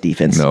Alabama's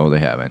defense. No, they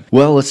haven't.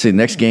 Well, let's see.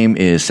 Next game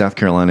is South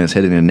Carolina is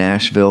headed to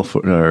Nashville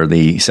for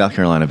the South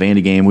Carolina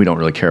Vandy game. We don't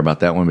really care about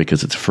that one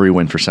because it's a free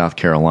win for South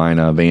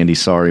Carolina. Vandy,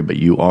 sorry, but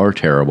you are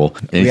terrible.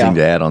 Anything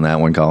to add on that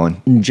one,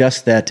 Colin?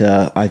 Just that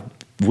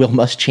Will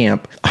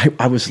Muschamp.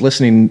 I was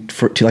listening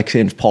to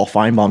Paul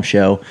Feinbaum's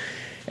show.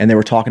 And they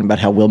were talking about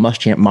how Will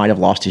Muschamp might have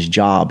lost his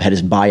job had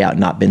his buyout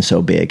not been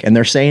so big. And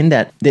they're saying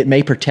that it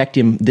may protect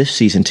him this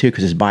season, too,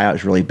 because his buyout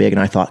is really big. And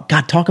I thought,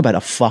 God, talk about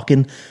a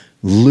fucking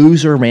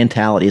loser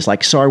mentality. It's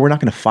like, sorry, we're not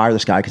going to fire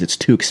this guy because it's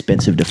too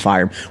expensive to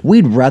fire him.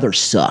 We'd rather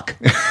suck.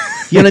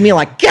 You know what I mean?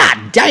 Like,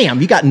 God damn,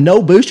 you got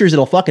no boosters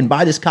that'll fucking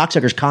buy this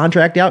cocksucker's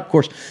contract out. Of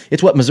course,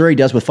 it's what Missouri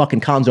does with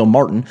fucking Conzo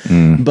Martin.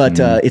 But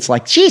it's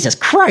like, Jesus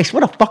Christ,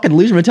 what a fucking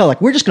loser mentality.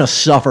 Like, we're just going to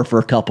suffer for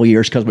a couple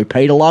years because we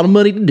paid a lot of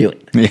money to do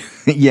it.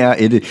 Yeah,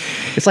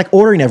 it's like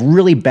ordering a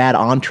really bad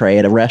entree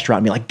at a restaurant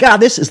and be like, God,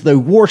 this is the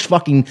worst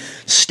fucking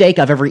steak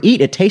I've ever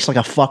eaten. It tastes like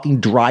a fucking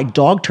dry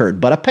dog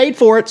turd, but I paid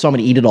for it, so I'm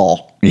going to eat it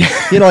all.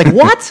 You know, like,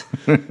 what?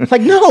 It's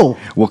like, no.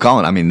 Well,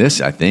 Colin, I mean, this,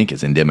 I think,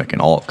 is endemic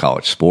in all of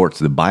college sports.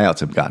 The buyouts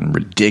have gotten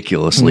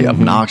ridiculously,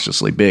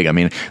 obnoxiously big. I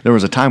mean, there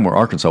was a time where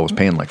Arkansas was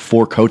paying like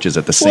 4 coaches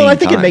at the same time. Well, I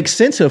think it makes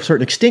sense to a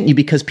certain extent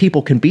because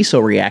people can be so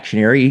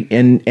reactionary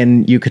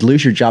and you could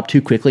lose your job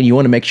too quickly. You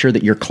want to make sure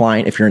that your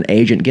client, if you're an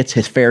agent, gets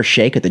his fair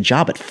shake at the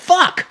job. But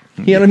fuck!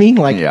 You know what I mean?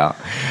 Like, yeah.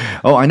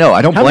 Oh, I know.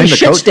 I don't how blame many the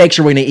shit coach. steaks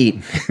are we going to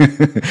eat?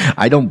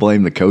 I don't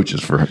blame the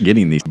coaches for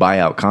getting these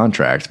buyout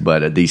contracts,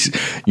 but at these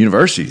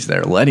universities,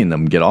 they're letting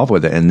them get off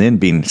with it and then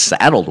being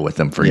saddled with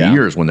them for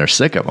years when they're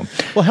sick of them.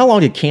 Well, how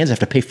long did Kansas have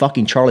to pay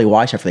fucking Charlie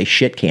Weiss after they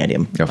shit canned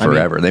him?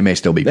 Forever. They may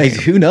still be paying.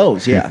 Who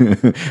knows? Yeah.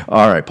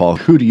 All right, Paul.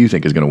 Who do you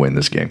think is going to win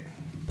this game?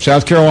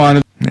 South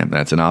Carolina. Yeah,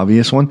 that's an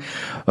obvious one.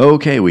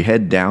 Okay, we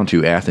head down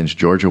to Athens,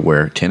 Georgia,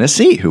 where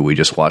Tennessee, who we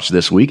just watched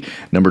this week,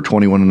 number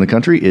 21 in the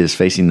country, is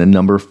facing the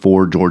number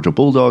 4 Georgia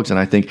Bulldogs. And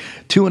I think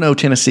 2-0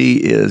 Tennessee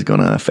is going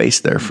to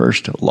face their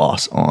first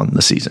loss on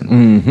the season.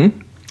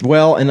 Mm-hmm.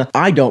 Well, and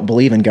I don't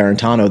believe in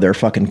Garantano, their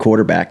fucking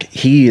quarterback.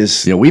 He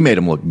is... Yeah, we made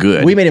him look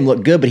good. We made him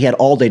look good, but he had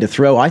all day to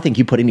throw. I think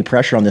you put any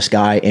pressure on this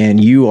guy, and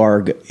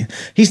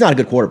he's not a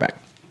good quarterback.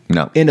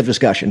 No. End of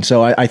discussion.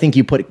 So I think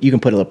you can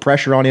put a little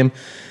pressure on him.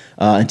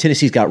 And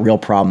Tennessee's got real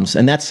problems.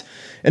 And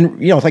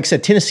like I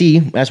said,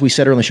 Tennessee, as we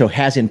said earlier in the show,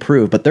 has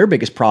improved, but their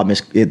biggest problem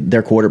is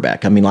their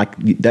quarterback. I mean,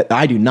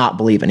 I do not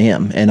believe in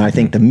him. And I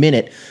think the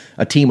minute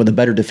a team with a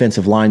better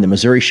defensive line than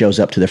Missouri shows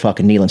up to their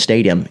fucking Neyland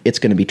Stadium, it's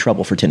going to be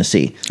trouble for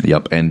Tennessee.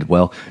 Yep. And,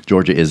 well,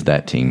 Georgia is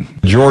that team.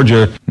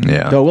 Georgia.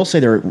 Yeah. Though I will say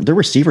their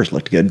receivers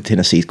looked good,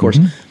 Tennessee. Of course,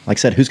 like I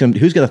said, who's going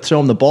to throw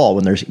them the ball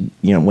when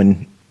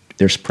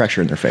there's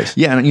pressure in their face?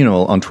 Yeah. And,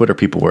 on Twitter,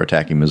 people were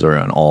attacking Missouri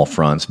on all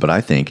fronts, but I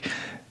think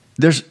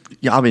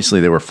obviously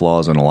there were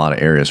flaws in a lot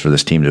of areas for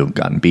this team to have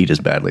gotten beat as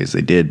badly as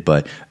they did,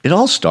 but it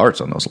all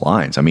starts on those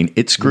lines. I mean,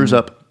 it screws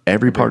up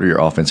every part of your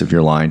offense if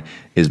your line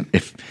is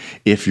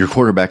if your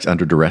quarterback's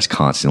under duress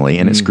constantly,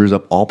 and it screws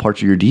up all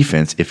parts of your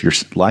defense if your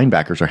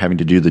linebackers are having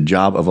to do the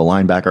job of a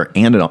linebacker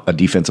and a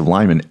defensive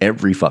lineman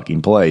every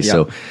fucking play. Yep.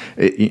 So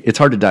it's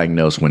hard to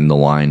diagnose when the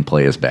line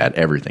play is bad.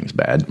 Everything's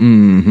bad.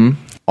 Mm-hmm.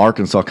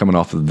 Arkansas, coming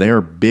off of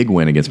their big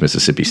win against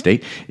Mississippi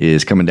State,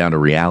 is coming down to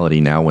reality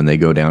now when they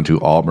go down to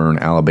Auburn,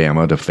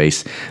 Alabama to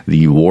face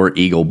the War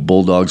Eagle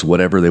Bulldogs,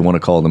 whatever they want to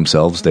call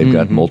themselves. They've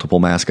got multiple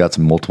mascots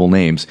and multiple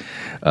names.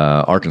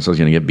 Arkansas is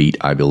going to get beat.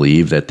 I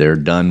believe that they're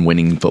done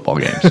winning football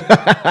games.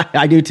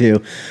 I do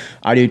too.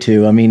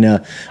 I mean,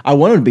 I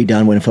want them to be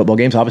done winning football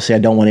games. Obviously, I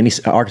don't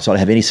want Arkansas to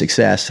have any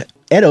success.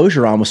 Ed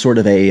Ogeron was sort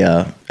of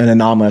an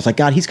anomaly. I was like,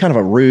 God, he's kind of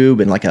a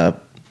rube and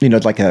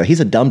he's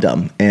a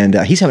dum-dum, and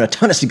he's having a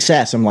ton of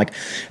success. I'm like,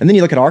 and then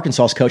you look at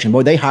Arkansas's coach, and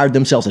boy, they hired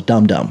themselves a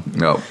dum-dum.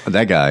 No,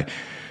 that guy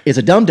is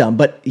a dum-dum,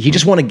 but he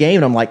just won a game,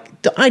 and I'm like,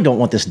 I don't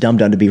want this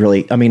dum-dum to be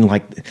really, I mean,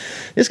 like,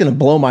 it's going to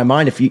blow my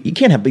mind if you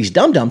can't have these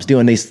dum-dums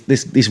doing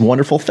these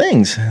wonderful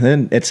things.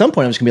 Then at some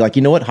point, I'm just going to be like,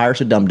 you know what, hire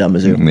us a dum-dum,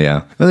 Mizzou.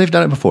 Yeah, well, they've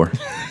done it before.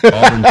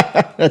 Auburn.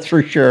 That's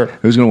for sure.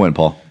 Who's going to win,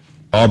 Paul?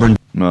 Auburn.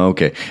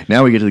 Okay,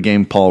 now we get to the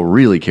game Paul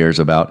really cares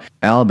about.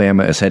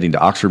 Alabama is heading to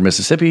Oxford,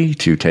 Mississippi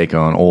to take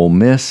on Ole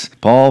Miss.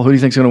 Paul, who do you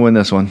think's going to win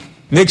this one?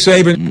 Nick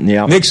Saban.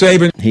 Yeah. Nick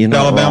Saban. He's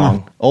not Alabama.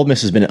 wrong. Ole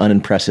Miss has been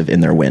unimpressive in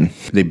their win.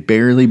 They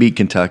barely beat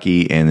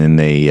Kentucky, and then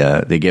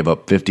they gave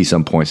up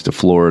 50-some points to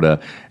Florida.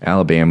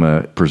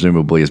 Alabama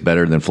presumably is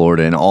better than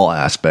Florida in all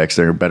aspects.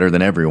 They're better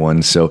than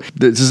everyone. So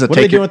this is what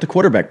are they doing with the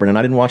quarterback, Brennan?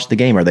 I didn't watch the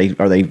game. Are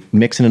they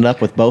mixing it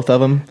up with both of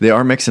them? They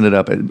are mixing it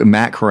up.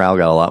 Matt Corral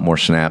got a lot more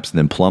snaps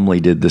than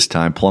Plumlee did this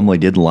time. Plumlee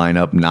did line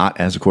up not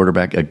as a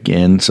quarterback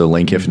again, so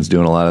Lane Kiffin's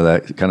doing a lot of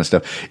that kind of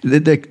stuff.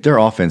 Their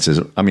offense is,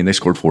 I mean, they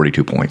scored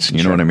 42 points.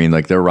 You know what I mean?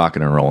 Like, they're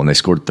rocking and rolling. They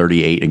scored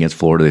 38 against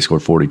Florida. They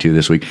scored 42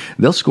 this week.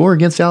 They'll score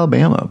against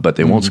Alabama, but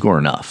they won't score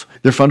enough.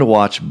 They're fun to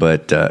watch,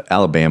 but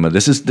Alabama,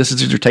 this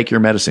is your take your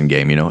medicine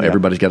game.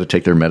 Everybody's got to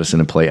take their medicine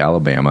and play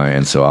Alabama,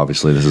 and so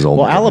obviously this is Ole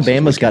Miss. Well,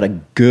 Alabama's got a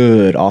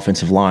good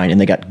offensive line,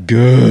 and they got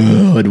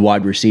good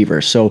wide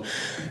receivers. So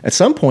at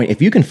some point,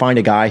 if you can find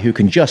a guy who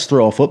can just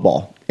throw a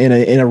football in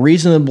a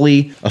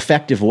reasonably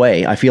effective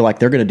way, I feel like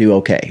they're going to do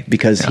okay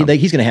because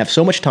he's going to have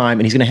so much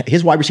time, and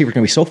his wide receiver is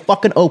going to be so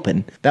fucking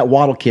open. That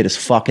Waddle kid is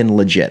fucking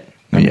legit.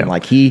 I mean,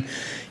 like he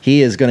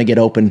is going to get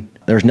open.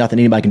 There's nothing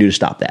anybody can do to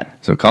stop that.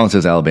 So Colin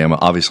says Alabama.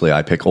 Obviously,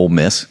 I pick Ole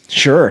Miss.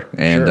 Sure.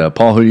 And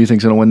Paul, who do you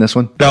think's going to win this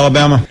one?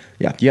 Alabama.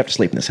 Yeah, you have to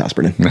sleep in this house,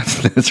 Brennan.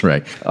 That's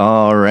right.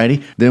 All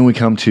righty. Then we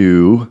come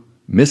to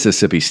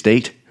Mississippi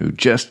State, who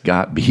just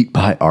got beat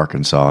by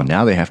Arkansas.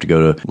 Now they have to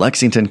go to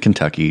Lexington,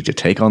 Kentucky to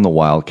take on the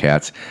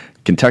Wildcats.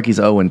 Kentucky's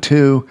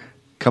 0-2.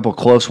 Couple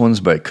close ones,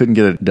 but couldn't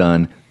get it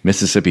done.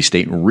 Mississippi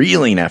State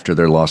reeling after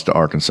their loss to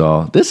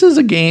Arkansas. This is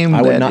a game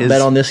I would not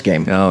bet on this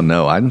game. Oh,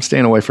 no. I'm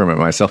staying away from it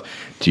myself.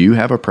 Do you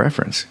have a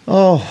preference?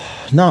 Oh,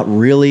 not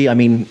really. I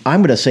mean,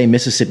 I'm going to say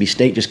Mississippi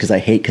State just because I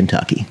hate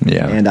Kentucky.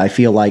 Yeah. And I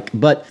feel like,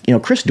 but,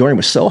 Chris Dorian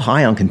was so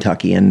high on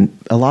Kentucky, and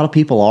a lot of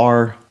people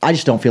are. I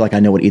just don't feel like I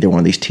know what either one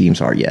of these teams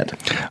are yet.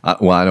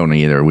 Well, I don't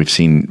either. We've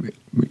seen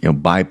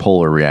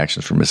bipolar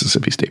reactions from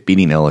Mississippi State,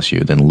 beating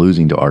LSU, then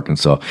losing to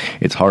Arkansas.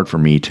 It's hard for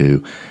me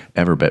to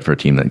ever bet for a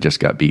team that just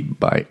got beat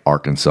by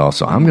Arkansas.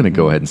 So I'm going to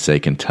go ahead and say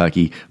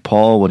Kentucky.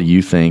 Paul, what do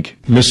you think?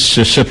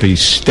 Mississippi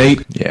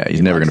State. Yeah,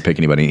 he's never going to pick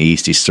anybody in the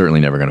East. He's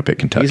certainly never going to pick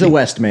Kentucky. He's a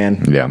West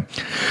man. Yeah.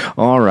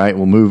 All right,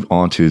 we'll move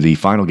on to the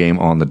final game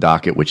on the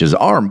docket, which is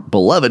our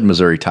beloved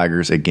Missouri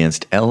Tigers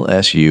against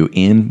LSU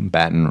in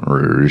Baton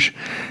Rouge.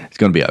 It's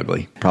going to be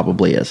ugly.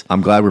 Probably is.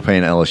 I'm glad we're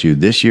playing LSU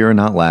this year and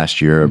not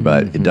last year,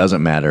 but it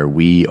doesn't matter.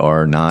 We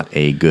are not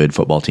a good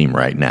football team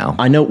right now.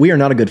 I know we are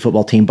not a good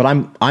football team, but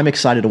I'm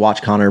excited to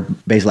watch Connor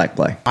Bazelak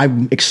play.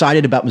 I'm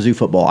excited about Mizzou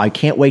football. I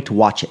can't wait to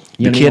watch it.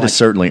 The kid has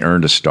certainly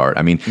earned a start.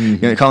 I mean,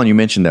 Colin, you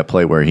mentioned that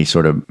play where he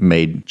sort of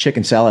made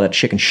chicken salad out of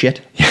chicken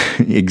shit.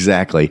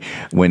 Exactly.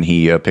 When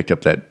he picked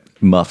up that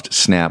muffed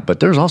snap, but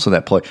there's also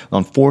that play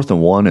on 4th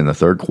and 1 in the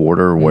third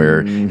quarter where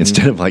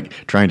instead of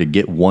trying to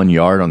get 1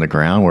 yard on the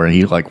ground, where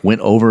he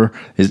went over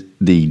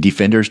the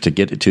defenders to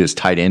get it to his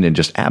tight end and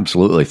just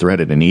absolutely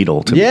threaded a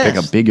needle to pick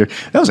up big yard.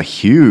 That was a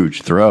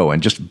huge throw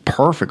and just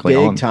perfectly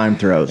big time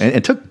throws. And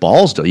it took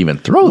balls to even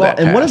throw that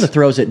and pass. One of the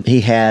throws that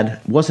he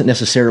had wasn't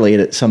necessarily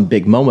at some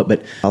big moment,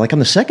 but on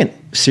the second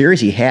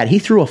series he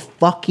threw a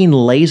fucking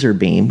laser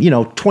beam,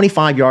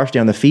 25 yards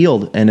down the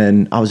field, and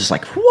then I was just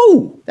like,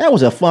 whoa, that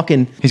was a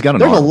fucking. He's got an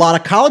There's arm. a lot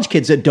of college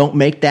kids that don't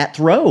make that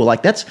throw.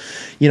 That's,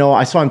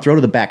 I saw him throw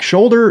to the back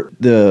shoulder.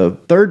 The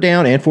 3rd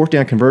down and 4th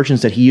down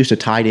conversions that he used to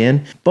tight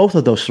end, both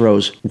of those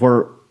throws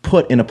were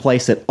put in a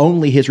place that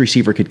only his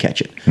receiver could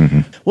catch it.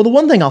 Well, the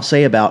one thing I'll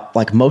say about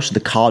most of the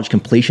college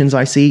completions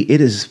I see,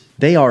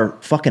 they are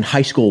fucking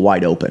high school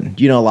wide open.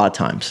 A lot of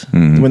times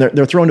when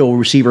they're thrown to a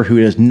receiver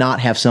who does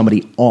not have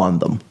somebody on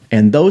them.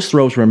 And those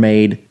throws were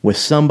made with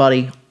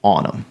somebody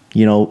on them,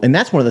 and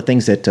that's one of the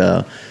things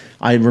that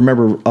I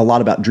remember a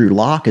lot about Drew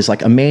Lock is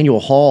Emmanuel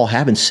Hall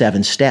having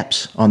 7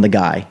 steps on the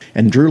guy,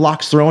 and Drew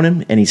Lock's throwing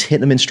him and he's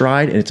hitting him in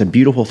stride, and it's a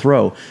beautiful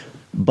throw,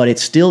 but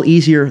it's still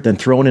easier than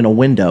throwing in a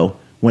window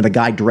when the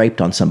guy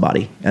draped on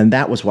somebody. And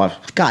that was why,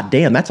 God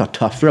damn, that's a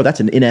tough throw. That's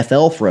an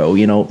NFL throw,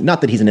 not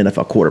that he's an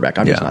NFL quarterback.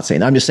 I'm just not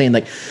saying that. I'm just saying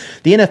the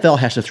NFL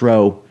has to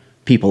throw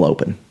people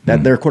open.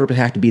 That their quarterback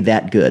have to be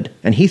that good.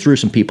 And he threw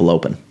some people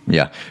open.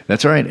 Yeah,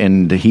 that's right.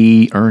 And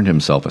he earned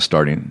himself a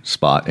starting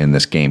spot in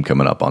this game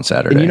coming up on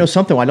Saturday. And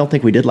something I don't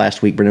think we did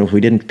last week, Brendan, was we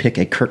didn't pick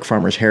a Kirk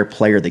Farmer's Hair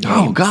player of the game.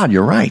 Oh, God,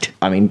 you're right.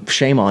 I mean,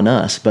 shame on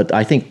us. But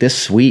I think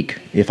this week,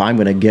 if I'm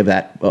going to give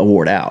that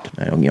award out,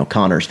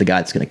 Connor's the guy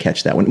that's going to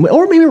catch that one.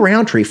 Or maybe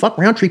Roundtree. Fuck,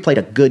 Roundtree played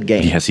a good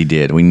game. Yes, he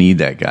did. We need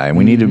that guy. And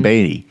we needed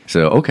Beatty.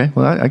 So, okay,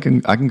 well, I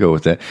can go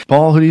with that.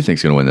 Paul, who do you think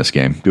is going to win this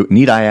game?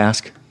 Need I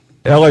ask?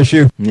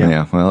 LSU.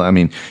 Yeah, well, I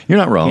mean, you're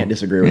not wrong. Can't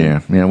disagree with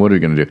you. Yeah, what are we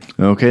going to do?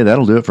 Okay,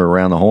 that'll do it for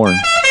Around the Horn.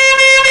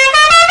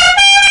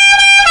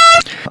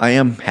 I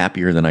am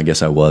happier than I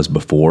guess I was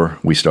before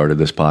we started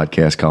this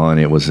podcast, Colin.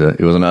 It was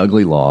an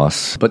ugly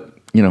loss, but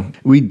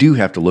we do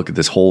have to look at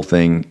this whole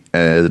thing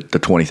at the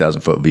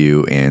 20,000-foot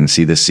view and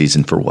see this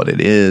season for what it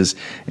is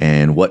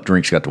and what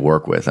Drink's got to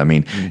work with. I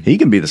mean, he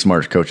can be the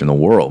smartest coach in the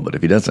world, but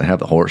if he doesn't have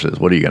the horses,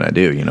 what are you going to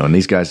do? And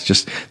these guys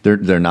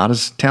they're not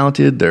as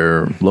talented.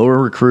 They're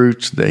lower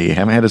recruits. They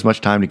haven't had as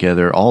much time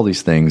together. All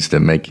these things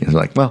to make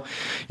it well,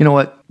 you know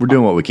what? We're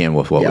doing what we can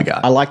with what we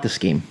got. I like the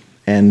scheme.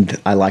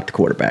 And I like the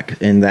quarterback.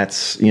 And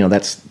that's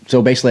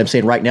so basically I'm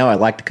saying right now I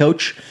like the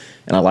coach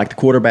and I like the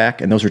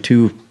quarterback. And those are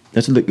two.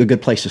 That's a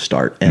good place to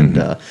start. And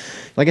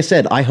like I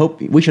said,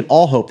 we should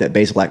all hope that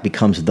Bazelak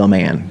becomes the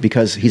man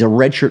because he's a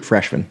redshirt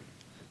freshman.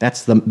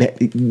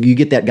 You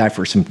get that guy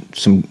for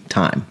some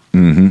time.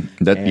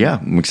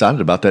 I'm excited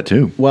about that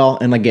too. Well,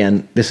 and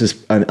again, this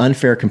is an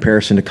unfair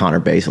comparison to Connor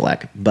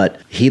Bazelak, but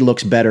he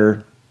looks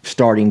better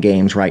starting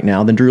games right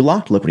now than Drew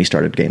Lock looked when he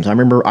started games. I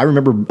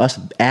remember us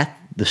at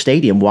the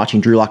stadium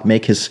watching Drew Lock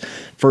make his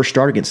first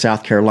start against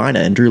South Carolina,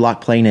 and Drew Lock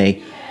playing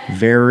a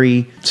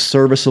very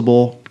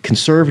serviceable,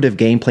 conservative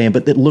game plan,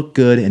 but that looked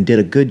good and did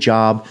a good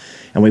job,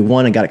 and we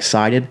won and got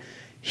excited.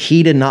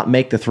 He did not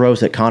make the throws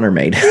that Connor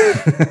made,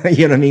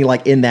 you know what I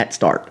mean, in that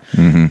start.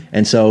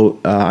 And so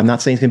I'm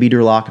not saying it's going to be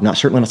Drew Lock. I'm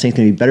certainly not saying it's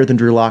going to be better than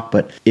Drew Lock,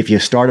 but if you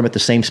start him at the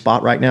same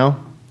spot right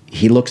now,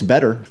 he looks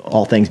better,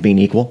 all things being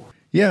equal.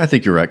 Yeah, I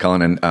think you're right,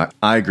 Colin, and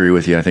I agree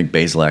with you. I think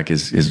Bazelak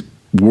is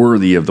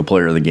worthy of the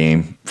player of the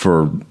game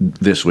for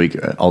this week,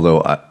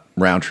 although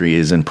Roundtree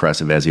is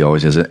impressive as he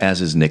always is,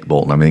 as is Nick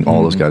Bolton. I mean,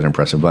 all those guys are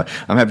impressive, but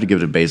I'm happy to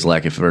give it to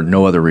Bazelak if for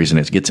no other reason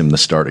it gets him the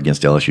start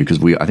against LSU because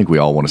I think we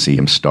all want to see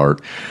him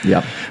start.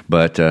 Yeah.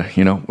 But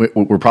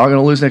we're probably going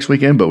to lose next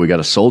weekend, but we got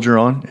to soldier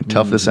on and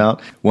tough this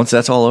out. Once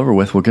that's all over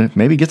with, we're going to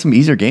maybe get some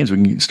easier games.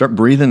 We can start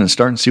breathing and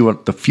start and see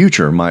what the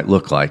future might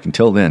look like.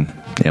 Until then,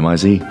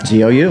 MIZ.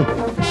 ZOU.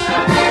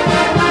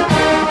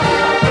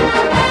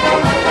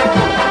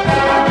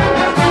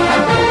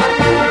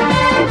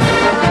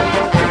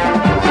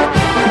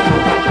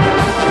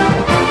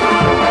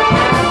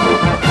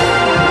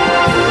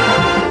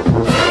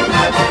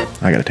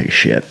 I got to take a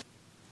shit.